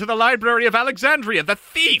added it to the library of Alexandria, the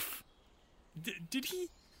thief! Did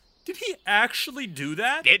he actually do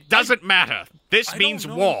that? It doesn't matter. This I means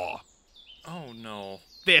don't know. war. Oh, no.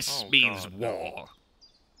 This Oh, means God, war. no.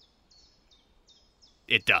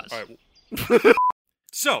 It does. All right.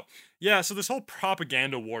 So this whole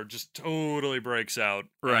propaganda war just totally breaks out.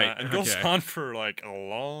 Right, and goes okay. on for, like, a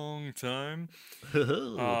long time.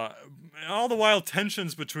 All the while,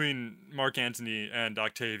 tensions between Mark Antony and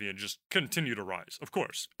Octavian just continue to rise, of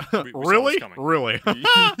course. We saw this Really? coming. Really?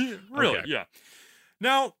 Really, Okay. yeah.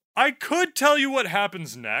 Now, I could tell you what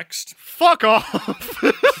happens next. Fuck off!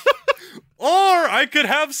 Or I could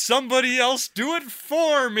have somebody else do it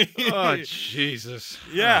for me. Oh, Jesus.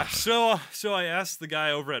 Yeah, so I asked the guy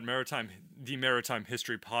over at the Maritime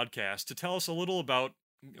History Podcast to tell us a little about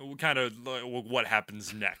kind of what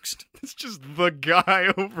happens next. It's just the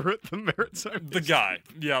guy over at the Maritime. The guy,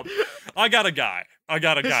 yep. I got a guy,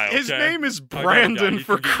 okay? His name is I got a guy. Brandon, He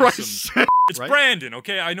for can give you Christ's some- sake. It's Right? Brandon,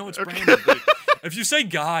 okay? I know it's Brandon, but if you say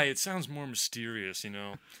guy, it sounds more mysterious, you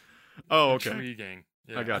know? Oh, okay. Intriguing.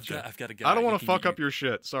 Yeah, I gotcha. I've got a guy. I don't He want to can fuck get up your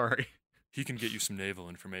shit. Sorry. He can get you some naval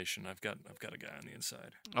information. I've got a guy on the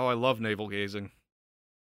inside. Oh, I love navel gazing.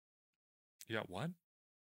 Yeah, what?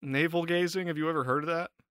 Navel gazing? Have you ever heard of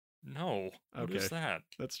that? No. What Okay. is that?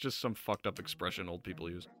 That's just some fucked up expression old people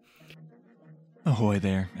use. Ahoy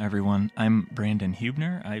there, everyone. I'm Brandon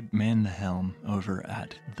Hubner. I man the helm over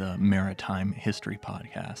at the Maritime History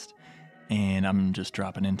Podcast. And I'm just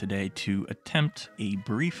dropping in today to attempt a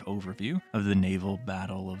brief overview of the naval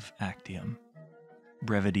battle of Actium.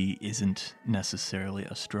 Brevity isn't necessarily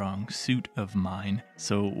a strong suit of mine,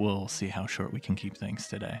 so we'll see how short we can keep things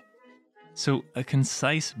today. So, a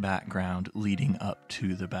concise background leading up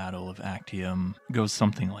to the Battle of Actium goes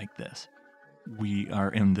something like this. We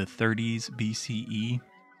are in the 30s BCE,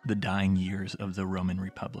 the dying years of the Roman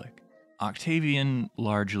Republic. Octavian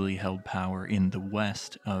largely held power in the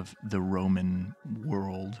west of the Roman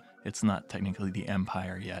world. It's not technically the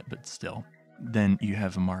empire yet, but still. Then you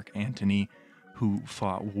have Mark Antony, who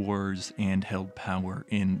fought wars and held power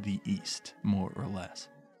in the east, more or less.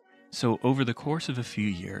 So over the course of a few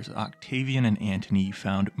years, Octavian and Antony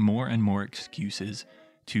found more and more excuses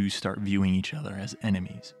to start viewing each other as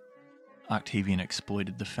enemies. Octavian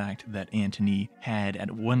exploited the fact that Antony had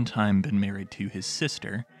at one time been married to his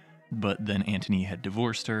sister, but then Antony had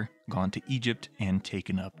divorced her, gone to Egypt, and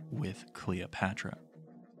taken up with Cleopatra.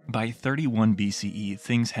 By 31 BCE,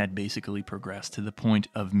 things had basically progressed to the point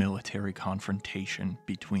of military confrontation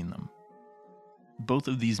between them. Both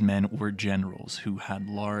of these men were generals who had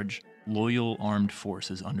large, loyal armed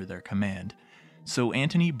forces under their command, so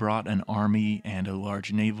Antony brought an army and a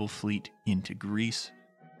large naval fleet into Greece.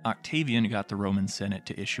 Octavian got the Roman Senate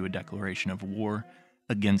to issue a declaration of war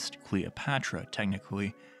against Cleopatra,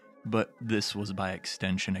 technically, but this was by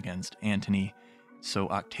extension against Antony, so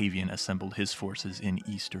Octavian assembled his forces in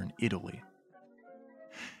eastern Italy.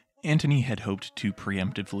 Antony had hoped to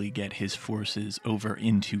preemptively get his forces over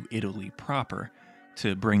into Italy proper,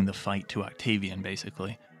 to bring the fight to Octavian,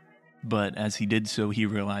 basically. But as he did so, he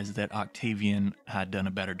realized that Octavian had done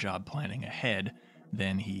a better job planning ahead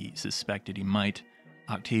than he suspected he might.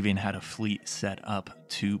 Octavian had a fleet set up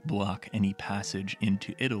to block any passage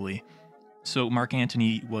into Italy, so Mark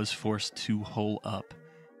Antony was forced to hole up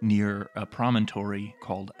near a promontory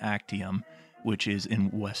called Actium, which is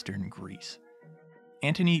in western Greece.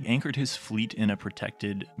 Antony anchored his fleet in a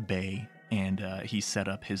protected bay, and he set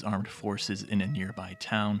up his armed forces in a nearby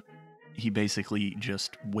town. He basically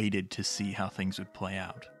just waited to see how things would play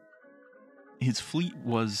out. His fleet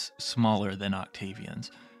was smaller than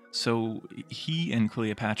Octavian's, so he and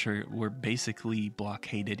Cleopatra were basically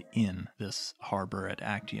blockaded in this harbor at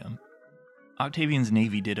Actium. Octavian's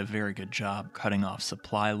navy did a very good job cutting off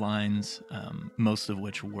supply lines, most of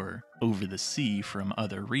which were over the sea from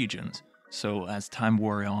other regions. So as time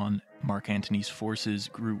wore on, Mark Antony's forces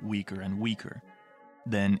grew weaker and weaker.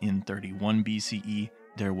 Then in 31 BCE,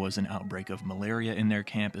 there was an outbreak of malaria in their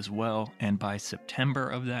camp as well, and by September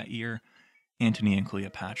of that year, Antony and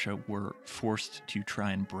Cleopatra were forced to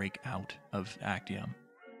try and break out of Actium.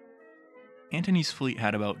 Antony's fleet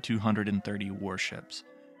had about 230 warships,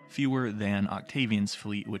 fewer than Octavian's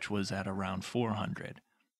fleet, which was at around 400.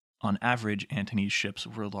 On average, Antony's ships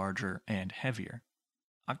were larger and heavier.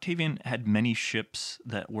 Octavian had many ships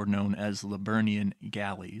that were known as Liburnian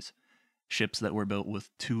galleys, ships that were built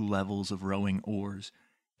with 2 levels of rowing oars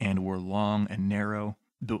and were long and narrow,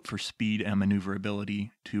 built for speed and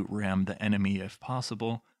maneuverability to ram the enemy if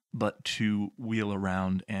possible, but to wheel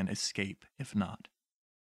around and escape if not.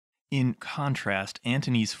 In contrast,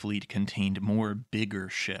 Antony's fleet contained more bigger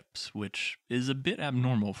ships, which is a bit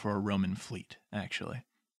abnormal for a Roman fleet, actually.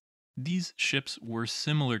 These ships were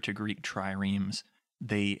similar to Greek triremes.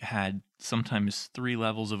 They had sometimes 3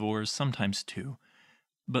 levels of oars, sometimes 2,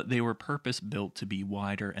 but they were purpose-built to be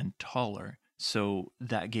wider and taller, so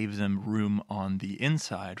that gave them room on the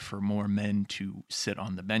inside for more men to sit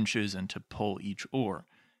on the benches and to pull each oar,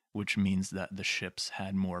 which means that the ships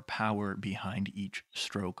had more power behind each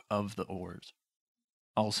stroke of the oars.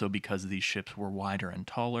 Also, because these ships were wider and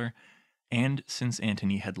taller, and since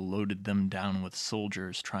Antony had loaded them down with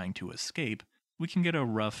soldiers trying to escape, we can get a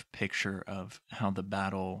rough picture of how the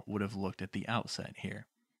battle would have looked at the outset here.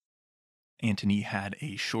 Antony had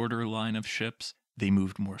a shorter line of ships. They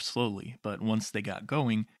moved more slowly, but once they got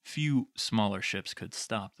going, few smaller ships could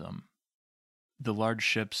stop them. The large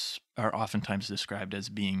ships are oftentimes described as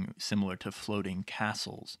being similar to floating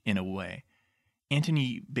castles in a way.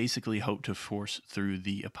 Antony basically hoped to force through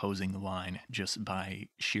the opposing line just by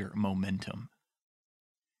sheer momentum.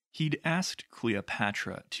 He'd asked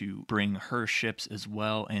Cleopatra to bring her ships as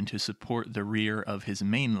well and to support the rear of his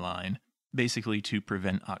main line, basically to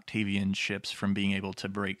prevent Octavian's ships from being able to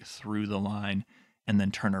break through the line and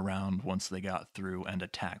then turn around once they got through and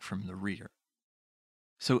attack from the rear.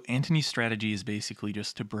 So Antony's strategy is basically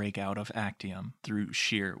just to break out of Actium through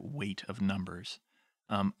sheer weight of numbers.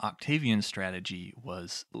 Octavian's strategy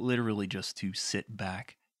was literally just to sit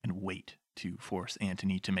back and wait to force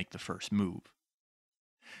Antony to make the first move.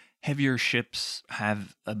 Heavier ships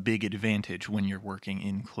have a big advantage when you're working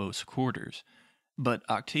in close quarters, but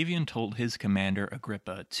Octavian told his commander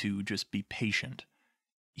Agrippa to just be patient.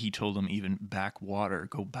 He told him even back water,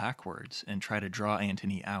 go backwards, and try to draw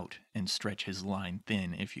Antony out and stretch his line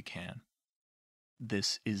thin if you can.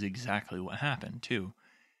 This is exactly what happened, too.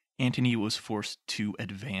 Antony was forced to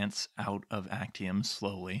advance out of Actium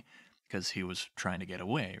slowly, because he was trying to get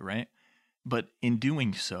away, right? But in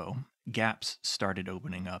doing so, gaps started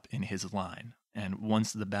opening up in his line, and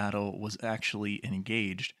once the battle was actually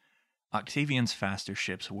engaged, Octavian's faster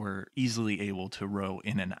ships were easily able to row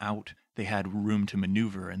in and out. They had room to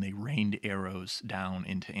maneuver, and they rained arrows down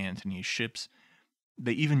into Antony's ships.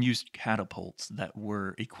 They even used catapults that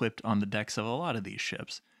were equipped on the decks of a lot of these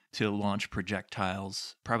ships to launch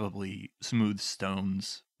projectiles, probably smooth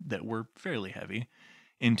stones that were fairly heavy,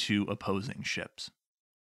 into opposing ships.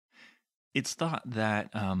 It's thought that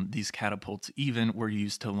these catapults even were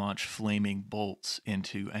used to launch flaming bolts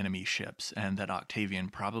into enemy ships, and that Octavian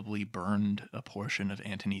probably burned a portion of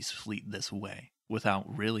Antony's fleet this way, without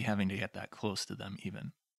really having to get that close to them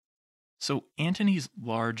even. So Antony's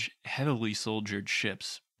large, heavily soldiered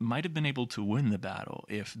ships might have been able to win the battle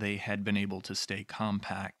if they had been able to stay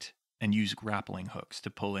compact and use grappling hooks to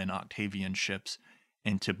pull in Octavian ships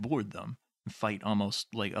and to board them, and fight almost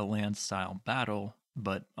like a land-style battle,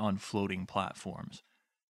 but on floating platforms.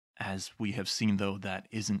 As we have seen, though, that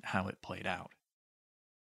isn't how it played out.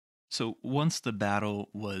 So once the battle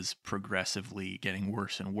was progressively getting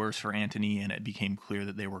worse and worse for Antony, and it became clear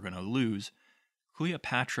that they were going to lose,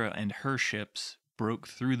 Cleopatra and her ships broke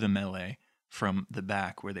through the melee from the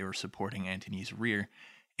back where they were supporting Antony's rear,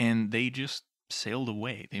 and they just sailed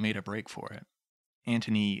away. They made a break for it.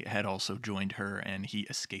 Antony had also joined her, and he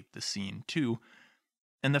escaped the scene too.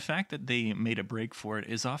 And the fact that they made a break for it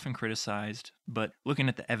is often criticized, but looking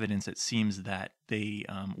at the evidence, it seems that they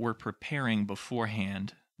were preparing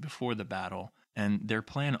beforehand, before the battle, and their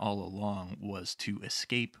plan all along was to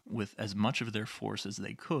escape with as much of their force as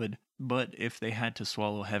they could, but if they had to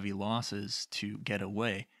swallow heavy losses to get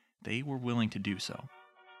away, they were willing to do so.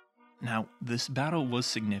 Now, this battle was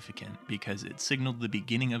significant because it signaled the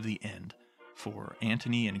beginning of the end for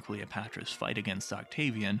Antony and Cleopatra's fight against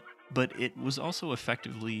Octavian, but it was also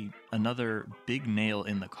effectively another big nail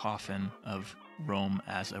in the coffin of Rome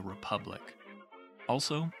as a republic.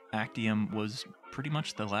 Also, Actium was pretty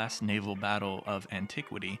much the last naval battle of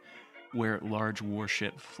antiquity where large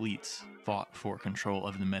warship fleets fought for control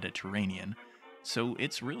of the Mediterranean, so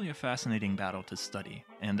it's really a fascinating battle to study,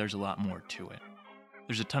 and there's a lot more to it.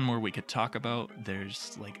 There's a ton more we could talk about.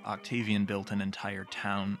 There's, Octavian built an entire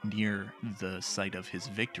town near the site of his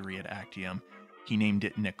victory at Actium. He named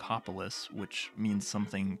it Nicopolis, which means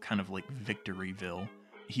something kind of like Victoryville.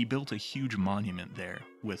 He built a huge monument there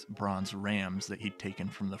with bronze rams that he'd taken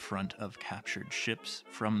from the front of captured ships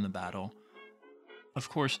from the battle. Of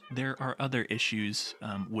course, there are other issues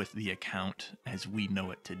with the account as we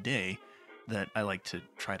know it today that I like to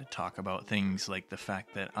try to talk about, things like the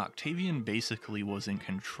fact that Octavian basically was in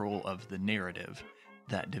control of the narrative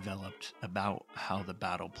that developed about how the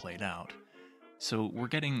battle played out. So we're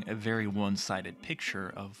getting a very one-sided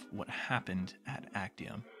picture of what happened at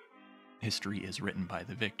Actium. History is written by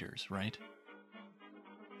the victors, right?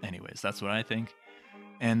 Anyways, that's what I think.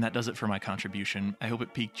 And that does it for my contribution. I hope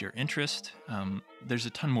it piqued your interest. There's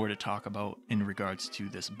a ton more to talk about in regards to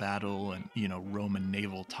this battle and, Roman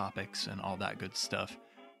naval topics and all that good stuff.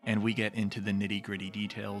 And we get into the nitty-gritty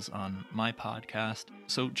details on my podcast,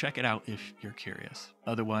 so check it out if you're curious.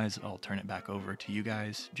 Otherwise, I'll turn it back over to you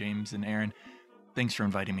guys, James and Aaron. Thanks for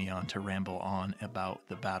inviting me on to ramble on about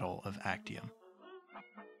the Battle of Actium.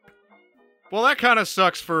 Well, that kind of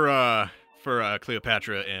sucks for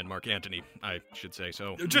Cleopatra and Mark Antony, I should say.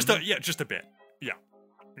 So just a bit. Yeah.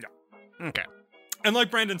 Okay. And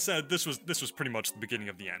like Brandon said, this was pretty much the beginning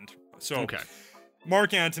of the end. So okay.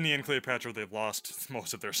 Mark Antony and Cleopatra, they've lost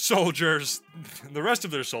most of their soldiers. The rest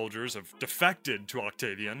of their soldiers have defected to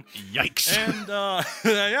Octavian. Yikes.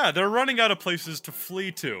 And, they're running out of places to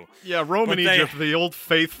flee to. Yeah, Rome and Egypt, the old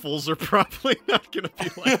faithfuls are probably not going to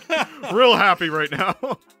be, real happy right now.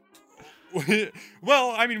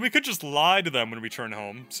 Well, I mean, we could just lie to them when we return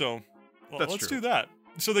home, so let's true. do that.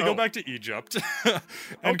 So they go back to Egypt,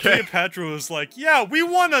 and Cleopatra was like, yeah, we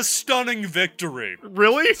won a stunning victory.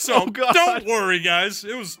 Really? So don't worry, guys.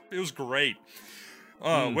 It was great.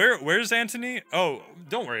 Where's Antony? Oh,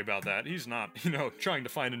 don't worry about that. He's not, trying to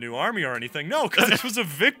find a new army or anything. No, because it was a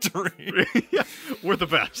victory. We're the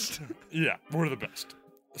best. Yeah, we're the best.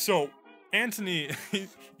 So Antony,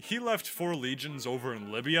 he left 4 legions over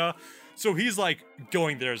in Libya, so he's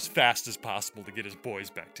going there as fast as possible to get his boys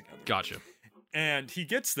back together. Gotcha. And he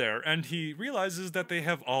gets there, and he realizes that they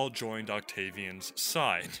have all joined Octavian's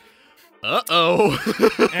side. Uh-oh.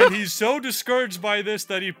 And he's so discouraged by this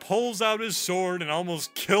that he pulls out his sword and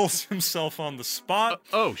almost kills himself on the spot.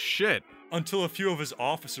 Oh, shit. Until a few of his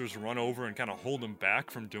officers run over and kind of hold him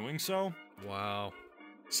back from doing so. Wow.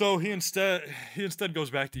 So he instead goes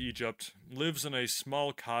back to Egypt, lives in a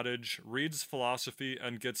small cottage, reads philosophy,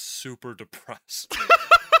 and gets super depressed.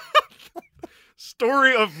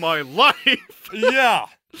 Story of my life. Yeah.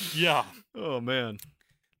 Oh, man.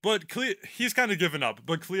 But he's kind of given up,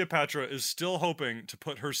 but Cleopatra is still hoping to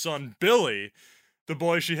put her son Billy, the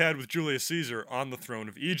boy she had with Julius Caesar, on the throne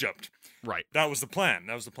of Egypt. Right. That was the plan.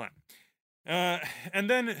 And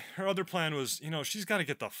then her other plan was, she's got to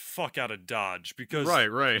get the fuck out of Dodge because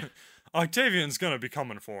right. Octavian's going to be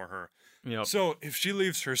coming for her. Yep. So if she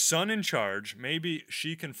leaves her son in charge, maybe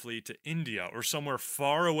she can flee to India or somewhere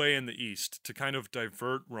far away in the east to kind of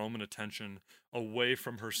divert Roman attention away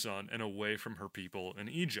from her son and away from her people in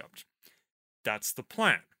Egypt. That's the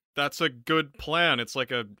plan. That's a good plan. It's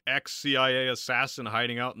like a ex-CIA assassin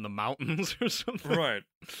hiding out in the mountains or something. Right.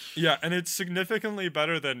 Yeah, and it's significantly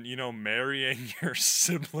better than, marrying your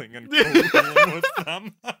sibling and co-ruling with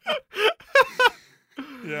them.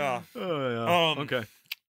 Yeah. Oh, yeah. Okay.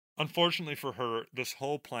 Unfortunately for her, this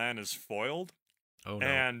whole plan is foiled. Oh, no.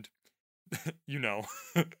 And, yeah.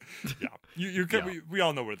 We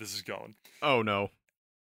all know where this is going. Oh, no.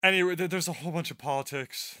 Anyway, there's a whole bunch of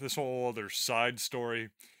politics, this whole other side story.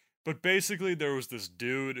 But basically, there was this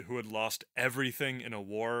dude who had lost everything in a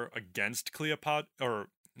war against Cleopatra, or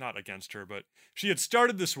not against her, but she had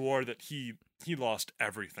started this war that he lost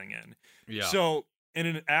everything in. Yeah. So, in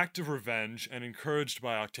an act of revenge and encouraged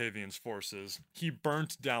by Octavian's forces, he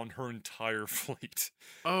burnt down her entire fleet.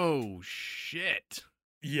 Oh, shit.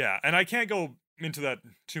 Yeah, and I can't go into that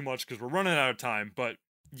too much because we're running out of time, but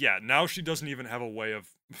yeah, now she doesn't even have a way of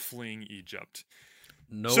fleeing Egypt.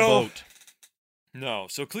 No boat. No.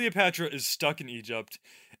 So Cleopatra is stuck in Egypt,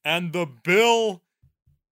 and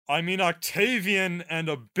Octavian and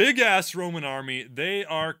a big-ass Roman army, they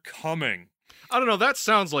are coming. I don't know, that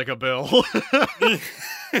sounds like a bill.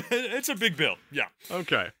 It's a big bill, yeah.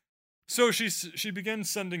 Okay. So she begins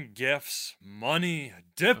sending gifts, money,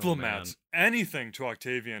 diplomats, anything to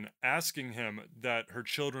Octavian, asking him that her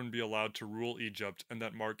children be allowed to rule Egypt and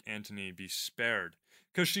that Mark Antony be spared.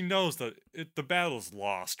 Because she knows that the battle's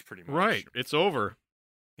lost, pretty much. Right, it's over.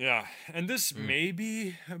 Yeah, and this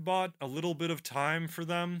maybe bought a little bit of time for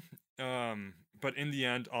them, but in the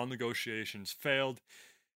end, all negotiations failed,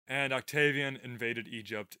 and Octavian invaded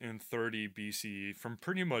Egypt in 30 BCE from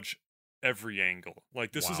pretty much every angle.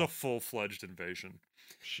 Like, this is a full-fledged invasion.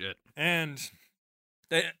 Shit. And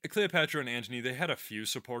Cleopatra and Antony, they had a few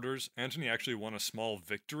supporters. Antony actually won a small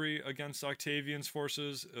victory against Octavian's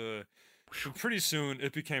forces. Pretty soon,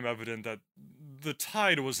 it became evident that the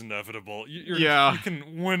tide was inevitable. You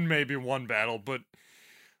can win maybe one battle, but...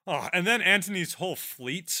 and then Antony's whole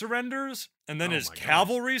fleet surrenders, and then his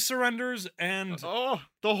cavalry surrenders, and... Oh,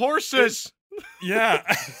 the horses! Yeah.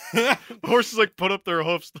 The horses, like, put up their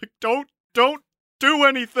hoofs, like, don't do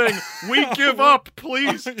anything! We give up!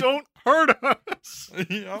 Please, don't hurt us!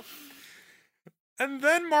 Yep. And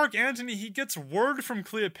then Mark Antony, he gets word from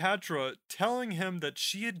Cleopatra telling him that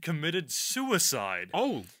she had committed suicide.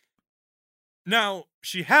 Oh. Now,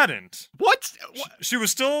 she hadn't. What? She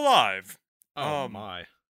was still alive. Oh, my.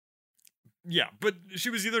 Yeah, but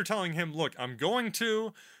she was either telling him, look, I'm going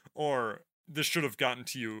to, or this should have gotten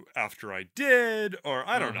to you after I did, or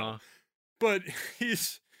I don't know. But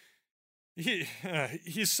he's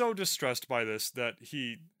so distressed by this that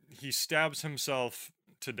he stabs himself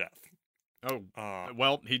to death. Oh,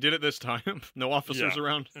 well, he did it this time. No officers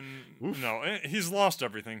around. No, he's lost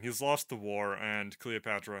everything. He's lost the war, and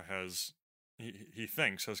Cleopatra he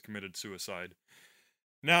thinks has committed suicide.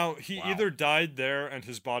 Now, he either died there and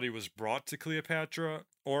his body was brought to Cleopatra,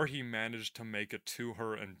 or he managed to make it to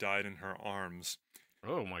her and died in her arms.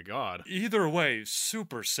 Oh my god. Either way,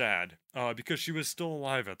 super sad, because she was still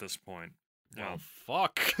alive at this point. Oh,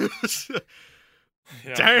 fuck.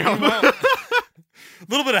 Yeah. Damn. A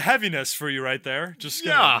little bit of heaviness for you right there. Just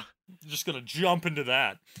gonna jump into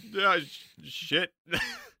that. Yeah, shit.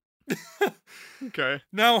 Okay.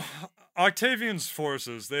 Now, Octavian's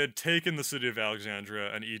forces, they had taken the city of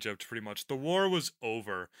Alexandria and Egypt pretty much. The war was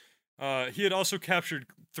over. He had also captured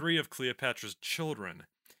 3 of Cleopatra's children,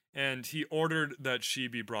 and he ordered that she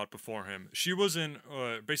be brought before him. She was in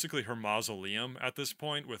basically her mausoleum at this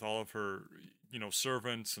point with all of her,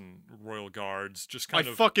 servants and royal guards. Just kind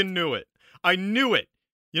of. I fucking knew it. I knew it.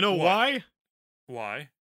 You know why? Why?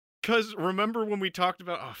 Because remember when we talked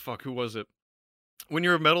about... Oh, fuck, who was it? When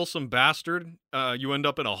you're a meddlesome bastard, you end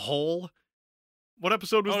up in a hole. What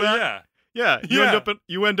episode was that? Yeah. Yeah,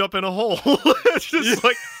 you end up in a hole. It's just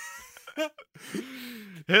like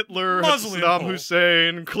Hitler, Saddam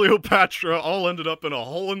Hussein, Cleopatra all ended up in a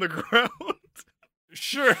hole in the ground.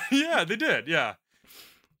 Sure. Yeah, they did. Yeah.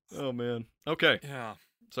 Oh man. Okay. Yeah.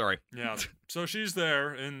 Sorry. Yeah. So she's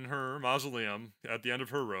there in her mausoleum at the end of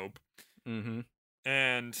her rope. Mm-hmm.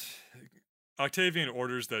 And Octavian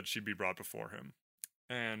orders that she be brought before him.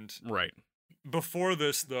 And before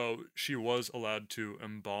this, though, she was allowed to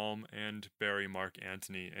embalm and bury Mark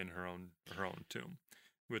Antony in her own tomb,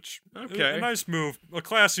 which a nice move, a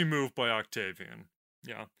classy move by Octavian.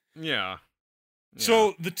 Yeah.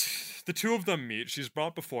 So the two of them meet. She's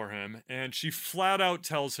brought before him, and she flat out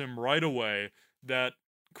tells him right away that,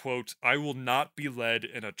 quote, "I will not be led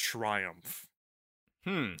in a triumph."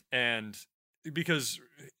 And because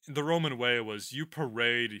the Roman way was you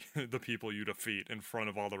parade the people you defeat in front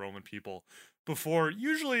of all the Roman people before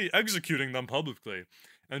usually executing them publicly.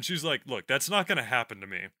 And she's like, look, that's not going to happen to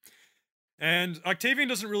me. And Octavian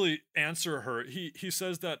doesn't really answer her. He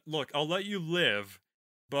says that, look, I'll let you live,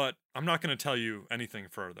 but I'm not going to tell you anything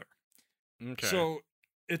further. Okay. So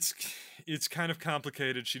it's kind of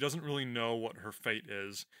complicated. She doesn't really know what her fate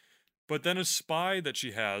is. But then a spy that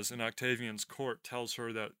she has in Octavian's court tells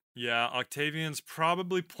her that, yeah, Octavian's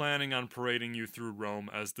probably planning on parading you through Rome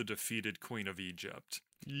as the defeated Queen of Egypt.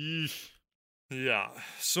 Yeesh. Yeah,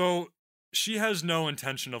 so she has no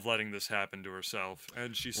intention of letting this happen to herself,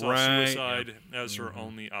 and she saw suicide as her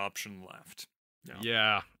only option left.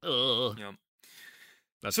 Yeah. Ugh. Yeah.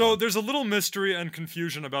 So there's a little mystery and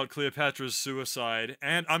confusion about Cleopatra's suicide,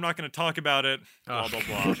 and I'm not going to talk about it, blah,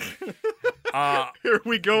 blah, blah. Here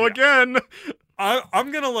we go again.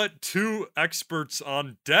 I'm going to let 2 experts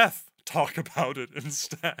on death talk about it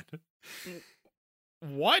instead.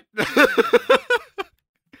 What?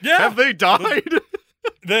 Yeah. Have they died?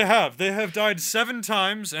 They have died 7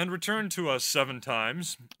 times and returned to us 7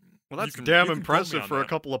 times. Well, that's damn impressive for a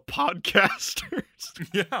couple of podcasters.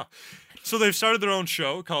 Yeah. So they've started their own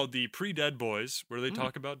show called the Pre-Dead Boys, where they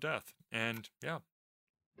talk about death. And, yeah.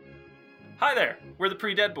 Hi there. We're the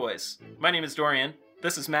Pre-Dead Boys. My name is Dorian.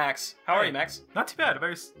 This is Max. How are you, Max? Not too bad.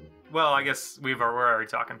 Well, I guess we're already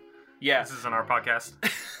talking. Yeah. This isn't our podcast.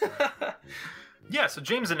 Yeah, so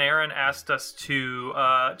James and Aaron asked us to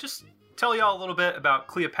just tell y'all a little bit about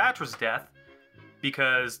Cleopatra's death,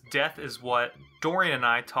 because death is what Dorian and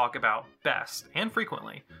I talk about best and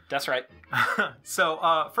frequently. That's right.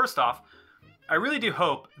 So, first off, I really do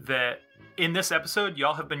hope that in this episode,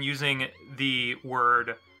 y'all have been using the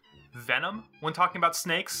word venom when talking about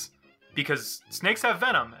snakes, because snakes have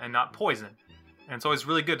venom and not poison. And it's always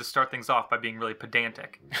really good to start things off by being really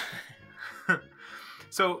pedantic.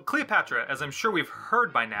 So, Cleopatra, as I'm sure we've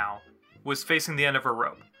heard by now, was facing the end of her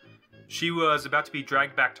rope. She was about to be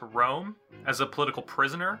dragged back to Rome as a political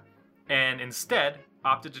prisoner, and instead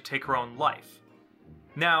opted to take her own life.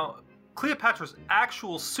 Now, Cleopatra's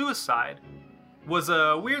actual suicide was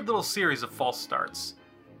a weird little series of false starts.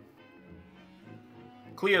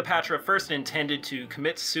 Cleopatra first intended to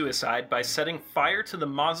commit suicide by setting fire to the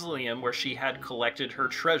mausoleum where she had collected her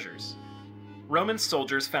treasures. Roman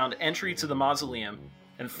soldiers found entry to the mausoleum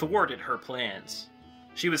and thwarted her plans.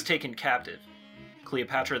 She was taken captive.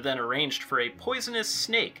 Cleopatra then arranged for a poisonous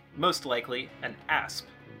snake, most likely an asp,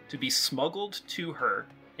 to be smuggled to her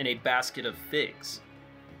in a basket of figs.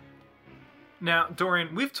 Now,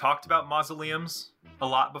 Dorian, we've talked about mausoleums a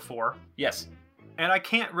lot before. Yes. And I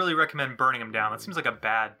can't really recommend burning them down. That seems like a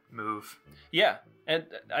bad move. Yeah. And,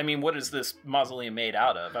 I mean, what is this mausoleum made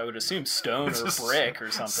out of? I would assume stone or brick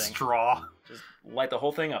or something. Straw. Just light the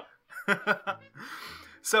whole thing up.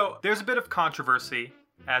 So, there's a bit of controversy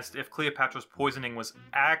as to if Cleopatra's poisoning was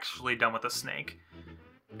actually done with a snake.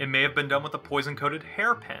 It may have been done with a poison-coated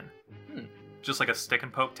hairpin. Just like a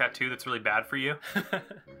stick-and-poke tattoo that's really bad for you.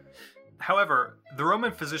 However, the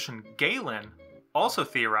Roman physician Galen also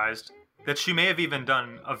theorized that she may have even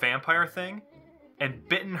done a vampire thing and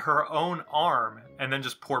bitten her own arm and then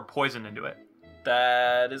just poured poison into it.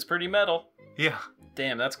 That is pretty metal. Yeah.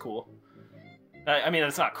 Damn, that's cool. I mean,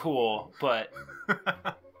 it's not cool, but...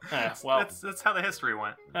 well, that's how the history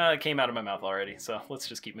went. It came out of my mouth already, so let's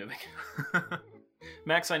just keep moving.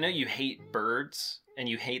 Max, I know you hate birds and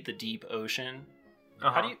you hate the deep ocean.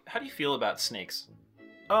 Uh-huh. How do you feel about snakes?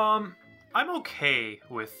 I'm okay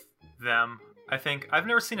with them. I think I've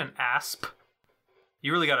never seen an asp.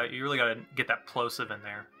 You really gotta get that plosive in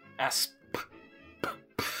there. Asp.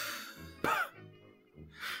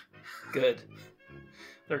 Good.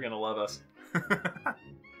 They're gonna love us.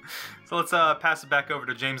 So let's pass it back over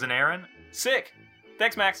to James and Aaron. Sick.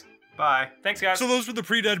 Thanks, Max. Bye. Thanks, guys. So those were the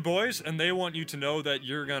Pre-Dead Boys, and they want you to know that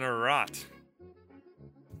you're gonna rot.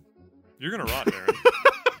 You're gonna rot, Aaron.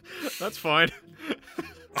 That's fine.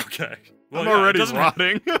 Okay. Well, I'm already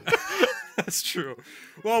rotting. That's true.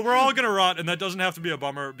 Well, we're all gonna rot, and that doesn't have to be a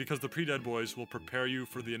bummer, because the Pre-Dead Boys will prepare you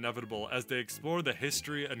for the inevitable as they explore the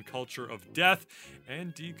history and culture of death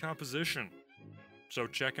and decomposition. So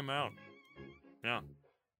check them out. Yeah.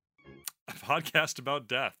 A podcast about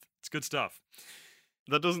death. It's good stuff.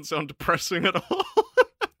 That doesn't sound depressing at all.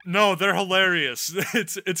 No, they're hilarious.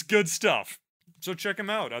 It's good stuff. So check them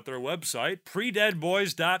out at their website,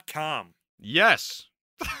 predeadboys.com. Yes.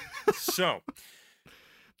 So,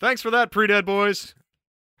 thanks for that, Pre-Dead Boys.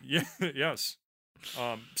 Yeah, yes.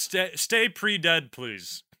 Stay pre-dead,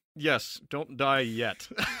 please. Yes, don't die yet.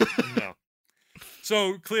 No.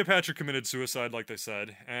 So, Cleopatra committed suicide, like they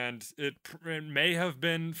said, and it may have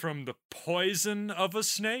been from the poison of a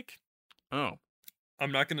snake. Oh.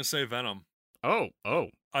 I'm not going to say venom. Oh.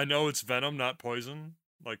 I know it's venom, not poison,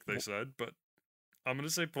 like they said, but I'm going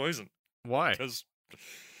to say poison. Why? Because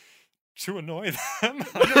to annoy them.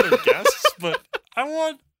 I know they're guests, but I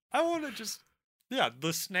want to just, yeah,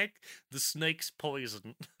 the snake's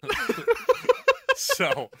poison.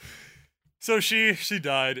 So she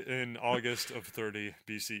died in August of 30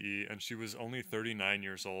 BCE, and she was only 39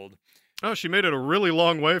 years old. Oh, she made it a really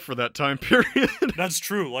long way for that time period. That's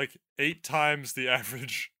true, like 8 times the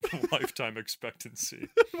average lifetime expectancy.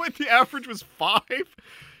 Wait, the average was 5?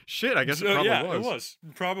 Shit, I guess it probably was. Yeah, it was.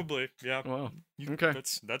 Probably, yeah. Wow. Okay.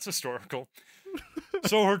 That's historical.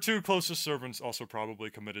 So her 2 closest servants also probably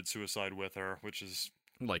committed suicide with her, which is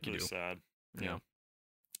like really you do. sad. Yeah.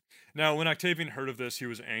 Now, when Octavian heard of this, he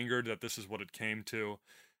was angered that this is what it came to,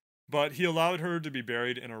 but he allowed her to be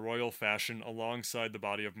buried in a royal fashion alongside the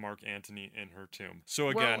body of Mark Antony in her tomb. So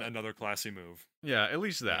again, another classy move. Yeah, at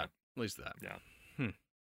least that. Yeah.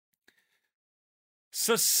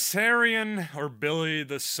 Caesarion, or Billy,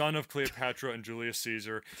 the son of Cleopatra and Julius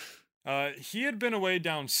Caesar, he had been away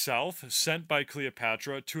down south, sent by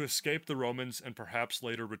Cleopatra to escape the Romans and perhaps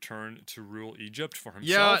later return to rule Egypt for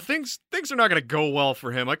himself. Yeah, things are not going to go well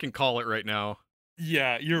for him. I can call it right now.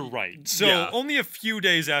 Yeah, you're right. So, only a few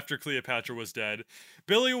days after Cleopatra was dead,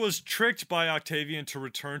 Billy was tricked by Octavian to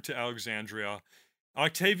return to Alexandria.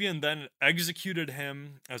 Octavian then executed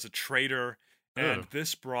him as a traitor, and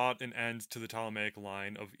this brought an end to the Ptolemaic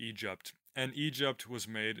line of Egypt. And Egypt was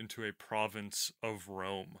made into a province of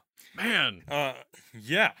Rome. Man.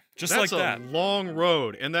 Yeah, just That's like that. That's a long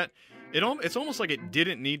road, and it's almost like it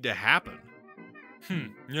didn't need to happen.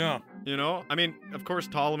 Yeah. You know? I mean, of course,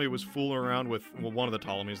 Ptolemy was fooling around with, one of the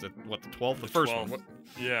Ptolemies, the 12th? The first 12th. one.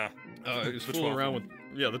 Yeah. He was fooling around with,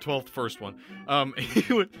 the 12th first one.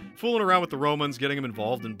 He was fooling around with the Romans, getting them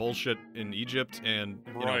involved in bullshit in Egypt, and,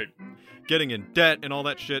 you know, getting in debt and all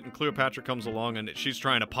that shit, and Cleopatra comes along, and she's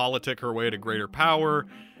trying to politic her way to greater power.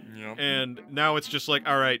 Yep. And now it's just like,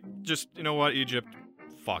 all right, just, you know what, Egypt,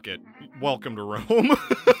 fuck it. Welcome to Rome.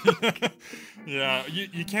 Yeah,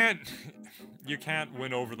 you can't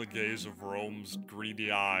win over the gaze of Rome's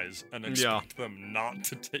greedy eyes and expect them not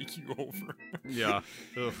to take you over. Yeah.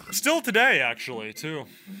 Still today, actually, too.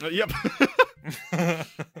 Yep.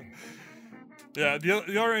 Yeah,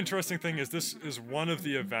 the other interesting thing is this is one of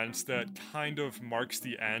the events that kind of marks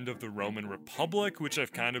the end of the Roman Republic, which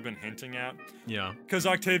I've kind of been hinting at. Yeah. Because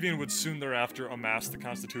Octavian would soon thereafter amass the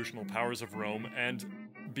constitutional powers of Rome and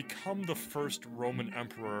become the first Roman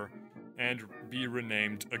emperor and be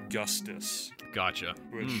renamed Augustus. Gotcha.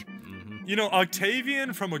 Which, you know,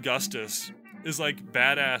 Octavian from Augustus is like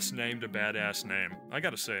badass name to badass name. I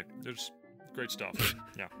gotta say, there's great stuff.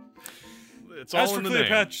 Yeah. It's all in the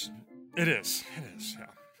name. It is, yeah.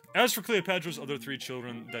 As for Cleopatra's other 3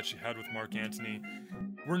 children that she had with Mark Antony,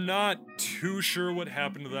 we're not too sure what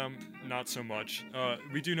happened to them, not so much.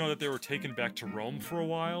 We do know that they were taken back to Rome for a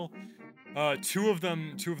while. Two of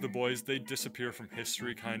the boys, they disappear from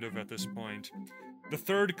history kind of at this point. The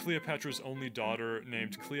third, Cleopatra's only daughter,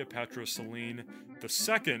 named Cleopatra Selene. The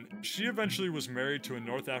second, she eventually was married to a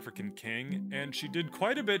North African king, and she did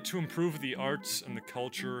quite a bit to improve the arts and the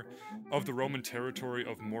culture of the Roman territory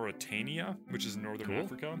of Mauritania, which is in northern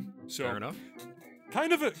Africa. So, fair enough.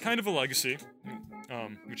 Kind of a legacy,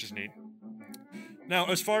 which is neat. Now,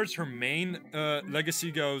 as far as her main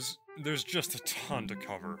legacy goes, there's just a ton to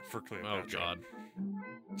cover for Cleopatra. Oh, God.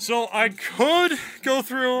 So I could go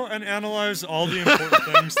through and analyze all the important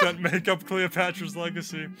things that make up Cleopatra's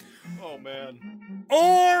legacy. Oh, man. Or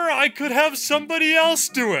I could have somebody else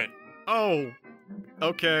do it. Oh.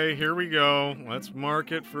 Okay, here we go. Let's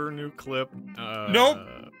mark it for a new clip. Nope.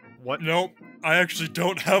 What? Nope. I actually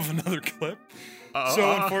don't have another clip.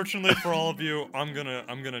 So unfortunately for all of you, I'm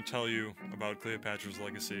gonna tell you about Cleopatra's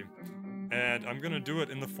legacy. And I'm gonna do it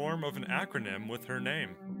in the form of an acronym with her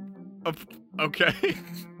name. Okay.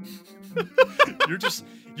 You're just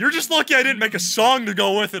lucky I didn't make a song to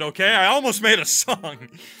go with it, okay? I almost made a song.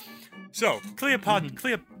 So, Cleopatra's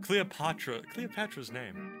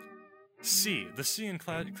name. C. The C in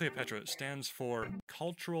Cleopatra stands for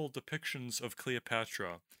Cultural Depictions of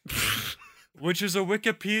Cleopatra, which is a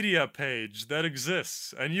Wikipedia page that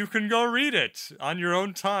exists, and you can go read it on your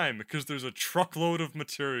own time, because there's a truckload of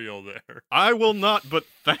material there. I will not, but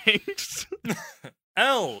thanks.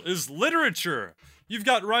 L is literature. You've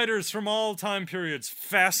got writers from all time periods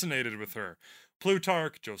fascinated with her.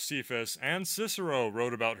 Plutarch, Josephus, and Cicero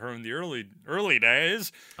wrote about her in the early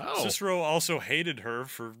days. Oh. Cicero also hated her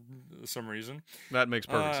for some reason. That makes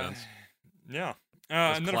perfect sense. Yeah.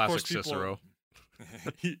 That's and then classic of course people, Cicero.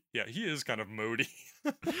 he is kind of moody.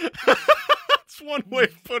 That's one way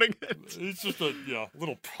of putting it. He's just a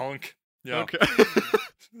little punk. Yeah. Okay.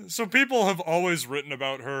 So people have always written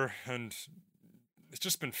about her, and it's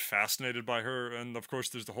just been fascinated by her. And of course,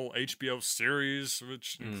 there's the whole HBO series,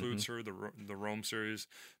 which includes her, the Rome series.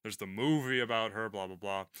 There's the movie about her, blah, blah,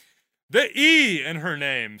 blah. The E in her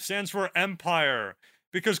name stands for Empire,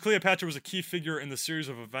 because Cleopatra was a key figure in the series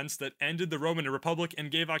of events that ended the Roman Republic and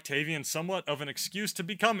gave Octavian somewhat of an excuse to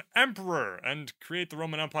become emperor and create the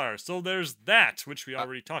Roman Empire. So there's that, which we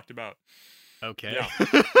already talked about. Okay.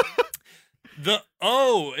 Yeah. The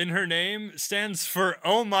O in her name stands for,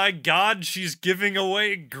 oh my God, she's giving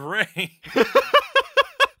away grain.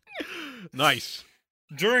 Nice.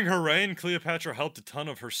 During her reign, Cleopatra helped a ton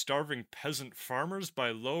of her starving peasant farmers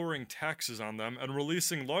by lowering taxes on them and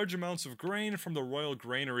releasing large amounts of grain from the royal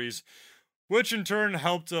granaries, which in turn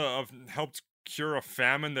helped cure a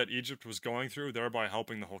famine that Egypt was going through, thereby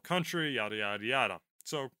helping the whole country, yada, yada, yada.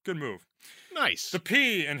 So, good move. Nice. The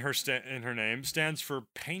P in her name stands for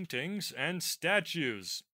paintings and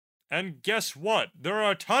statues. And guess what? There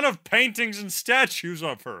are a ton of paintings and statues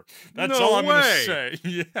of her. That's all I'm going to say.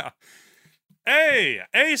 Yeah.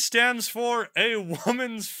 A stands for a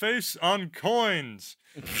woman's face on coins.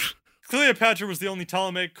 Cleopatra was the only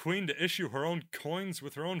Ptolemaic queen to issue her own coins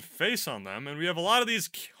with her own face on them, and we have a lot of these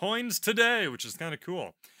coins today, which is kind of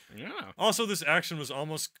cool. Yeah. Also, this action was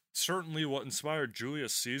almost certainly what inspired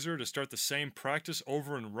Julius Caesar to start the same practice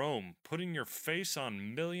over in Rome, putting your face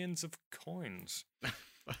on millions of coins.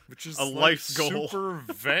 Which is a life goal. Super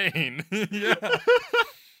vain. Yeah.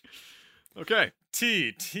 Okay.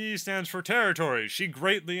 T stands for territory. She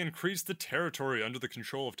greatly increased the territory under the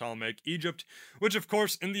control of Ptolemaic Egypt, which of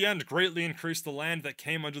course in the end greatly increased the land that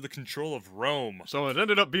came under the control of Rome. So it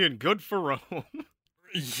ended up being good for Rome.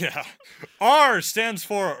 Yeah. R stands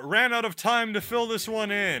for ran out of time to fill this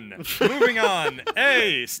one in. Moving on.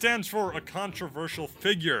 A stands for a controversial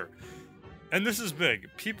figure. And this is big.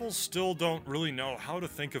 People still don't really know how to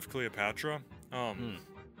think of Cleopatra.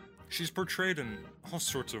 She's portrayed in all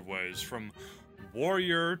sorts of ways, from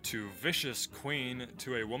warrior to vicious queen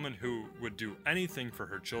to a woman who would do anything for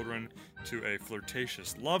her children to a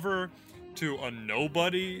flirtatious lover to a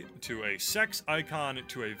nobody to a sex icon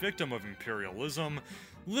to a victim of imperialism.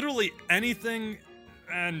 Literally anything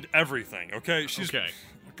and everything, okay? She's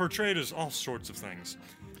portrayed as all sorts of things.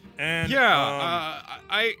 And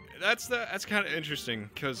that's kind of interesting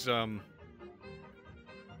because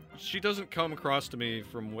she doesn't come across to me,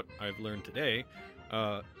 from what I've learned today,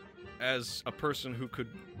 as a person who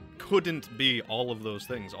couldn't be all of those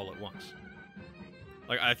things all at once.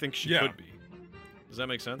 Like, I think she could be. Does that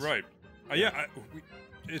make sense? Right.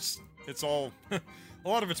 It's all a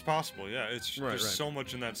lot of it's possible. Yeah, there's so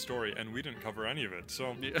much in that story, and we didn't cover any of it.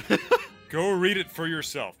 So go read it for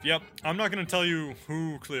yourself. Yep, I'm not going to tell you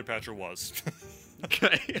who Cleopatra was.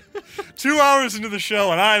 Okay. 2 hours into the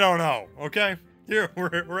show, and I don't know. Okay, here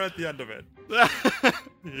we're at the end of it.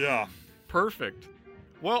 Yeah. Perfect.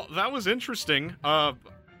 Well, that was interesting.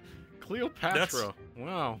 Cleopatra.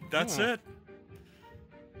 Wow. That's it.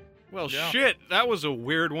 Well, shit, that was a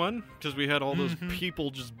weird one, because we had all those people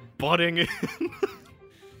just butting in.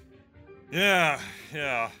 Yeah.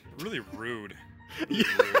 Really rude. Really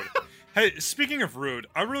rude. Hey, speaking of rude,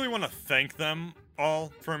 I really want to thank them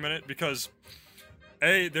all for a minute, because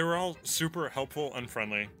A, they were all super helpful and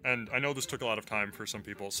friendly, and I know this took a lot of time for some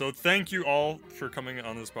people, so thank you all for coming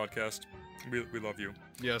on this podcast. We love you.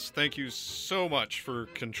 Yes, thank you so much for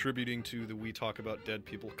contributing to the We Talk About Dead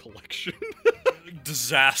People collection.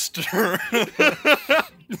 Disaster.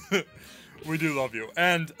 We do love you.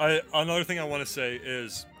 And another thing I want to say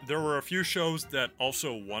is there were a few shows that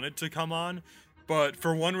also wanted to come on, but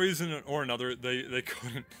for one reason or another they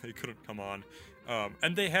couldn't come on.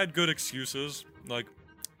 And they had good excuses. Like,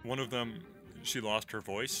 one of them, she lost her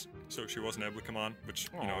voice, so she wasn't able to come on, which,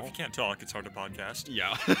 you know, if you can't talk, it's hard to podcast.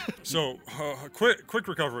 Yeah. So, quick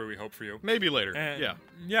recovery we hope for you. Maybe later. And, yeah.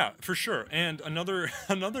 Yeah, for sure. And another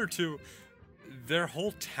two, their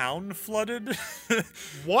whole town flooded.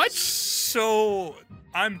 What? So,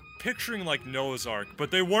 I'm picturing like Noah's Ark, but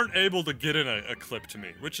they weren't able to get in a clip to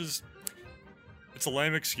me, which is, it's a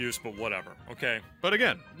lame excuse, but whatever, okay? But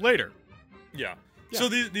again, later. Yeah. So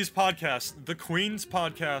these podcasts, the Queen's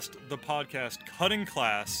podcast, the podcast Cutting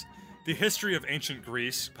Class, the History of Ancient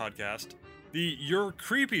Greece podcast, the You're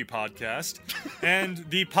Creepy podcast, and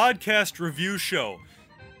the Podcast Review Show.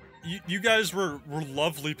 You guys were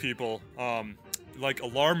lovely people, like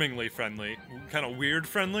alarmingly friendly, kind of weird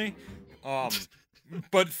friendly,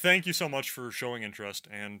 but thank you so much for showing interest,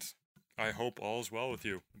 and I hope all is well with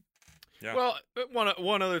you. Yeah. Well,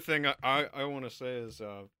 one other thing I want to say is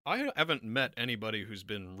I haven't met anybody who's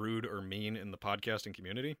been rude or mean in the podcasting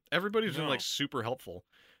community. Everybody's been like super helpful.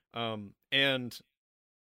 And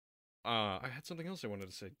I had something else I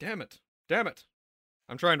wanted to say. Damn it.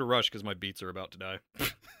 I'm trying to rush because my beats are about to die.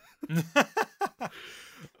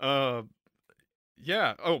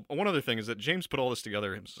 Yeah. Oh, one other thing is that James put all this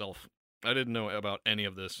together himself. I didn't know about any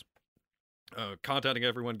of this. Contacting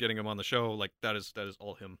everyone, getting him on the show, like that is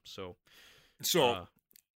all him. So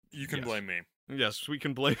you can blame me. Yes, we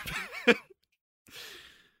can blame.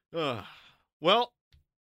 Well,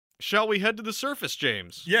 shall we head to the surface,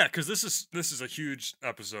 James? Yeah, because this is a huge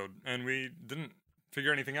episode, and we didn't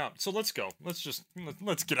figure anything out. So let's go.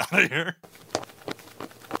 Let's get out of here.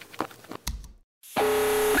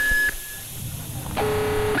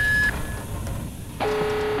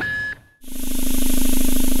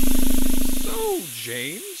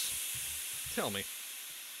 James, tell me,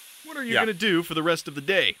 what are you going to do for the rest of the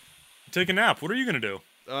day? Take a nap. What are you going to do?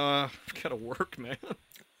 Gotta work, man.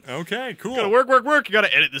 Okay, cool. Gotta work. You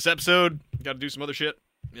gotta edit this episode. Gotta do some other shit.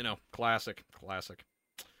 You know, classic.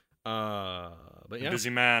 But yeah. Busy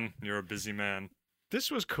man. You're a busy man. This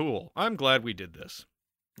was cool. I'm glad we did this.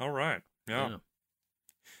 All right. Yeah.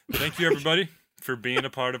 Thank you, everybody, for being a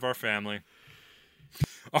part of our family.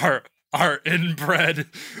 Our inbred,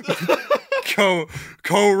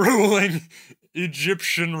 co-ruling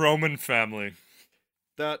Egyptian Roman family.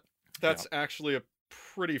 That's actually a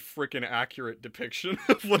pretty freaking accurate depiction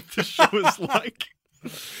of what the show is like.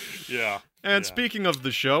 Yeah. And speaking of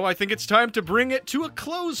the show, I think it's time to bring it to a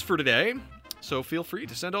close for today. So feel free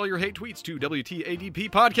to send all your hate tweets to WTADP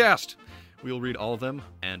Podcast. We'll read all of them,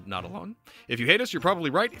 and not alone. If you hate us, you're probably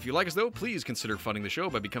right. If you like us, though, please consider funding the show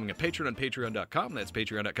by becoming a patron on patreon.com. That's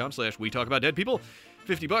patreon.com/WeTalkAboutDeadPeople.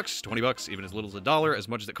 $50, $20, even as little as $1, as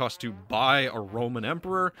much as it costs to buy a Roman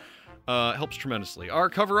emperor. Helps tremendously. Our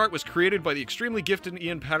cover art was created by the extremely gifted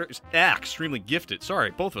Ian Patterson. Extremely gifted. Sorry,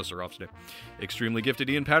 both of us are off today. Extremely gifted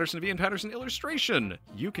Ian Patterson of Ian Patterson Illustration.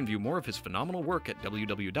 You can view more of his phenomenal work at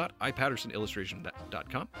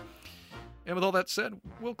www.ipattersonillustration.com. And with all that said,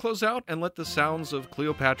 we'll close out and let the sounds of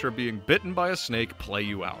Cleopatra being bitten by a snake play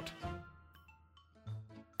you out.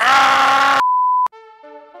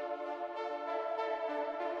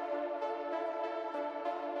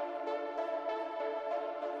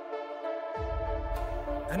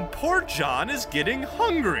 And poor John is getting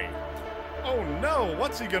hungry. Oh no,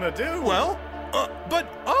 what's he gonna do? Well,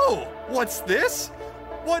 what's this?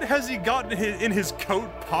 What has he got in his coat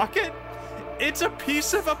pocket? It's a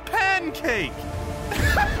piece of a pancake.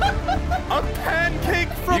 A pancake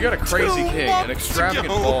from You got a crazy 2 king, months an extravagant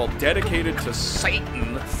ago. ball dedicated to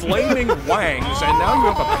Satan, flaming wangs, and now you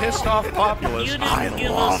have a pissed off populace. I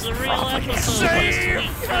love Save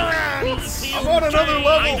France! I'm on another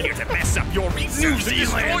level. I'm here to mess up your research and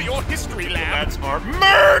destroy your history lab. That's our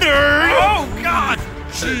Murder! Oh God!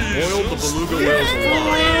 Boiled the beluga whales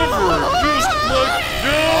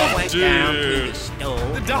went down to the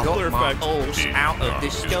stove. The Doppler effect. Out of the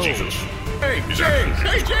stove. Hey, James!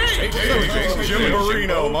 Jim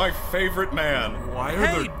Marino, my favorite man. Why are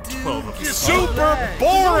there 12 of us? Super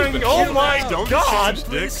boring! Oh my Don't God! change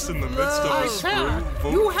dicks in the midst of a screw.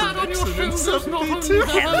 Vote You for had on your Nixon in shoulders nothing 72. to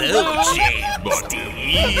Hello,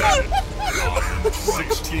 James.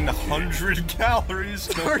 1,600 calories.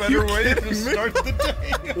 No better way to start the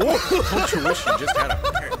day. Don't you wish you just had a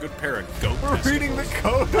good pair of goat We're reading the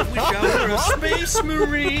code. We are a space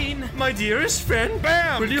marine. My dearest friend,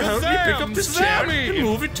 Bam! Will you help me pick up this chair and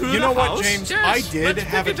move it to the house? You know what, James? Yes, I did let's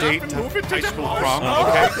have a pick it up date and to move it to high the school house. prom,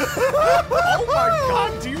 okay? Oh my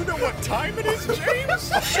God, do you know what time it is,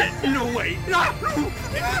 James? Shit, no way.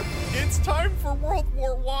 It's time for World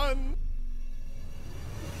War I.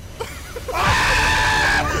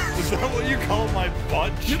 Is that what you call my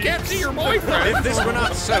butt cheeks? You can't see your boyfriend. If this were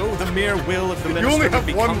not so, the mere will of the You minister only would have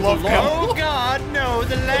become one love the handle. law. Oh God, no!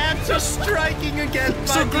 The labs are striking again.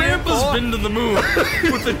 So Grandpa's been to the moon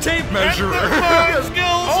with the tape measure. I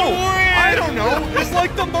don't know. It's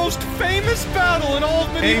like the most famous battle in all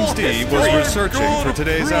of medieval James D history. was researching for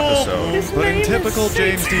today's episode, but in typical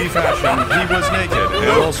James D fashion, he was naked and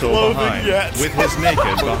also behind, with his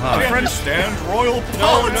naked behind. Understand royal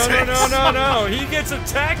politics. No. He gets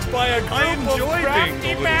attacked by a group of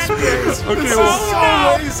crafty bastards. Okay, so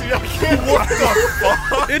lazy. I can't. What the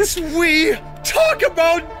fuck? It's We Talk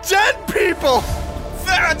About Dead People.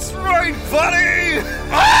 That's right, buddy.